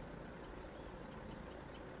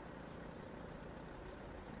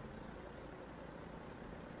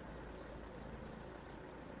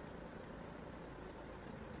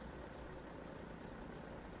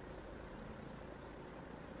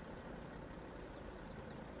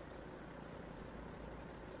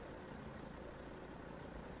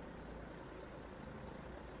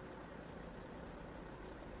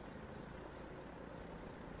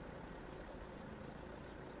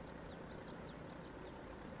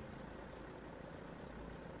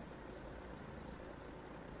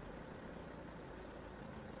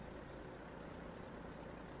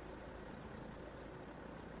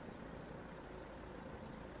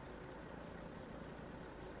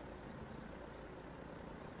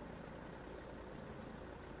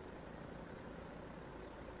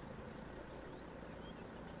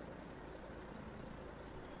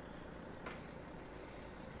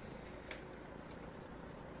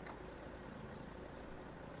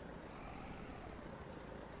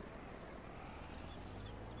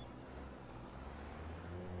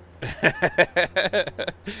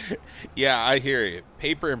 Yeah, I hear you.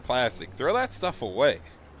 Paper and plastic. Throw that stuff away.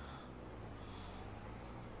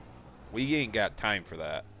 We ain't got time for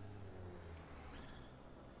that.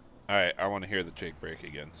 Alright, I want to hear the Jake brake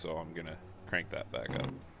again, so I'm gonna crank that back up.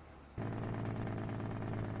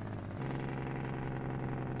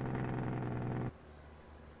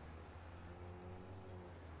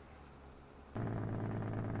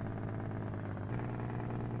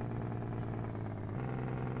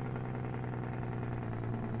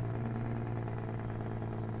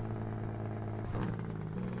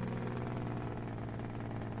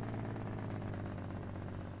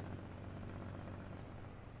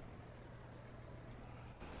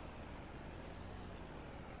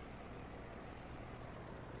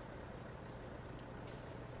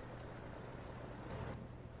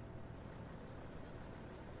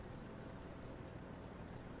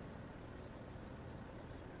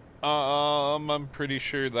 I'm pretty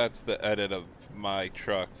sure that's the edit of my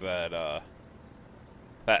truck that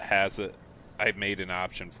that has it. I made an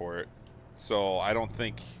option for it. So I don't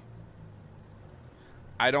think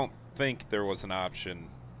there was an option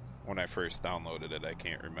when I first downloaded it. I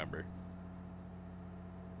can't remember.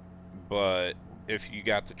 But if you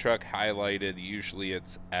got the truck highlighted, usually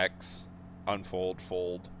it's X, unfold,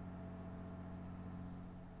 fold.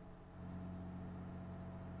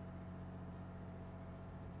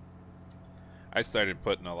 I started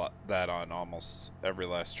putting a lot that on almost every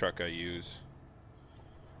last truck I use.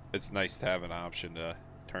 It's nice to have an option to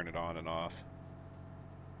turn it on and off.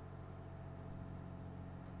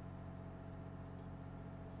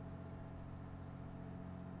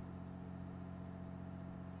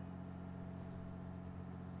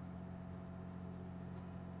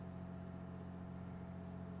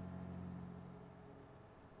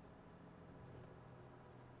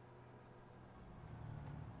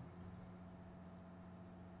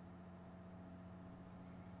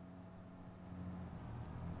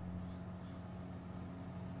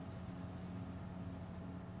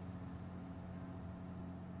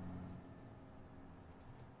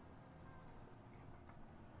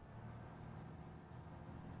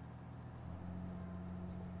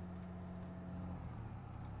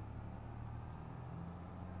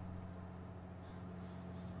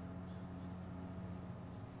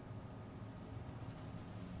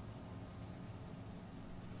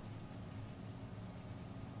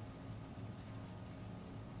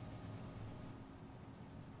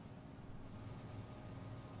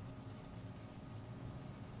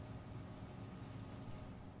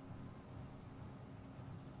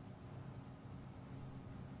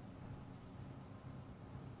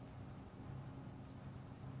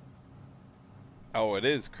 Oh, it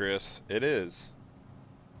is, Chris. It is.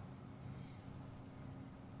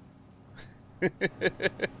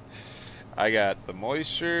 I got the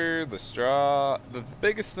moisture, the straw. The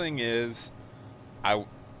biggest thing is I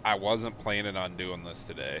I wasn't planning on doing this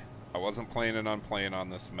today. I wasn't planning on playing on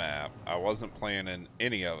this map. I wasn't planning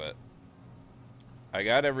any of it. I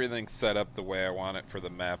got everything set up the way I want it for the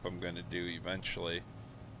map I'm going to do eventually.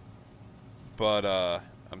 But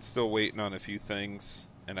I'm still waiting on a few things,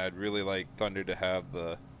 and I'd really like Thunder to have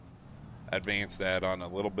the advanced add-on a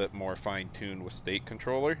little bit more fine-tuned with state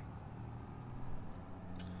controller.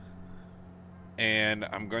 And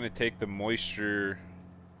I'm going to take the moisture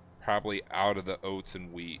probably out of the oats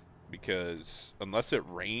and wheat, because unless it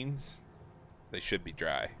rains, they should be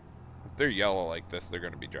dry. If they're yellow like this, they're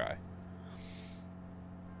going to be dry.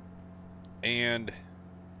 And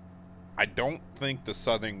I don't think the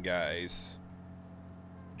southern guys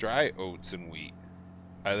dry oats and wheat.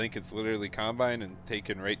 I think it's literally combined and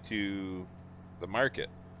taken right to the market.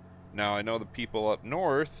 Now, I know the people up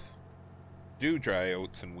north do dry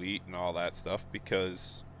oats and wheat and all that stuff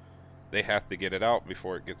because they have to get it out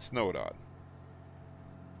before it gets snowed on.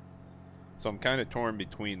 So I'm kind of torn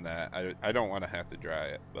between that. I don't want to have to dry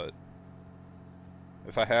it, but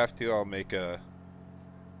if I have to, I'll make a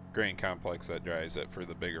grain complex that dries it for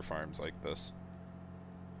the bigger farms like this.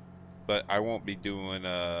 But I won't be doing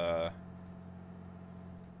I'll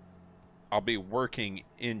be working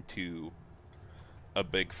into a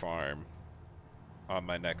big farm on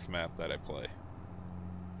my next map that I play.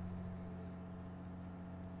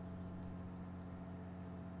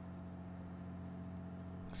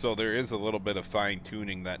 So there is a little bit of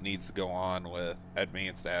fine-tuning that needs to go on with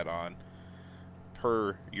advanced add-on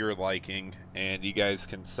per your liking, and you guys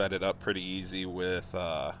can set it up pretty easy with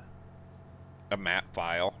a map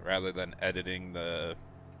file rather than editing the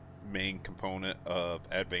main component of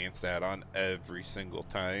advanced add-on every single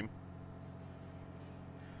time.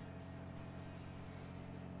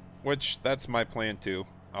 Which, that's my plan too.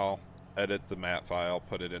 I'll edit the map file,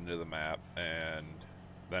 put it into the map, and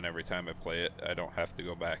then every time I play it, I don't have to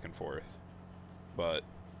go back and forth. But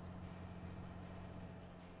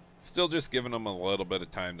still just giving them a little bit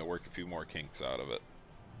of time to work a few more kinks out of it.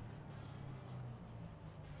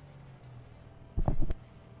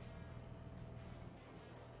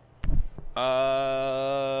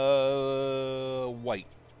 White.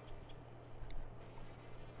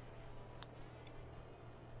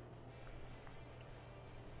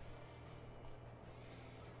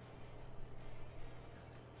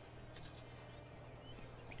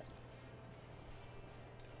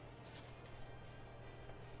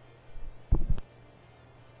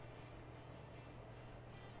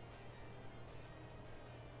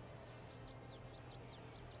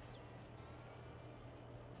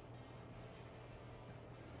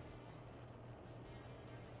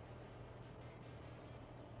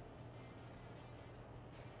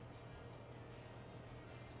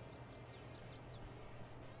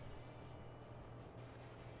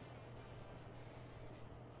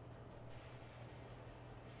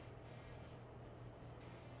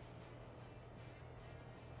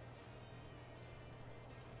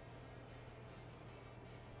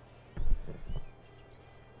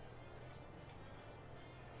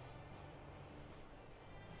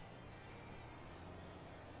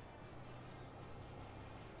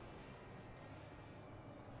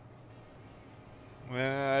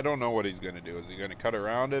 I don't know what he's going to do. Is he going to cut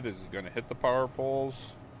around it? Is he going to hit the power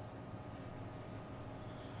poles?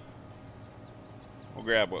 We'll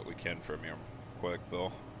grab what we can from him quick,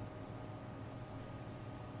 though.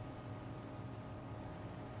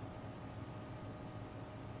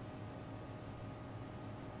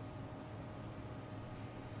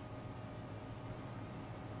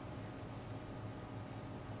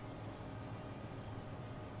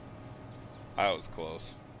 That was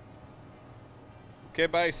close. Okay,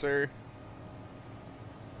 bye, sir.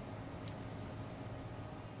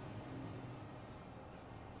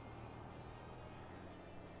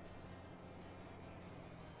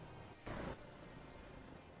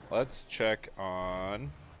 Let's check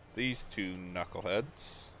on these two knuckleheads.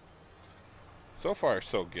 So far,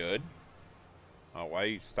 so good. Oh, why are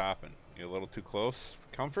you stopping? You a little too close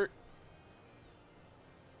for comfort?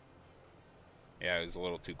 Yeah, it was a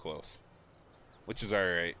little too close. Which is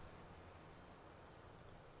alright.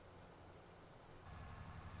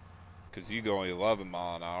 Because you go 11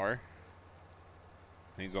 mile an hour.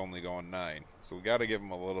 And he's only going 9. So we got to give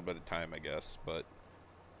him a little bit of time, I guess. But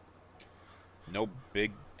no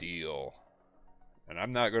big deal. And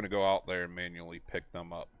I'm not going to go out there and manually pick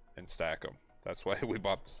them up and stack them. That's why we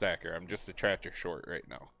bought the stacker. I'm just a tractor short right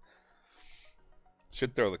now.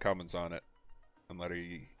 Should throw the Cummins on it and let her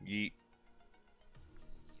yeet.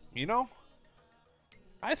 You know,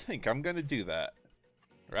 I think I'm going to do that.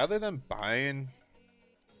 Rather than buying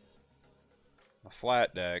a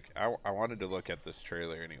flat deck, I wanted to look at this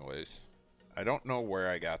trailer anyways. I don't know where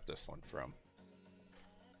I got this one from.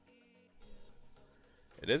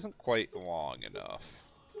 It isn't quite long enough.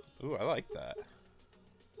 Ooh, I like that.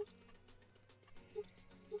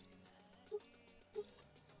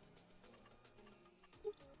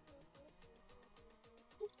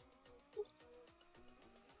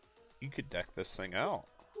 You could deck this thing out.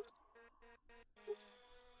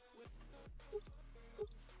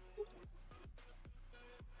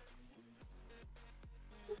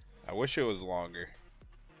 I wish it was longer.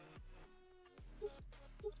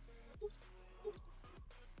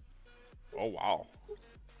 Oh, wow.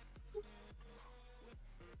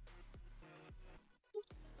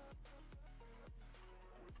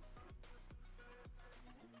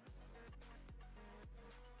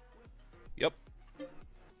 Yep.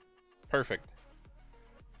 Perfect.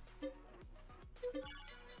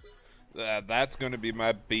 That's going to be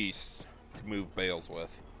my beast to move bales with.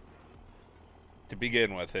 To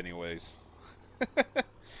begin with, anyways.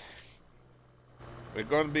 It's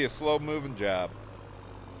going to be a slow-moving job.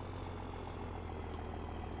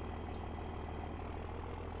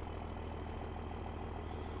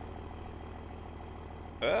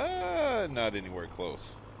 Not anywhere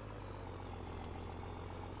close.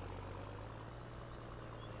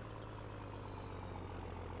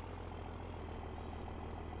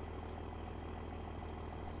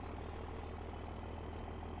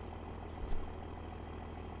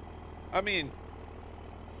 I mean,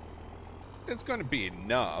 it's going to be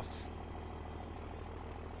enough.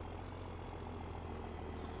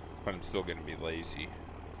 But I'm still going to be lazy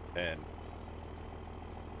and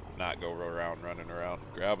not go around running around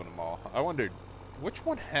grabbing them all. I wondered which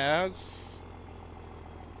one has...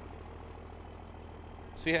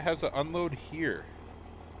 See, it has an unload here.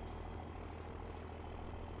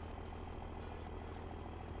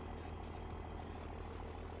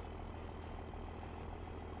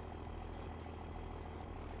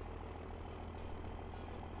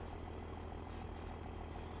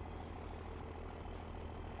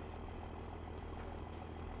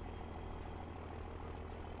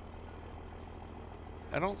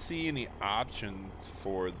 I don't see any options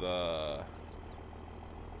for the...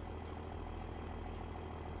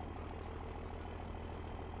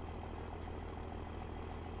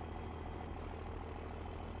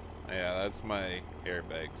 Yeah, that's my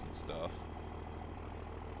airbags and stuff.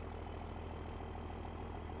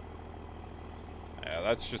 Yeah,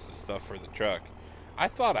 that's just the stuff for the truck. I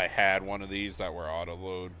thought I had one of these that were auto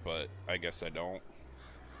load, but I guess I don't.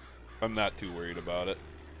 I'm not too worried about it.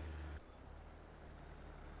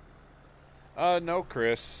 No,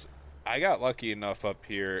 Chris. I got lucky enough up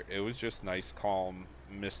here. It was just nice, calm,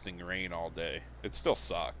 misting rain all day. It still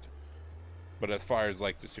sucked. But as far as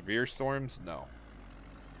like the severe storms, no.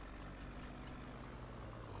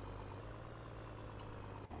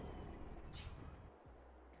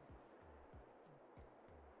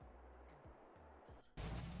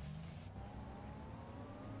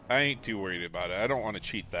 I ain't too worried about it. I don't want to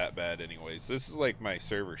cheat that bad anyways. This is like my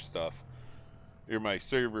server stuff. Or my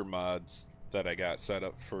server mods that I got set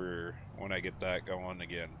up for when I get that going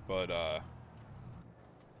again. But,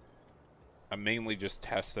 I'm mainly just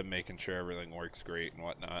testing, making sure everything works great and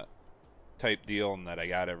whatnot type deal, and that I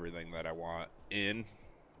got everything that I want in.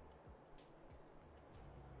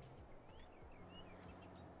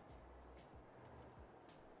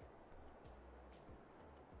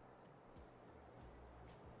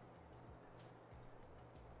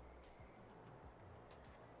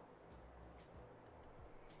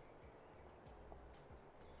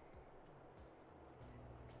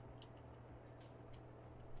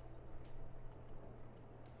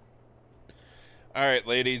 Alright,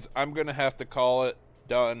 ladies, I'm going to have to call it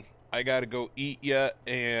done. I got to go eat yet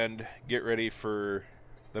and get ready for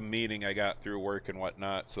the meeting I got through work and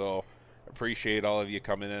whatnot. So, appreciate all of you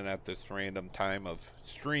coming in at this random time of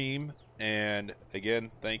stream. And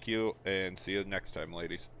again, thank you, and see you next time,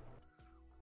 ladies.